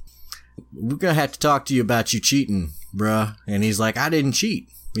 we're going to have to talk to you about you cheating, bruh. And he's like, I didn't cheat.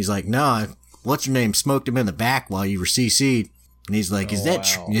 He's like, no, what's your name? Smoked him in the back while you were CC'd. And he's like, is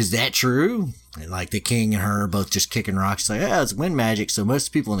that true? And like the king and her are both just kicking rocks. He's like, yeah, it's wind magic. So most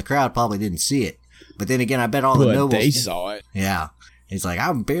people in the crowd probably didn't see it. But then again, I bet all the nobles. They saw it. Yeah. He's like,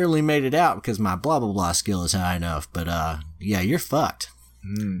 I barely made it out because my blah, blah, blah skill is high enough. But, yeah, you're fucked.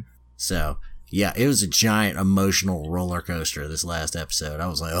 So, yeah, it was a giant emotional roller coaster this last episode. I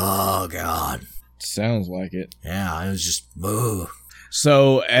was like, oh, God. Sounds like it. Yeah, it was just, ugh.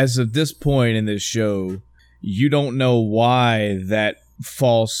 So, as of this point in this show, you don't know why that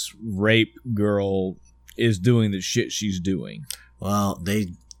false rape girl is doing the shit she's doing. Well,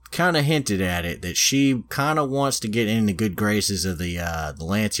 they kind of hinted at it, that she kind of wants to get in the good graces of the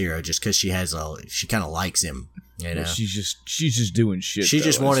Lance hero just because she kind of likes him. You know? Well, she's just doing shit. She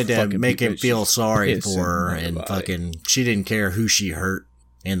just wanted to make him feel sorry for her, and everybody. She didn't care who she hurt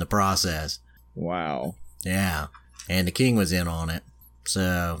in the process. Wow. Yeah, and the king was in on it.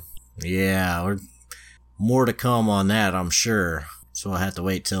 So, yeah, more to come on that, I'm sure. So I'll have to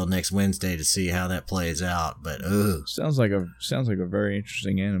wait till next Wednesday to see how that plays out. But sounds like a very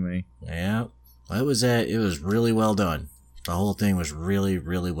interesting anime. Yeah, it was really well done. The whole thing was really,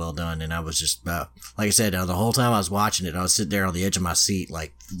 really well done, and I was just like I said, the whole time I was watching it, I was sitting there on the edge of my seat,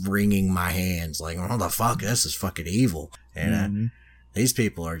 like wringing my hands, like, "Oh the fuck, this is fucking evil." And these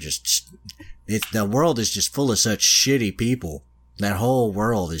people are just, the world is just full of such shitty people. That whole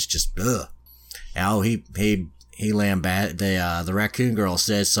world is just ugh. Oh, he the raccoon girl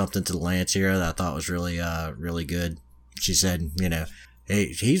says something to the Lance hero that I thought was really, really good. She said, you know,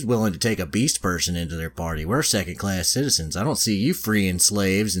 hey, he's willing to take a beast person into their party. We're second-class citizens. I don't see you freeing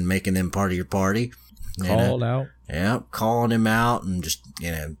slaves and making them part of your party. Called out. Yeah, calling him out and just,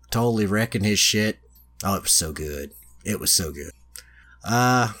 you know, totally wrecking his shit. Oh, it was so good. It was so good.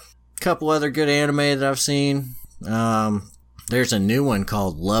 Couple other good anime that I've seen. There's a new one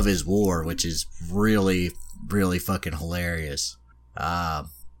called Love is War, which is really, really fucking hilarious.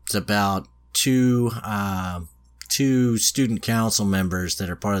 It's about two student council members that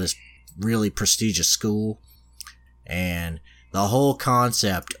are part of this really prestigious school, and the whole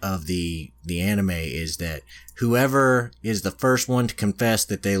concept of the anime is that whoever is the first one to confess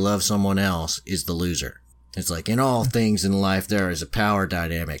that they love someone else is the loser. It's like in all things in life, there is a power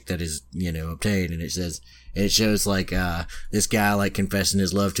dynamic that is, obtained. And it shows like, this guy like confessing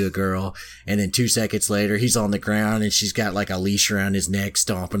his love to a girl. And then 2 seconds later, he's on the ground and she's got like a leash around his neck,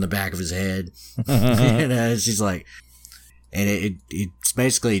 stomping the back of his head. And she's like, and it's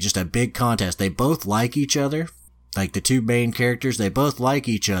basically just a big contest. They both like each other. Like the two main characters, they both like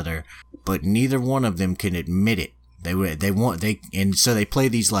each other, but neither one of them can admit it. And so they play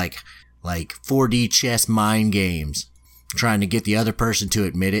these like 4D chess mind games, trying to get the other person to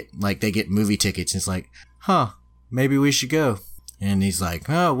admit it. Like they get movie tickets and it's like, maybe we should go. And he's like,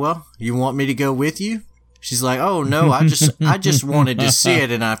 oh, well, you want me to go with you? She's like, oh no, I just wanted to see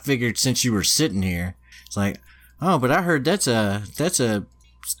it. And I figured since you were sitting here, it's like, oh, but I heard that's a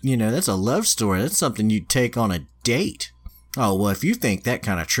love story. That's something you'd take on a date. Oh, well, if you think that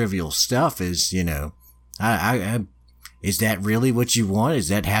kind of trivial stuff is, is that really what you want? Is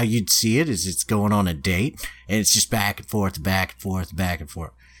that how you'd see it? Is it's going on a date? And it's just back and forth, back and forth, back and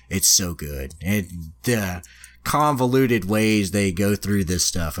forth. It's so good. And the convoluted ways they go through this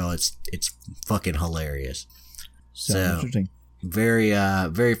stuff. Oh, it's fucking hilarious. Sounds interesting.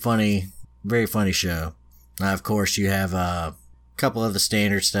 Very funny show. Now, of course, you have a couple of the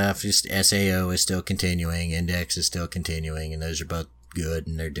standard stuff. Just SAO is still continuing. Index is still continuing. And those are both good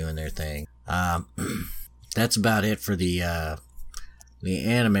and they're doing their thing. That's about it for the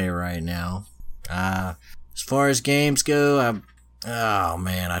anime right now. As far as games go,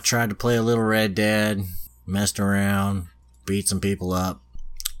 I tried to play a little Red Dead, messed around, beat some people up.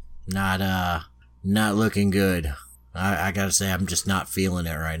 Not looking good. I gotta say, I'm just not feeling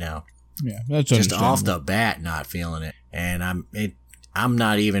it right now. Yeah, that's just off the bat, not feeling it, and I'm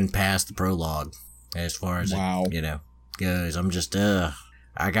not even past the prologue as far as it goes. I'm just I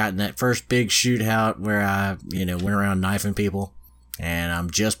got in that first big shootout where I went around knifing people, and I'm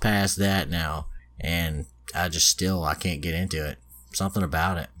just past that now, and I can't get into it. Something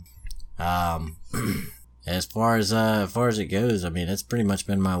about it. As far as it goes, I mean, that's pretty much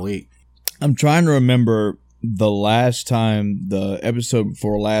been my week. I'm trying to remember the last time, the episode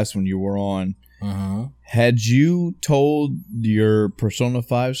before last when you were on. Mm-hmm. Had you told your Persona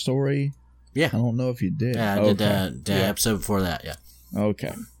 5 story? Yeah. I don't know if you did. Yeah, I did the episode before that, yeah.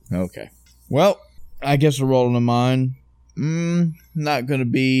 Okay. Well, I guess we're rolling to mine. I'm not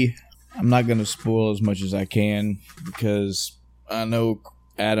going to spoil as much as I can because I know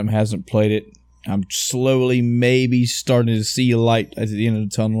Adam hasn't played it. I'm slowly maybe starting to see a light at the end of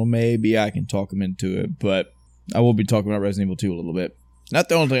the tunnel. Maybe I can talk him into it, but I will be talking about Resident Evil 2 a little bit. Not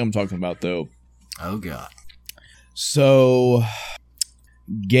the only thing I'm talking about, though. Oh, God. So,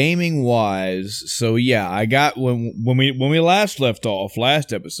 gaming-wise, I got, when we last left off,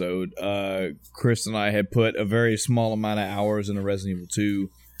 last episode, Chris and I had put a very small amount of hours into Resident Evil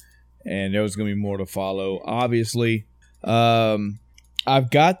 2, and there was going to be more to follow. Obviously, I've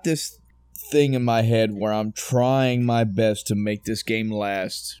got this thing in my head where I'm trying my best to make this game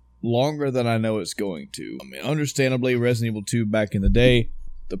last longer than I know it's going to. I mean, understandably, Resident Evil 2 back in the day,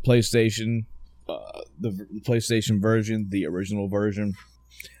 the PlayStation, the PlayStation version, the original version,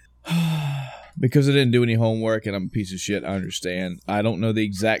 because I didn't do any homework and I'm a piece of shit, I understand. I don't know the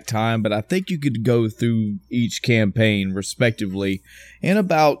exact time, but I think you could go through each campaign respectively in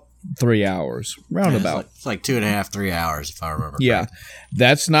about 3 hours, roundabout. It's like 2.5, 3 hours, if I remember. Yeah,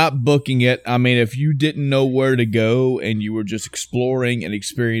 that's not booking it. I mean, if you didn't know where to go and you were just exploring and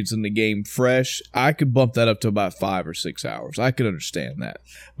experiencing the game fresh, I could bump that up to about 5 or 6 hours. I could understand that,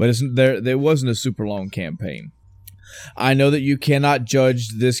 but there wasn't a super long campaign. I know that you cannot judge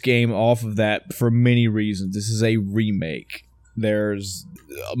this game off of that for many reasons. This is a remake.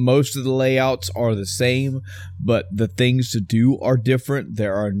 Most of the layouts are the same, but the things to do are different.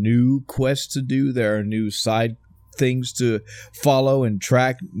 There are new quests to do. There are new side things to follow and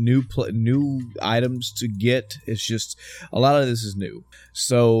track, new items to get. It's just a lot of this is new.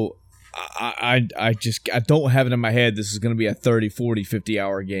 So I don't have it in my head this is going to be a 30, 40, 50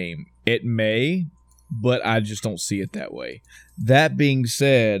 hour game. It may, but I just don't see it that way. That being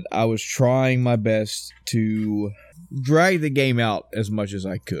said, I was trying my best to drag the game out as much as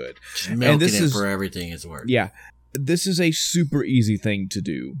I could. Just milking it for everything it's worth. Yeah. This is a super easy thing to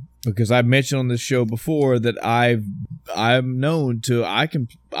do because I've mentioned on this show before that I'm known to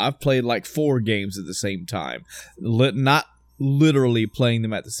I've played like 4 games at the same time. Not literally playing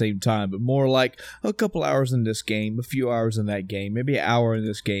them at the same time, but more like a couple hours in this game, a few hours in that game, maybe an hour in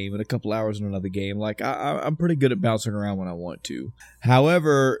this game, and a couple hours in another game. Like, I'm pretty good at bouncing around when I want to.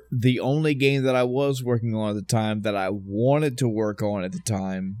 However, the only game that I was working on at the time that I wanted to work on at the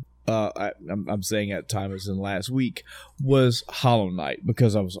time, I'm saying at the time as in last week, was Hollow Knight,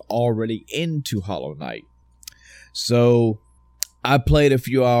 because I was already into Hollow Knight. So I played a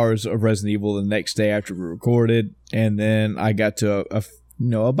few hours of Resident Evil the next day after we recorded, and then I got to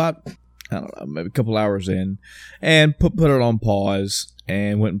about, I don't know, maybe a couple hours in, and put it on pause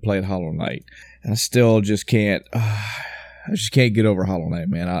and went and played Hollow Knight. And I still just can't. I just can't get over Hollow Knight,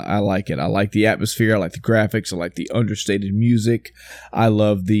 man. I like it. I like the atmosphere. I like the graphics. I like the understated music. I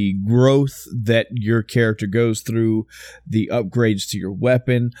love the growth that your character goes through, the upgrades to your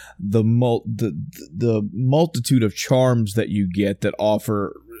weapon, the multitude of charms that you get that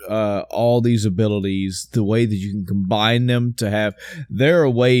offer all these abilities, the way that you can combine them to have. There are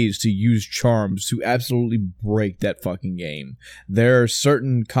ways to use charms to absolutely break that fucking game. There are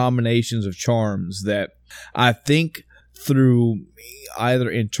certain combinations of charms that I think, through either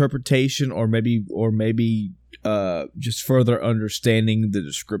interpretation or maybe just further understanding the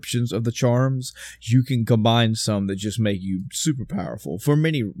descriptions of the charms, you can combine some that just make you super powerful for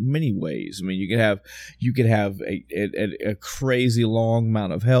many ways. I mean, you could have a crazy long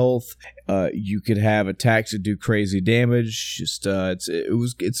amount of health. You could have attacks that do crazy damage. Just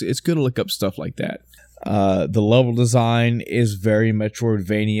it's good to look up stuff like that. The level design is very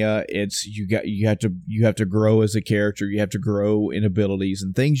Metroidvania. It's you have to grow as a character. You have to grow in abilities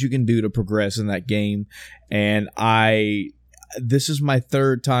and things you can do to progress in that game. And this is my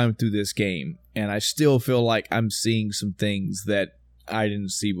third time through this game, and I still feel like I'm seeing some things that I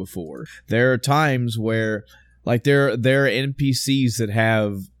didn't see before. There are times where, like, there are NPCs that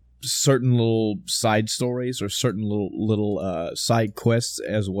have certain little side stories or certain little side quests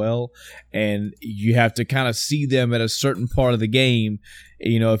as well, and you have to kind of see them at a certain part of the game.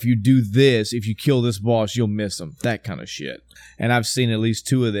 You know, if you do this, if you kill this boss, you'll miss them, that kind of shit. And I've seen at least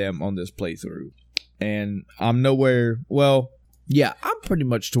 2 of them on this playthrough, and I'm nowhere. Well, yeah, I'm pretty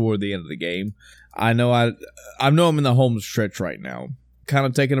much toward the end of the game. I know I'm in the home stretch right now. Kind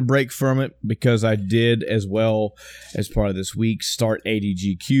of taking a break from it because I did, as well as part of this week, start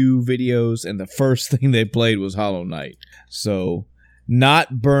ADGQ videos, and the first thing they played was Hollow Knight. So,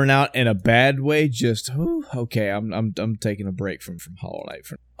 not burnout in a bad way, just okay. I'm taking a break from Hollow Knight.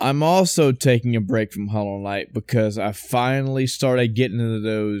 I'm also taking a break from Hollow Knight because I finally started getting into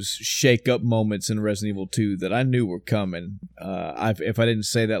those shake-up moments in Resident Evil 2 that I knew were coming. If I didn't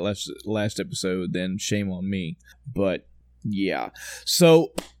say that last episode, then shame on me. But yeah,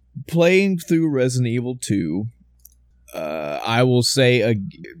 so playing through Resident Evil 2, I will say,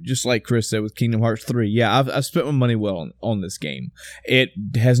 just like Chris said with Kingdom Hearts 3, yeah, I've spent my money well on this game. It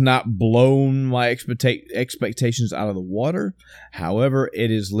has not blown my expectations out of the water. However,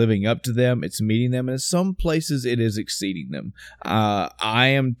 it is living up to them. It's meeting them, and in some places it is exceeding them. I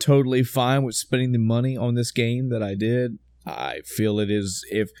am totally fine with spending the money on this game that I did. I feel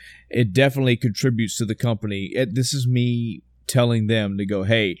it definitely contributes to the company. This is me telling them to go,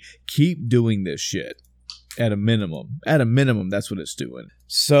 hey, keep doing this shit. At a minimum, that's what it's doing.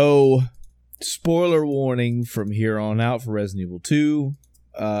 So, spoiler warning from here on out for Resident Evil 2.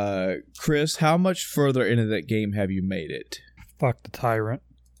 Chris, how much further into that game have you made it? Fuck the tyrant.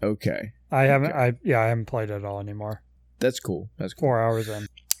 Okay. I haven't played it at all anymore. That's cool. 4 hours in.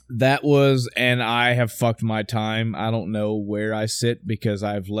 And I have fucked my time. I don't know where I sit because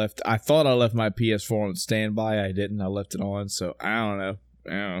I thought I left my PS4 on standby. I didn't. I left it on, so I don't know.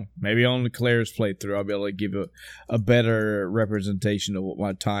 Maybe on Claire's playthrough I'll be able to give a better representation of what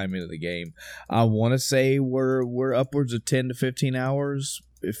my time into the game. I want to say we're upwards of 10 to 15 hours.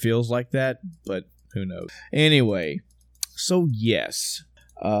 It feels like that, but who knows. Anyway, so yes,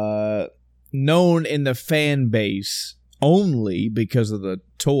 known in the fan base only because of the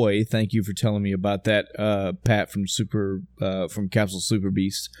toy. Thank you for telling me about that, Pat from Capsule Super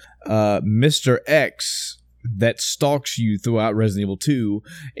Beast. Mr. X, that stalks you throughout Resident Evil 2,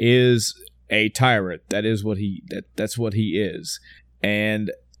 is a tyrant. That's what he is.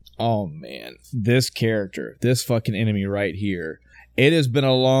 And oh man, this character, this fucking enemy right here. It has been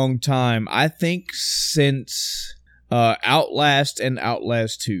a long time. I think since Outlast and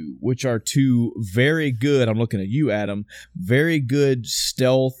Outlast 2, which are 2 very good, I'm looking at you, Adam, very good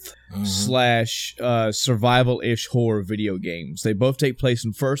stealth slash survival-ish horror video games. They both take place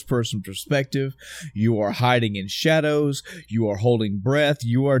in first-person perspective. You are hiding in shadows. You are holding breath.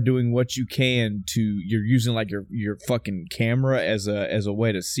 You are doing what you can to. You're using like your fucking camera as a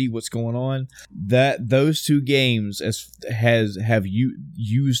way to see what's going on. Those two games have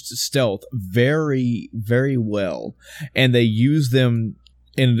used stealth very, very well, and they use them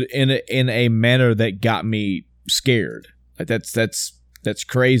in a manner that got me scared. Like that's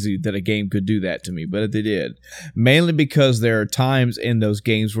crazy that a game could do that to me, but they did. Mainly because there are times in those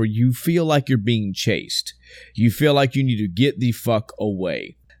games where you feel like you're being chased. You feel like you need to get the fuck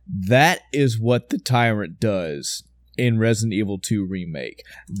away. That is what the Tyrant does in Resident Evil 2 Remake.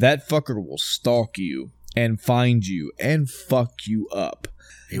 That fucker will stalk you and find you and fuck you up.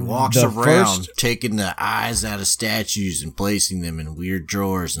 He walks around taking the eyes out of statues and placing them in weird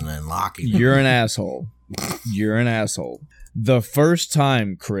drawers and then locking them. You're an asshole. You're an asshole. The first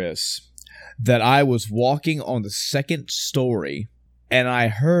time, Chris, that I was walking on the second story and I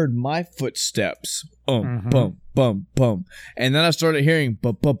heard my footsteps, bum, bum, bum, and then I started hearing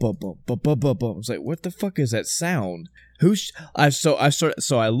bum, bum, bum, bum, bum, bum, bum, bum. I was like, what the fuck is that sound? So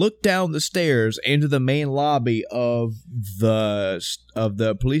I looked down the stairs into the main lobby of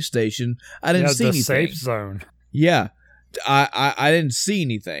the police station. I didn't see anything. Safe zone. Yeah, I didn't see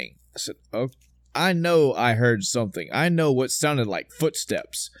anything. I said, okay. I know I heard something. I know what sounded like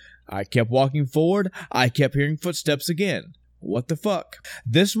footsteps. I kept walking forward. I kept hearing footsteps again. What the fuck?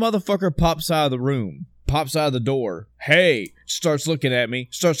 This motherfucker pops out of the room. Pops out of the door. Hey! Starts looking at me.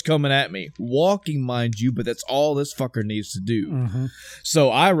 Starts coming at me. Walking, mind you, but that's all this fucker needs to do. Mm-hmm. So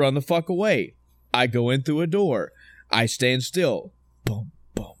I run the fuck away. I go in through a door. I stand still. Boom,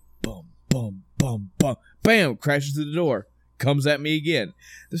 boom, boom, boom, boom, boom. Bam! Crashes through the door. Comes at me again.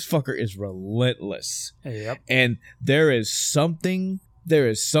 This fucker is relentless. Yep. And there is something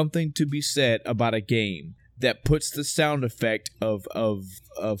to be said about a game that puts the sound effect of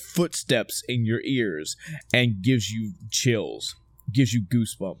footsteps in your ears and gives you chills, gives you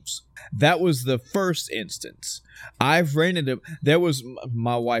goosebumps. That was the first instance. I've ran into,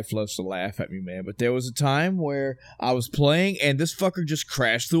 my wife loves to laugh at me, man, but there was a time where I was playing and this fucker just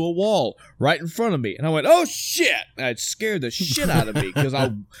crashed through a wall right in front of me. And I went, oh shit! And it scared the shit out of me because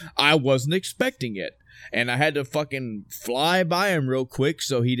I wasn't expecting it. And I had to fucking fly by him real quick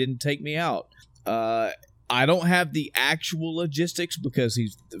so he didn't take me out. I don't have the actual logistics because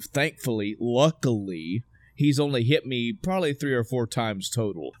luckily, he's only hit me probably 3 or 4 times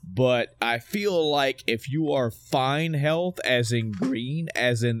total. But I feel like if you are fine health, as in green,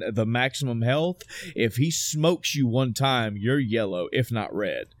 as in the maximum health, if he smokes you one time, you're yellow, if not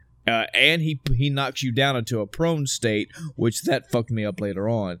red. And he knocks you down into a prone state, which that fucked me up later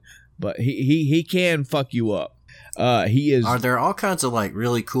on. But he can fuck you up. He is. Are there all kinds of like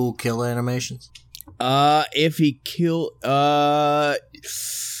really cool kill animations? If he kill,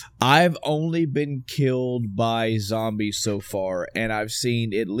 I've only been killed by zombies so far, and I've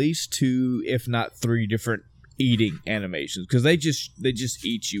seen at least 2, if not 3 different eating animations, because they just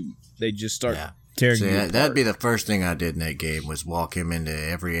eat you. They just start tearing you apart. That'd be the first thing I did in that game, was walk him into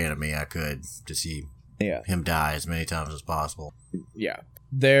every enemy I could to see him die as many times as possible. Yeah.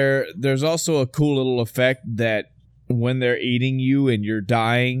 There's also a cool little effect that when they're eating you and you're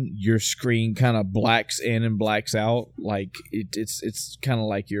dying, your screen kind of blacks in and blacks out. Like it's kind of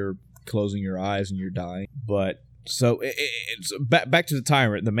like you're closing your eyes and you're dying. But so it's back to the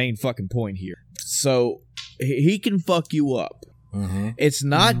Tyrant, the main fucking point here. So he can fuck you up. Mm-hmm. It's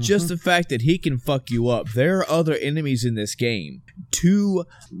not just the fact that he can fuck you up. There are other enemies in this game. 2,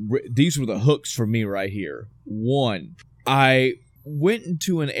 these were the hooks for me right here. 1, I went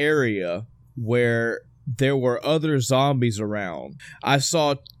into an area where there were other zombies around. I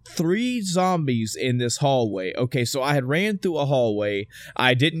saw 3 zombies in this hallway. Okay, so I had ran through a hallway.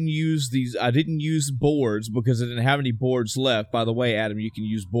 I didn't use boards because I didn't have any boards left. By the way, Adam, you can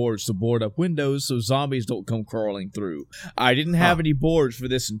use boards to board up windows so zombies don't come crawling through. I didn't have any boards for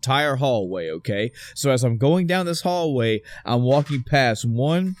this entire hallway, okay? So as I'm going down this hallway, I'm walking past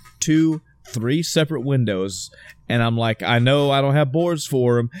 1, 2, 3 separate windows, and I'm like, I know I don't have boards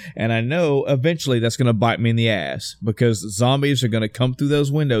for them, and I know eventually that's going to bite me in the ass, because zombies are going to come through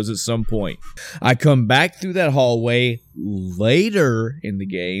those windows at some point. I come back through that hallway later in the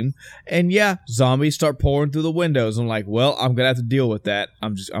game, and zombies start pouring through the windows. I'm like, well, I'm going to have to deal with that.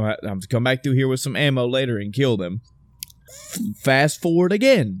 I'm going to come back through here with some ammo later and kill them. Fast forward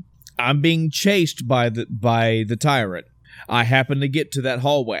again. I'm being chased by the Tyrant. I happen to get to that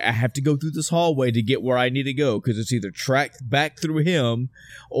hallway. I have to go through this hallway to get where I need to go, because it's either track back through him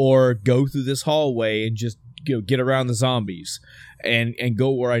or go through this hallway and just get around the zombies and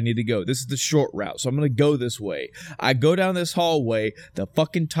go where I need to go. This is the short route, so I'm going to go this way. I go down this hallway. The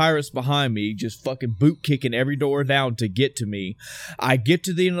fucking tyrant's behind me, just fucking boot kicking every door down to get to me. I get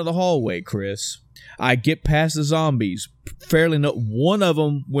to the end of the hallway, Chris. I get past the zombies. One of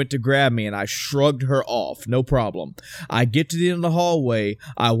them went to grab me, and I shrugged her off. No problem. I get to the end of the hallway.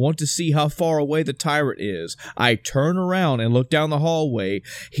 I want to see how far away the tyrant is. I turn around and look down the hallway.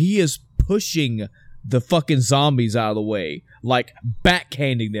 He is pushing the fucking zombies out of the way, like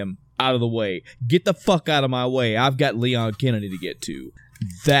backhanding them out of the way. Get the fuck out of my way. I've got Leon Kennedy to get to.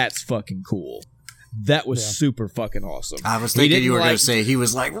 That's fucking cool. That was super fucking awesome. I was thinking you were going to say he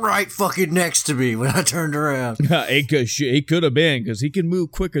was like right fucking next to me when I turned around. He could have been, because he can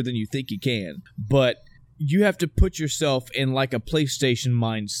move quicker than you think he can. But you have to put yourself in like a PlayStation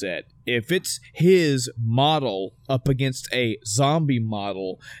mindset. If it's his model up against a zombie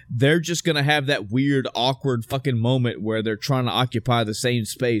model, they're just going to have that weird, awkward fucking moment where they're trying to occupy the same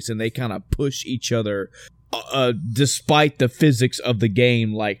space and they kind of push each other despite the physics of the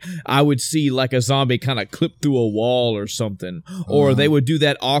game. Like, I would see like a zombie kind of clip through a wall or something, or they would do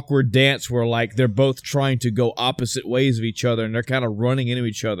that awkward dance where like they're both trying to go opposite ways of each other and they're kind of running into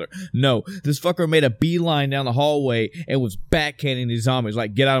each other. No, this fucker made a beeline down the hallway and was backhanding these zombies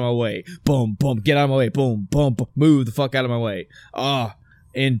like, get out of my way, boom, boom, get out of my way, boom, boom, boom, move the fuck out of my way.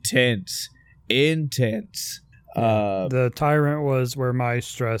 Intense. The tyrant was where my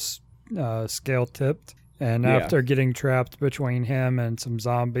stress scale tipped. And after getting trapped between him and some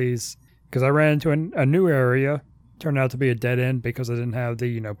zombies, because I ran into a new area, turned out to be a dead end because I didn't have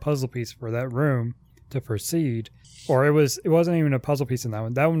the puzzle piece for that room to proceed. Or it wasn't even a puzzle piece in that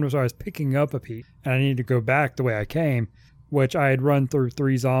one. That one was where I was picking up a piece, and I needed to go back the way I came, which I had run through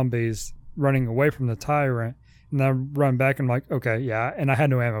 3 zombies running away from the tyrant, and I run back and I'm like, okay, yeah, and I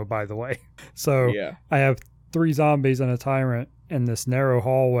had no ammo, by the way. So I have 3 zombies and a tyrant in this narrow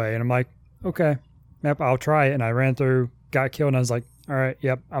hallway, and I'm like, okay. Yep, I'll try it. And I ran through, got killed, and I was like, all right,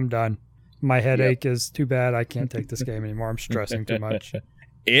 yep, I'm done. My headache is too bad. I can't take this game anymore. I'm stressing too much.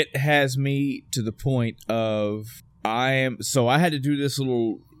 It has me to the point of I had to do this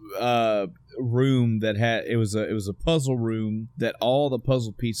little room that it was a puzzle room that all the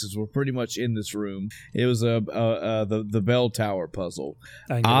puzzle pieces were pretty much in this room. It was the bell tower puzzle.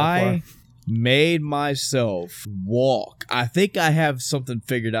 I made myself walk. I think I have something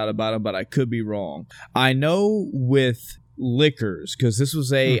figured out about him, but I could be wrong. I know with liquors, because this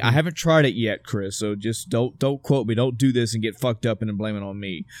was I haven't tried it yet, Chris, so just don't quote me. Don't do this and get fucked up and then blame it on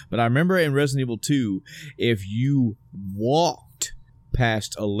me. But I remember in Resident Evil 2, if you walked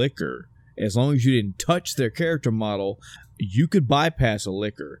past a liquor, as long as you didn't touch their character model, you could bypass a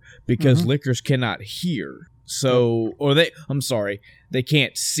liquor because liquors cannot hear. So, they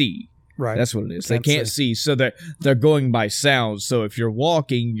can't see. Right. That's what it is. They can't see, so they're going by sound. So if you're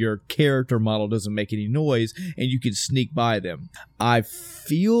walking, your character model doesn't make any noise, and you can sneak by them. I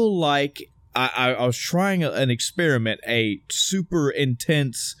feel like I was trying an experiment, a super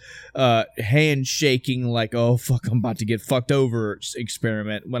intense handshaking, like, oh, fuck, I'm about to get fucked over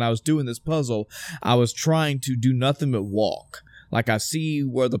experiment. When I was doing this puzzle, I was trying to do nothing but walk. Like, I see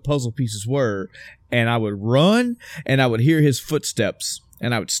where the puzzle pieces were, and I would run, and I would hear his footsteps.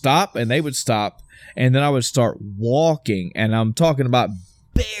 And I would stop, and they would stop, and then I would start walking. And I'm talking about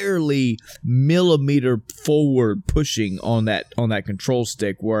barely millimeter forward pushing on that control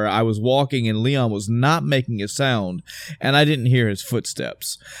stick, where I was walking and Leon was not making a sound, and I didn't hear his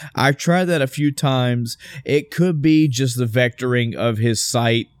footsteps. I've tried that a few times. It could be just the vectoring of his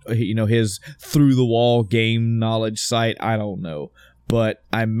sight, his through the wall game knowledge sight. I don't know, but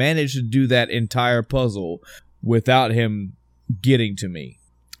I managed to do that entire puzzle without him getting to me.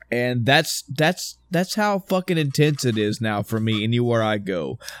 And that's how fucking intense it is now for me anywhere I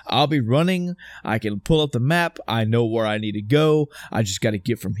go. I'll be running, I can pull up the map, I know where I need to go, I just gotta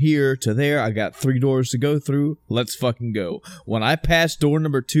get from here to there, I got 3 doors to go through, let's fucking go. When I pass door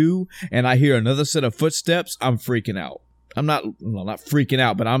number 2 and I hear another set of footsteps, I'm freaking out. I'm not freaking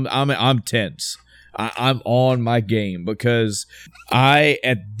out, but I'm tense. I'm on my game because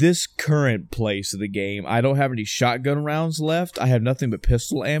at this current place of the game, I don't have any shotgun rounds left. I have nothing but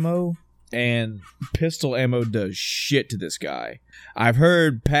pistol ammo, and pistol ammo does shit to this guy. I've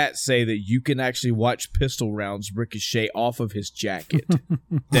heard Pat say that you can actually watch pistol rounds ricochet off of his jacket.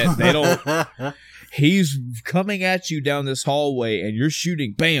 That they don't. He's coming at you down this hallway, and you're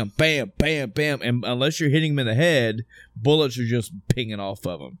shooting bam, bam, bam, bam, and unless you're hitting him in the head, bullets are just pinging off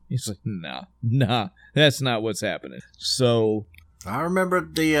of him. He's like, nah, that's not what's happening. So I remember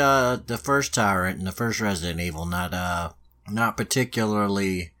the first Tyrant and the first Resident Evil not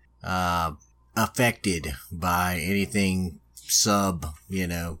particularly affected by anything shotgun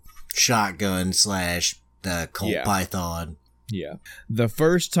slash the Colt Python. Yeah. The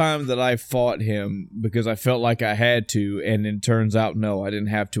first time that I fought him, because I felt like I had to, and it turns out, no, I didn't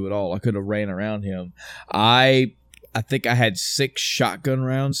have to at all. I could have ran around him. I think I had 6 shotgun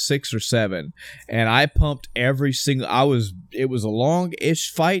rounds, 6 or 7, and I pumped every single. It was a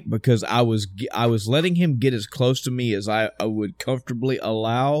long-ish fight because I was letting him get as close to me as I would comfortably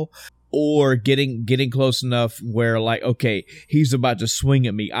allow, or getting close enough where, like, okay, he's about to swing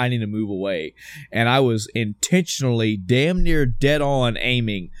at me, I need to move away. And I was intentionally damn near dead on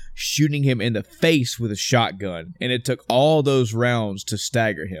aiming, shooting him in the face with a shotgun. And it took all those rounds to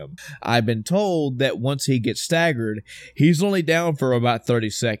stagger him. I've been told that once he gets staggered, he's only down for about 30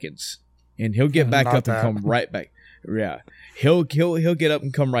 seconds. And he'll get back up and come right back. Yeah. He'll get up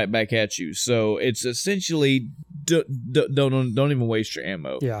and come right back at you. So it's essentially don't even waste your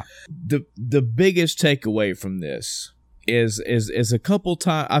ammo. Yeah. The biggest takeaway from this is a couple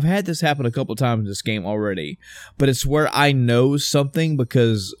times. I've had this happen a couple times in this game already, but it's where I know something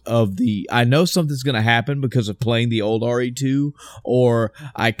I know something's going to happen because of playing the old RE2, or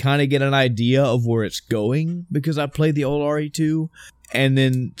I kind of get an idea of where it's going because I played the old RE2. And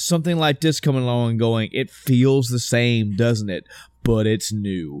then something like this coming along and going, it feels the same, doesn't it? But it's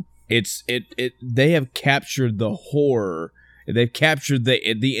new. They have captured the horror. They've captured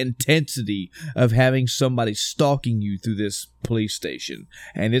the intensity of having somebody stalking you through this police station.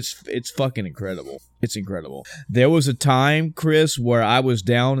 And it's fucking incredible. It's incredible. There was a time, Chris, where I was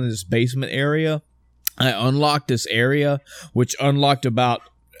down in this basement area. I unlocked this area, which unlocked about,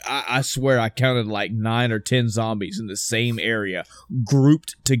 I swear I counted like 9 or 10 zombies in the same area,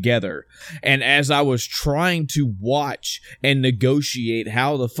 grouped together. And as I was trying to watch and negotiate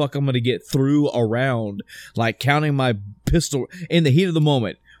how the fuck I'm going to get through around, like counting my pistol in the heat of the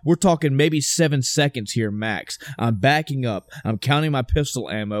moment, we're talking maybe 7 seconds here max. I'm backing up. I'm counting my pistol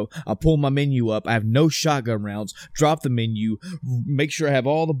ammo. I pull my menu up. I have no shotgun rounds. Drop the menu. Make sure I have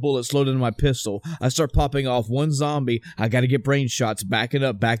all the bullets loaded in my pistol. I start popping off one zombie. I got to get brain shots. Backing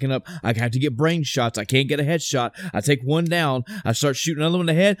up. I have to get brain shots. I can't get a headshot. I take one down. I start shooting another one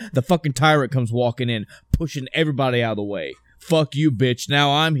in the head. The fucking tyrant comes walking in, pushing everybody out of the way. Fuck you, bitch.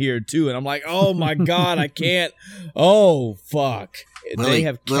 Now I'm here too. And I'm like, oh my God, I can't. Oh, fuck. Will he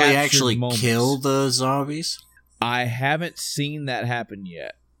actually kill the zombies? I haven't seen that happen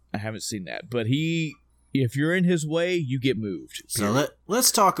yet. I haven't seen that. But if you're in his way, you get moved. So let's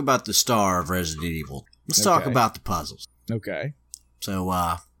talk about the star of Resident Evil. Let's talk about the puzzles. Okay. So,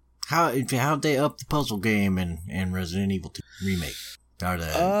 how'd they up the puzzle game in Resident Evil 2 Remake?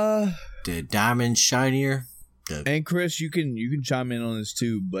 Are the diamonds shinier? And Chris, you can chime in on this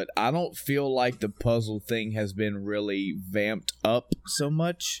too, but I don't feel like the puzzle thing has been really vamped up so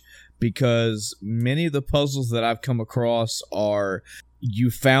much, because many of the puzzles that I've come across are, you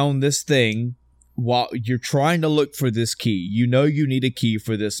found this thing while you're trying to look for this key. You know you need a key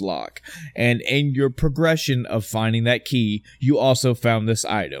for this lock. And in your progression of finding that key, you also found this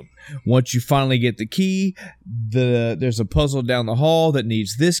item. Once you finally get the key, there's a puzzle down the hall that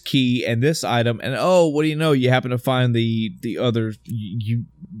needs this key and this item. And oh, what do you know? You happen to find the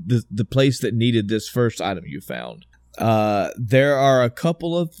place that needed this first item you found. There are a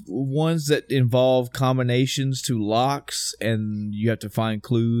couple of ones that involve combinations to locks, and you have to find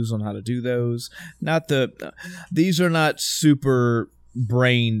clues on how to do those. These are not super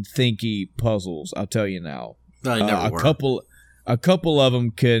brain thinky puzzles, I'll tell you now. No, they never were. A couple of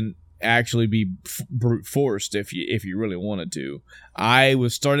them can actually be brute forced if you really wanted to. I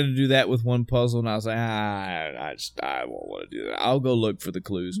was starting to do that with one puzzle, and I was like, I won't want to do that. I'll go look for the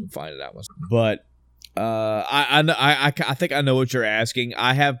clues and find it out myself. But I think I know what you're asking.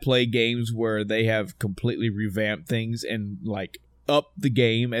 I have played games where they have completely revamped things and like up the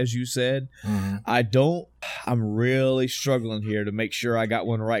game, as you said. Mm-hmm. I'm really struggling here to make sure I got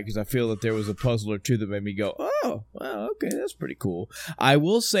one right, because I feel that there was a puzzle or two that made me go, oh, well, okay, that's pretty cool. I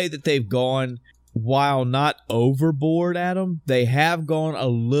will say that they've gone, while not overboard, Adam, they have gone a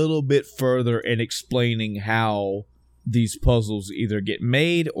little bit further in explaining how these puzzles either get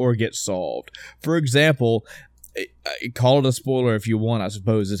made or get solved. For example, call it a spoiler if you want, I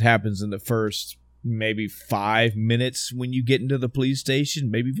suppose. It happens in the first maybe 5 minutes when you get into the police station,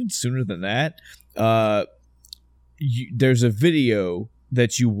 maybe even sooner than that. There's a video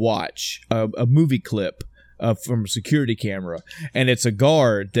that you watch, a movie clip from a security camera, and it's a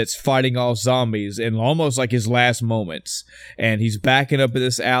guard that's fighting off zombies in almost like his last moments, and he's backing up in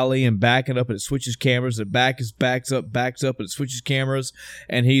this alley and backing up, and it switches cameras, and backs up, and it switches cameras,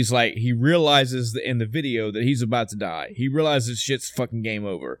 and he's like, he realizes in the video that he's about to die. He realizes shit's fucking game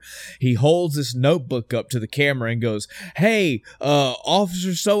over. He holds this notebook up to the camera and goes, "Hey,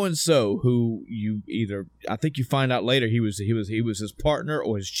 Officer so and so," who I think you find out later he was his partner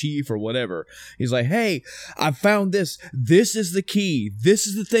or his chief or whatever. He's like, "Hey, I found this. This is the key. This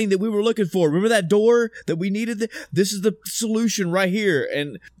is the thing that we were looking for. Remember that door that we needed? This is the solution right here.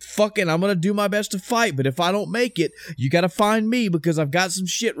 And fucking, I'm gonna do my best to fight. But if I don't make it, you gotta find me because I've got some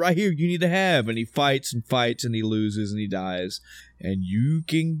shit right here you need to have." And he fights and fights and he loses and he dies. And you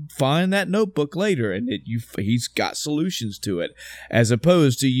can find that notebook later, and he's got solutions to it, as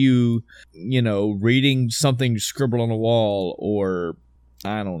opposed to you reading something scribbled on a wall, or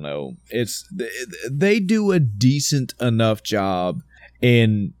I don't know. They do a decent enough job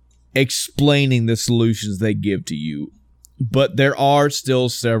in explaining the solutions they give to you. But there are still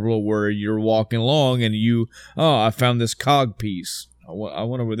several where you're walking along and I found this cog piece. I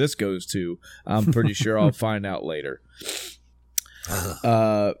wonder where this goes to. I'm pretty sure I'll find out later.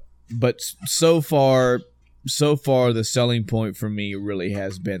 But so far the selling point for me really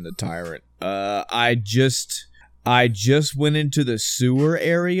has been the tyrant. I just went into the sewer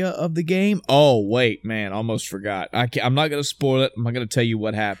area of the game. Oh wait, man, almost forgot. I'm not gonna spoil it. I'm not gonna tell you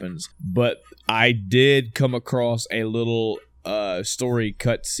what happens, but I did come across a little story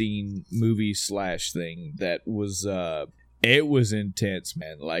cutscene movie / thing that was it was intense,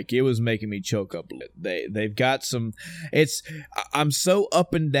 man. Like, it was making me choke up. They've got some. I'm so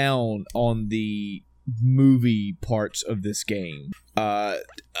up and down on the movie parts of this game.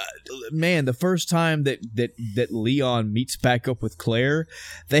 Man, the first time that Leon meets back up with Claire,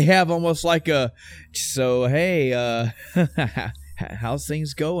 they have almost like hey, how's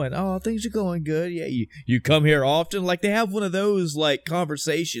things going? Oh, things are going good. Yeah, you come here often? Like, they have one of those, like,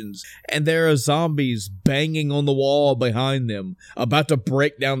 conversations, and there are zombies banging on the wall behind them, about to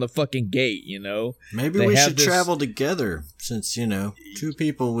break down the fucking gate, Maybe we should travel together, since, 2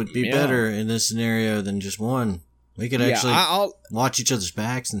 people would be better in this scenario than just one. We could actually watch each other's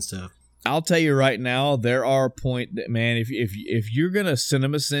backs and stuff. I'll tell you right now, there are points that, man, if you're gonna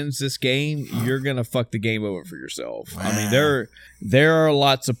CinemaSins this game, you're gonna fuck the game over for yourself. Wow. I mean, there are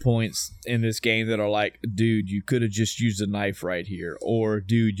lots of points in this game that are like, dude, you could have just used a knife right here, or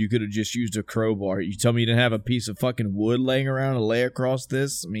dude, you could have just used a crowbar. You tell me you didn't have a piece of fucking wood laying around to lay across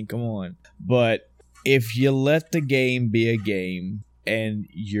this? I mean, come on. But if you let the game be a game and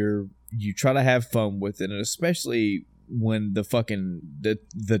you try to have fun with it, and especially when the fucking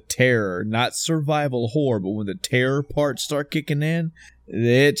the terror, not survival horror, but when the terror parts start kicking in,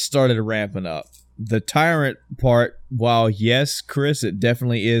 it started ramping up. The tyrant part, while yes, Chris, it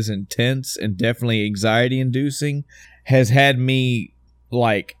definitely is intense and definitely anxiety inducing, has had me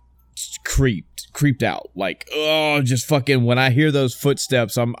like creeped out. Like, oh, just fucking, when I hear those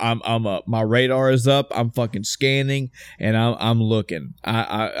footsteps, I'm up. My radar is up. I'm fucking scanning and I'm looking.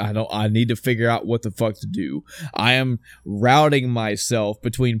 I need to figure out what the fuck to do. I am routing myself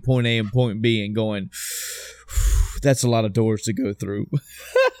between point A and point B and going, that's a lot of doors to go through.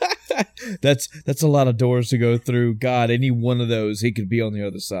 That's a lot of doors to go through. God, any one of those, he could be on the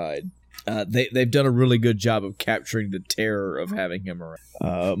other side. They've done a really good job of capturing the terror of having him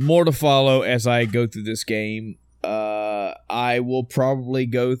around. More to follow as I go through this game. I will probably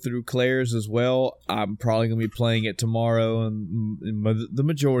go through Claire's as well. I'm probably going to be playing it tomorrow and the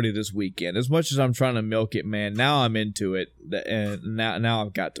majority of this weekend. As much as I'm trying to milk it, man, now I'm into it, and now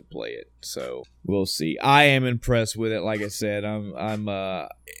I've got to play it. So we'll see. I am impressed with it. Like I said,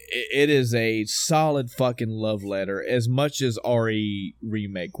 it is a solid fucking love letter, as much as RE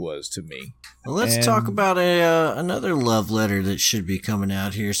Remake was to me. Well, let's talk about another love letter that should be coming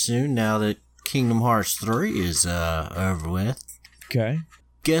out here soon, now that Kingdom Hearts 3 is over with. Okay.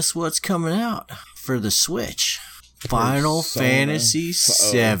 Guess what's coming out for the Switch? Final Fantasy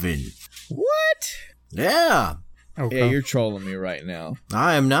VII. What? Yeah. Okay. Yeah, you're trolling me right now.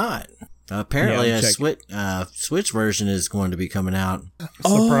 I am not. Apparently, a Switch version is going to be coming out.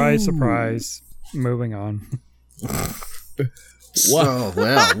 Surprise. Moving on. So,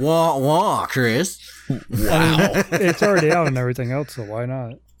 well, wah, Chris. Wow. It's already out and everything else, so why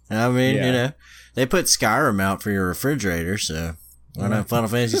not? I mean, they put Skyrim out for your refrigerator, so why not Final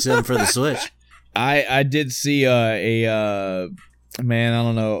Fantasy VII for the Switch? I did see man, I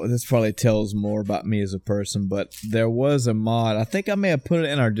don't know, this probably tells more about me as a person, but there was a mod. I think I may have put it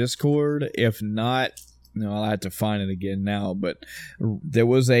in our Discord. If not, I'll have to find it again now, but there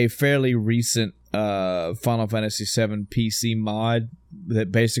was a fairly recent Final Fantasy VII PC mod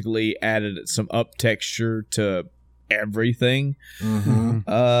that basically added some up texture to everything.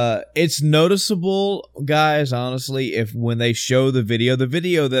 It's noticeable, guys, honestly, if when they show the video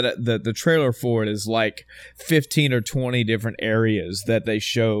that the trailer for it is like 15 or 20 different areas that they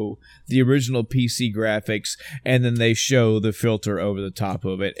show the original PC graphics, and then they show the filter over the top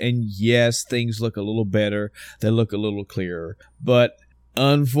of it. And yes, things look a little better, they look a little clearer, but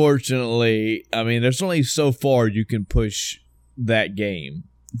unfortunately, I mean, there's only so far you can push that game.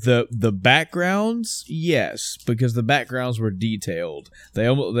 The backgrounds, yes, because the backgrounds were detailed. They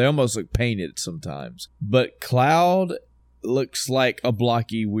almost look painted sometimes. But Cloud looks like a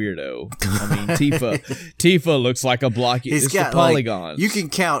blocky weirdo. I mean, Tifa looks like a blocky. It's got the polygons. Like, you can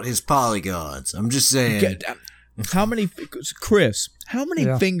count his polygons. I'm just saying. How many, Chris? How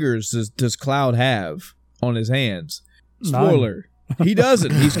many fingers does Cloud have on his hands? Spoiler: he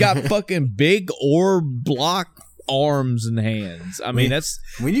doesn't. He's got fucking big orb block arms and hands. I mean, that's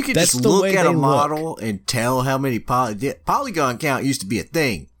when you can just look at a model and tell how many polygon count used to be a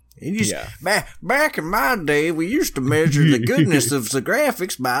thing. And you back in my day, we used to measure the goodness of the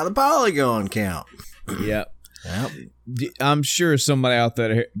graphics by the polygon count. Yep. I'm sure somebody out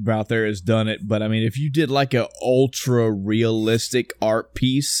there has done it, but I mean, if you did like an ultra realistic art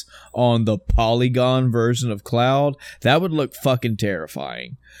piece on the polygon version of Cloud, that would look fucking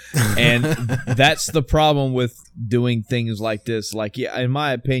terrifying. And that's the problem with doing things like this. Like, yeah, in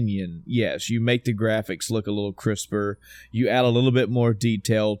my opinion, yes, you make the graphics look a little crisper, you add a little bit more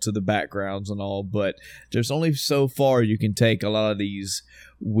detail to the backgrounds and all, but there's only so far you can take a lot of these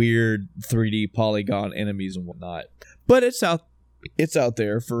weird 3D polygon enemies and whatnot. But it's out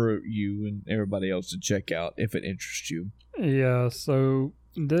there for you and everybody else to check out if it interests you. Yeah, so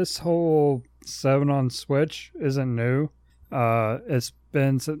this whole 7 on Switch isn't new. It's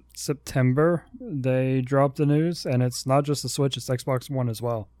been September they dropped the news, and it's not just the Switch, it's Xbox One as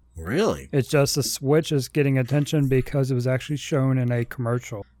well. Really? It's just the Switch is getting attention because it was actually shown in a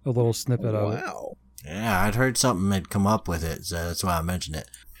commercial, a little snippet of it. Wow. Yeah, I'd heard something had come up with it, so that's why I mentioned it.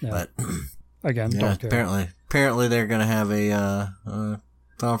 Yeah. But again, don't care. Apparently they're gonna have a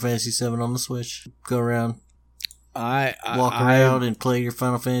Final Fantasy VII on the Switch. Go around, walk around and play your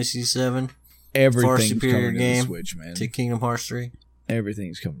Final Fantasy VII. Everything's coming to the Switch, man. To Kingdom Hearts 3.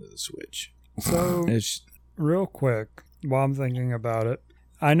 Everything's coming to the Switch. So, real quick, while I'm thinking about it,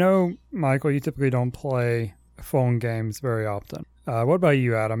 I know, Michael, you typically don't play phone games very often. What about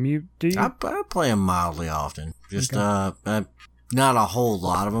you, Adam? I play them mildly often. Just not a whole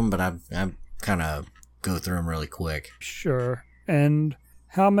lot of them, but I kind of go through them really quick. Sure. And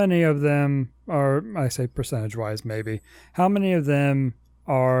how many of them are, I say percentage-wise maybe, how many of them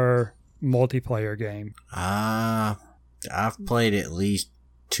are multiplayer game? I've played at least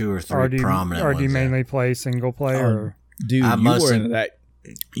 2 or 3 prominent ones. Or do you mainly play single player? Dude,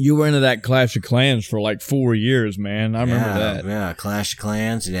 you were into that Clash of Clans for like 4 years, man. I remember that. Yeah, Clash of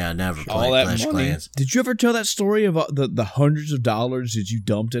Clans. Yeah, I never played Clash of Clans. Did you ever tell that story about the hundreds of dollars that you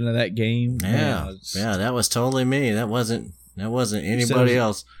dumped into that game? Yeah, that was totally me. That wasn't anybody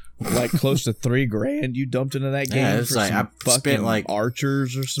else. Like close to $3,000 you dumped into that game. Yeah, it's like I spent like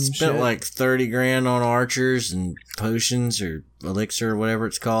archers or some shit. Spent like $30,000 on archers and potions or elixir or whatever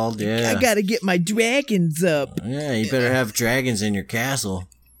it's called. Yeah, I gotta get my dragons up. Yeah, you better have dragons in your castle.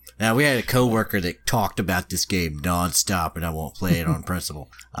 Now we had a coworker that talked about this game nonstop, and I won't play it on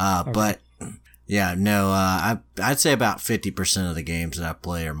principle. Okay. But yeah, no, I'd say about 50% of the games that I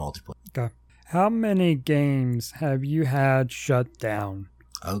play are multiplayer. Okay, how many games have you had shut down?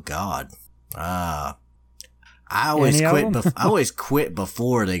 Oh God, I always quit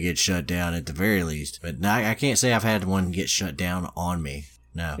before they get shut down at the very least. But I can't say I've had one get shut down on me.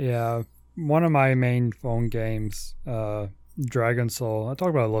 No. Yeah, one of my main phone games, Dragon Soul. I talked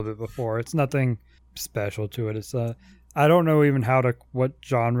about it a little bit before. It's nothing special to it. It's I don't know even what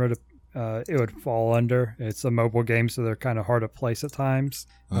genre it would fall under. It's a mobile game, so they're kind of hard to place at times.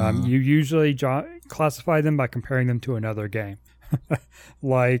 You usually classify them by comparing them to another game.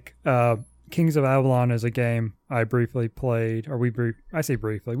 Like Kings of Avalon is a game I briefly played, I say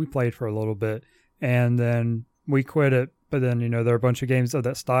briefly, we played for a little bit, and then we quit it. But then, there are a bunch of games of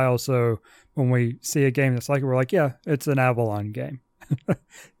that style, so when we see a game that's like it, we're like, yeah, it's an Avalon game.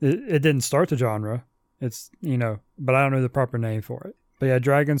 It didn't start the genre. It's, but I don't know the proper name for it. But yeah,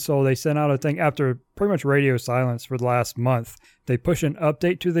 Dragon Soul, they sent out a thing after pretty much radio silence for the last month. They pushed an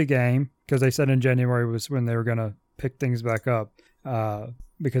update to the game because they said in January was when they were going to pick things back up.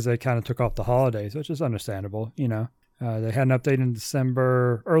 Because they kind of took off the holidays, which is understandable, They had an update in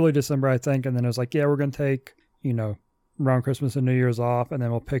early December, I think, and then it was like, yeah, we're going to take, around Christmas and New Year's off, and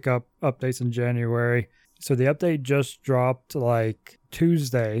then we'll pick up updates in January. So the update just dropped like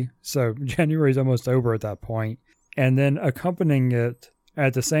Tuesday, so January's almost over at that point. And then accompanying it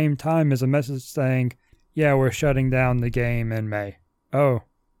at the same time is a message saying, yeah, we're shutting down the game in May. Oh,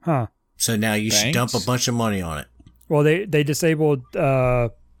 huh. So now you should dump a bunch of money on it. Well, they disabled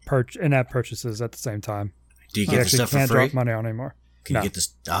in-app purchases at the same time. Do you get the stuff for free? Can't drop money on anymore. Can you get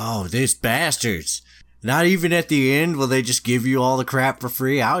this? Oh, these bastards. Not even at the end will they just give you all the crap for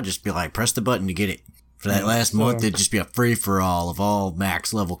free. I would just be like, press the button to get it. For that last month, it'd just be a free-for-all of all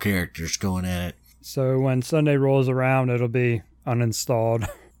max-level characters going at it. So when Sunday rolls around, it'll be uninstalled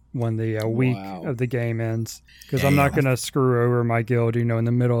when the week of the game ends. Because I'm not going to screw over my guild, in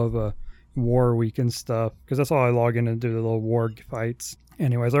the middle of a war week and stuff. Because that's all I log in and do, the little war fights.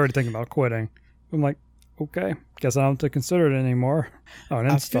 Anyways, I was already thinking about quitting. I'm like, okay, guess I don't have to consider it anymore.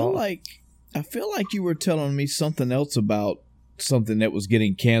 Uninstall. I feel like you were telling me something else about something that was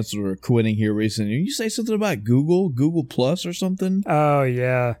getting canceled or quitting here recently. Did you say something about Google Plus or something? Oh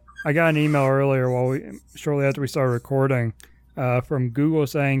yeah, I got an email earlier shortly after we started recording from Google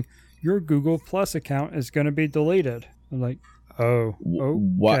saying your Google Plus account is going to be deleted. I'm like, oh,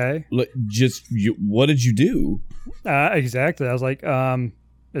 okay. What did you do? Exactly. I was like,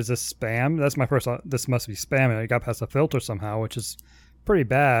 is this spam? That's my first thought. This must be spam, and it got past a filter somehow, which is pretty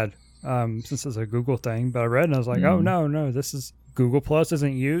bad. Since it's a Google thing, but I read and I was like, oh no, this is Google Plus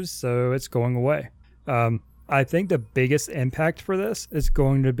isn't used, so it's going away. I think the biggest impact for this is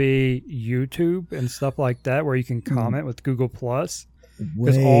going to be YouTube and stuff like that, where you can comment with Google Plus,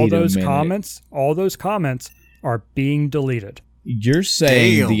 because all those comments are being deleted. You're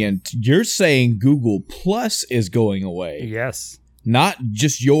saying you're saying Google Plus is going away? Yes. Not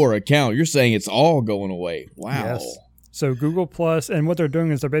just your account. You're saying it's all going away. Wow. Yes. So Google Plus, and what they're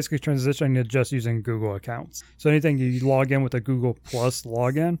doing is they're basically transitioning to just using Google accounts. So anything you log in with a Google Plus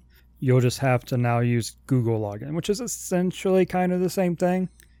login, you'll just have to now use Google login, which is essentially kind of the same thing.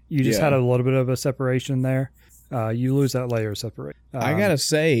 You just had a little bit of a separation there. You lose that layer of separation. I gotta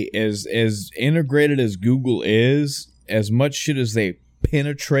say, as integrated as Google is, as much shit as they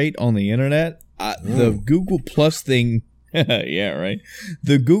penetrate on the internet, the Google Plus thing, yeah, right.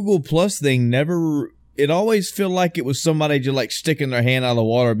 The Google Plus thing never. It always felt like it was somebody just like sticking their hand out of the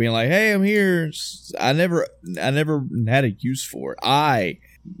water, being like, "Hey, I'm here." I never had a use for it. I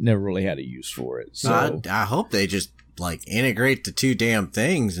never really had a use for it. So I hope they just like integrate the two damn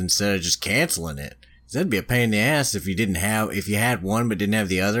things instead of just canceling it. 'Cause that'd be a pain in the ass if you had one but didn't have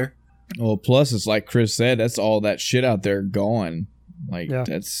the other. Well, plus it's like Chris said, that's all that shit out there gone. Like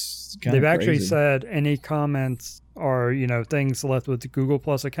that's kind of They've actually said any comments or things left with the Google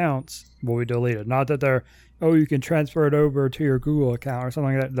Plus accounts will be deleted. Not that you can transfer it over to your Google account or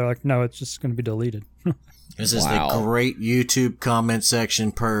something like that. They're like, no, it's just going to be deleted. This is the great YouTube comment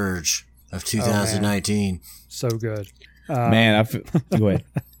section purge of 2019. So good. Man, go ahead.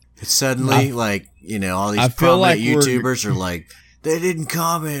 It's suddenly all these prominent YouTubers are like, they didn't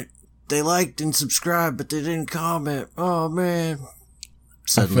comment. They liked and subscribed, but they didn't comment. Oh, man.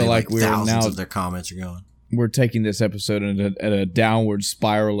 Suddenly, I feel like thousands of their comments are going. We're taking this episode at a downward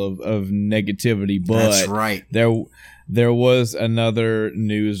spiral of negativity, but that's right. There was another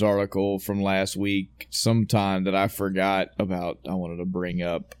news article from last week sometime that I forgot about. I wanted to bring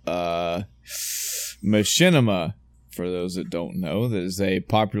up Machinima. For those that don't know, that is a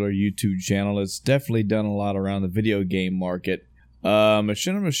popular YouTube channel. It's definitely done a lot around the video game market.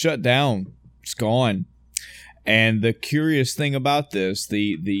 Machinima shut down. It's gone. And the curious thing about this,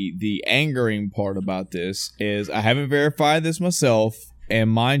 the angering part about this is I haven't verified this myself. And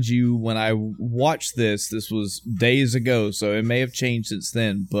mind you, when I watched this was days ago, so it may have changed since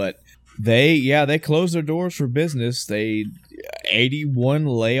then. But they closed their doors for business. 81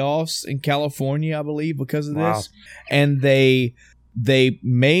 layoffs in California, I believe, because of this. And they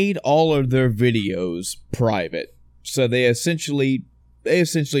made all of their videos private. So they essentially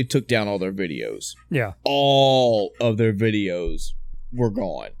took down all their videos. Yeah. All of their videos were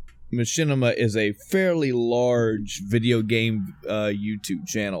gone. Machinima is a fairly large video game YouTube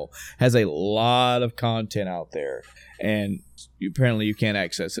channel. Has a lot of content out there. And apparently you can't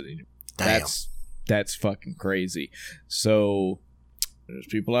access it anymore. Damn. That's fucking crazy. So there's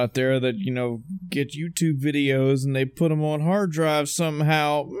people out there that, get YouTube videos and they put them on hard drives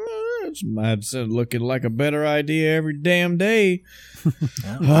somehow. It's looking like a better idea every damn day.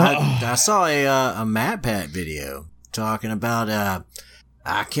 I saw a MatPat video talking about,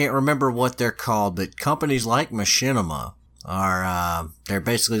 I can't remember what they're called, but companies like Machinima are, they're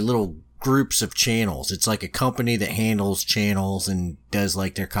basically little groups of channels. It's like a company that handles channels and does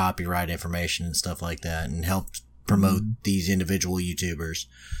like their copyright information and stuff like that and helps promote these individual YouTubers.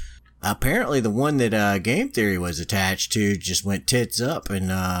 Apparently, the one that Game Theory was attached to just went tits up, and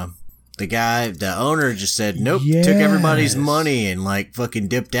the owner just said, nope, Yes. took everybody's money and like fucking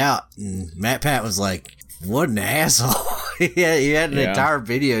dipped out. And Matt Pat was like, what an asshole. he had an entire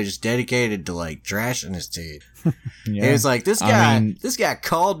video just dedicated to like trashing his team. Yeah. It was like, this guy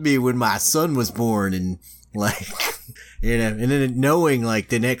called me when my son was born, and like, you know, and then knowing like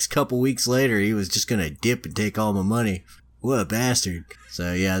the next couple weeks later he was just gonna dip and take all my money. What a bastard.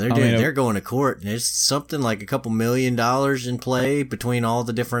 So yeah, they're going to court. There's something like a couple $1 million in play between all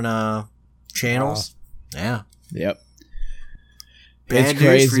the different channels. Wow. Yeah. Yep. Bad it's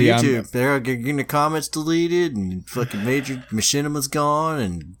crazy. News for YouTube. They're getting the comments deleted, and fucking Major Machinima's gone,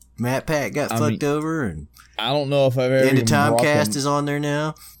 and Matt Pat got fucked over, and I don't know if I've ever. And the Timecast is on there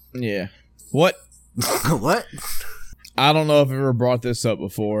now. Yeah. What? What? I don't know if I've ever brought this up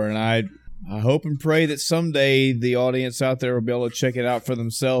before, and I hope and pray that someday the audience out there will be able to check it out for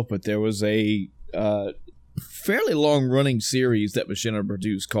themselves. But there was a fairly long-running series that Machinima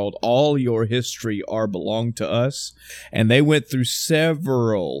produced called All Your History Are Belong to Us, and they went through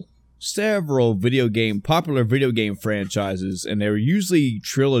several popular video game franchises, and they were usually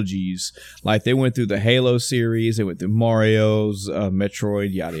trilogies. Like they went through the Halo series, they went through Mario's,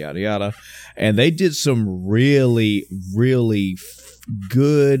 Metroid, yada yada yada, and they did some really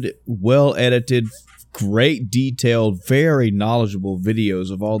good, well edited, great detailed, very knowledgeable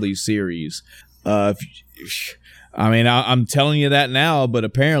videos of all these series. I mean, I'm telling you that now, but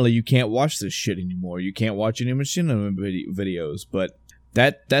apparently you can't watch this shit anymore. You can't watch any Machinima videos, but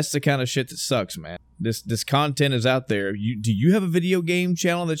that's the kind of shit that sucks, man. This content is out there. Do you have a video game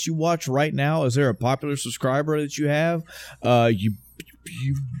channel that you watch right now? Is there a popular subscriber that you have?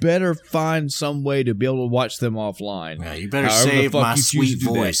 You better find some way to be able to watch them offline. Yeah, you better save my sweet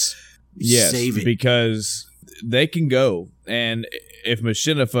voice. Yes, save it, because they can go. And if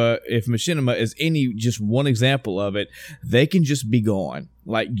Machinima is just one example of it, they can just be gone.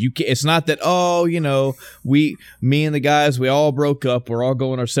 Like it's not that, me and the guys, we all broke up, we're all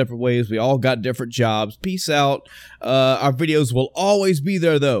going our separate ways, we all got different jobs, peace out. Our videos will always be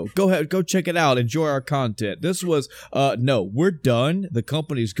there though. Go ahead, go check it out, enjoy our content. This was no, we're done. The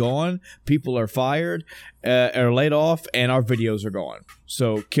company's gone, people are fired, or laid off, and our videos are gone.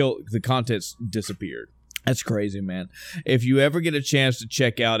 So the content's disappeared. That's crazy, man. If you ever get a chance to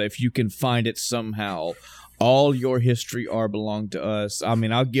check out, if you can find it somehow, All Your History Are Belong to Us. I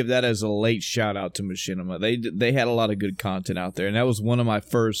mean, I'll give that as a late shout out to Machinima. They had a lot of good content out there, and that was one of my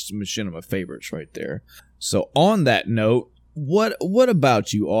first Machinima favorites right there. So on that note, what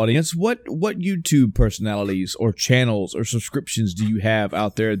about you, audience? What YouTube personalities or channels or subscriptions do you have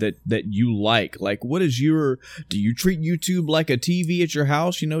out there that you like? Like, do you treat YouTube like a TV at your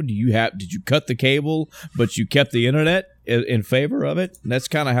house? Did you cut the cable but you kept the internet in favor of it? And that's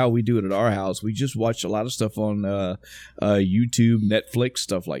kind of how we do it at our house. We just watch a lot of stuff on YouTube, Netflix,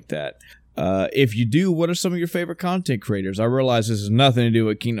 stuff like that. If you do, what are some of your favorite content creators? I realize this has nothing to do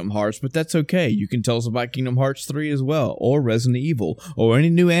with Kingdom Hearts, but that's okay. You can tell us about Kingdom Hearts 3 as well, or Resident Evil, or any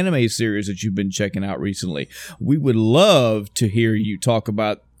new anime series that you've been checking out recently. We would love to hear you talk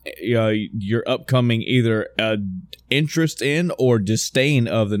about your upcoming either interest in or disdain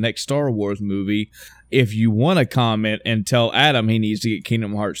of the next Star Wars movie. If you want to comment and tell Adam he needs to get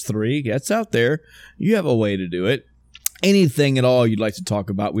Kingdom Hearts 3, that's out there. You have a way to do it. Anything at all you'd like to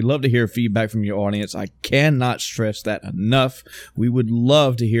talk about. We'd love to hear feedback from your audience. I cannot stress that enough. We would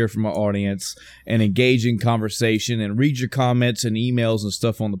love to hear from our audience and engage in conversation and read your comments and emails and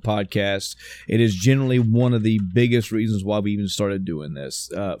stuff on the podcast. It is generally one of the biggest reasons why we even started doing this,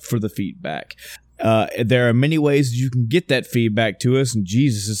 for the feedback. There are many ways you can get that feedback to us, and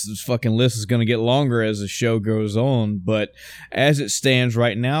Jesus, this fucking list is going to get longer as the show goes on, but as it stands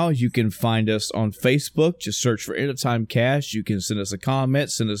right now, you can find us on Facebook. Just search for Anytime Cast. You can send us a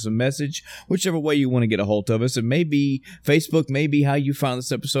comment, send us a message, whichever way you want to get a hold of us. It may be Facebook, may be how you found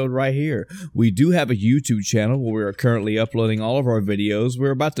this episode right here. We do have a YouTube channel where we are currently uploading all of our videos. We're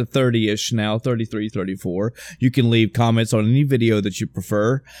about to 30-ish now, 33, 34. You can leave comments on any video that you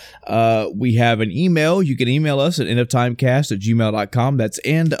prefer. We have an email. You can email us at endoftimecast@gmail.com. That's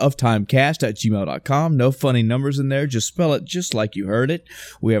endoftimecast@gmail.com. No funny numbers in there. Just spell it just like you heard it.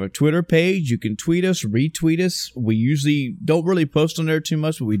 We have a Twitter page. You can tweet us, retweet us. We usually don't really post on there too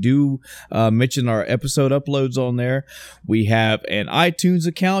much, but we do mention our episode uploads on there. We have an iTunes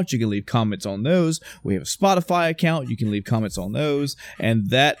account. You can leave comments on those. We have a Spotify account. You can leave comments on those, and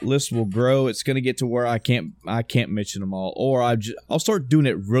that list will grow. It's going to get to where I can't mention them all, or I'll start doing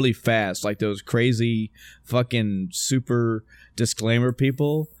it really fast, like those crazy fucking super disclaimer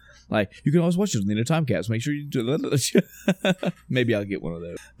people. Like, you can always watch it on the Inner Timecast. Make sure you do that. Maybe I'll get one of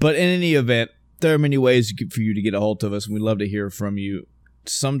those. But in any event, there are many ways for you to get a hold of us, and we'd love to hear from you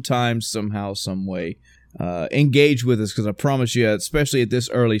sometime, somehow, some way. Engage with us, because I promise you, especially at this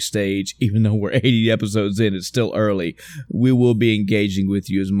early stage, even though we're 80 episodes in, it's still early, we will be engaging with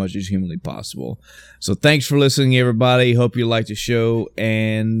you as much as humanly possible. So thanks for listening, everybody. Hope you liked the show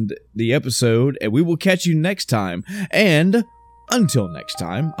and the episode, and we will catch you next time. And until next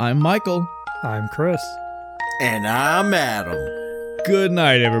time, I'm Michael. I'm Chris. And I'm Adam. Good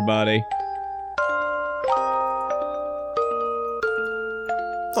night, everybody.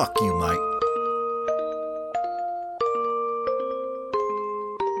 Fuck you, Mike.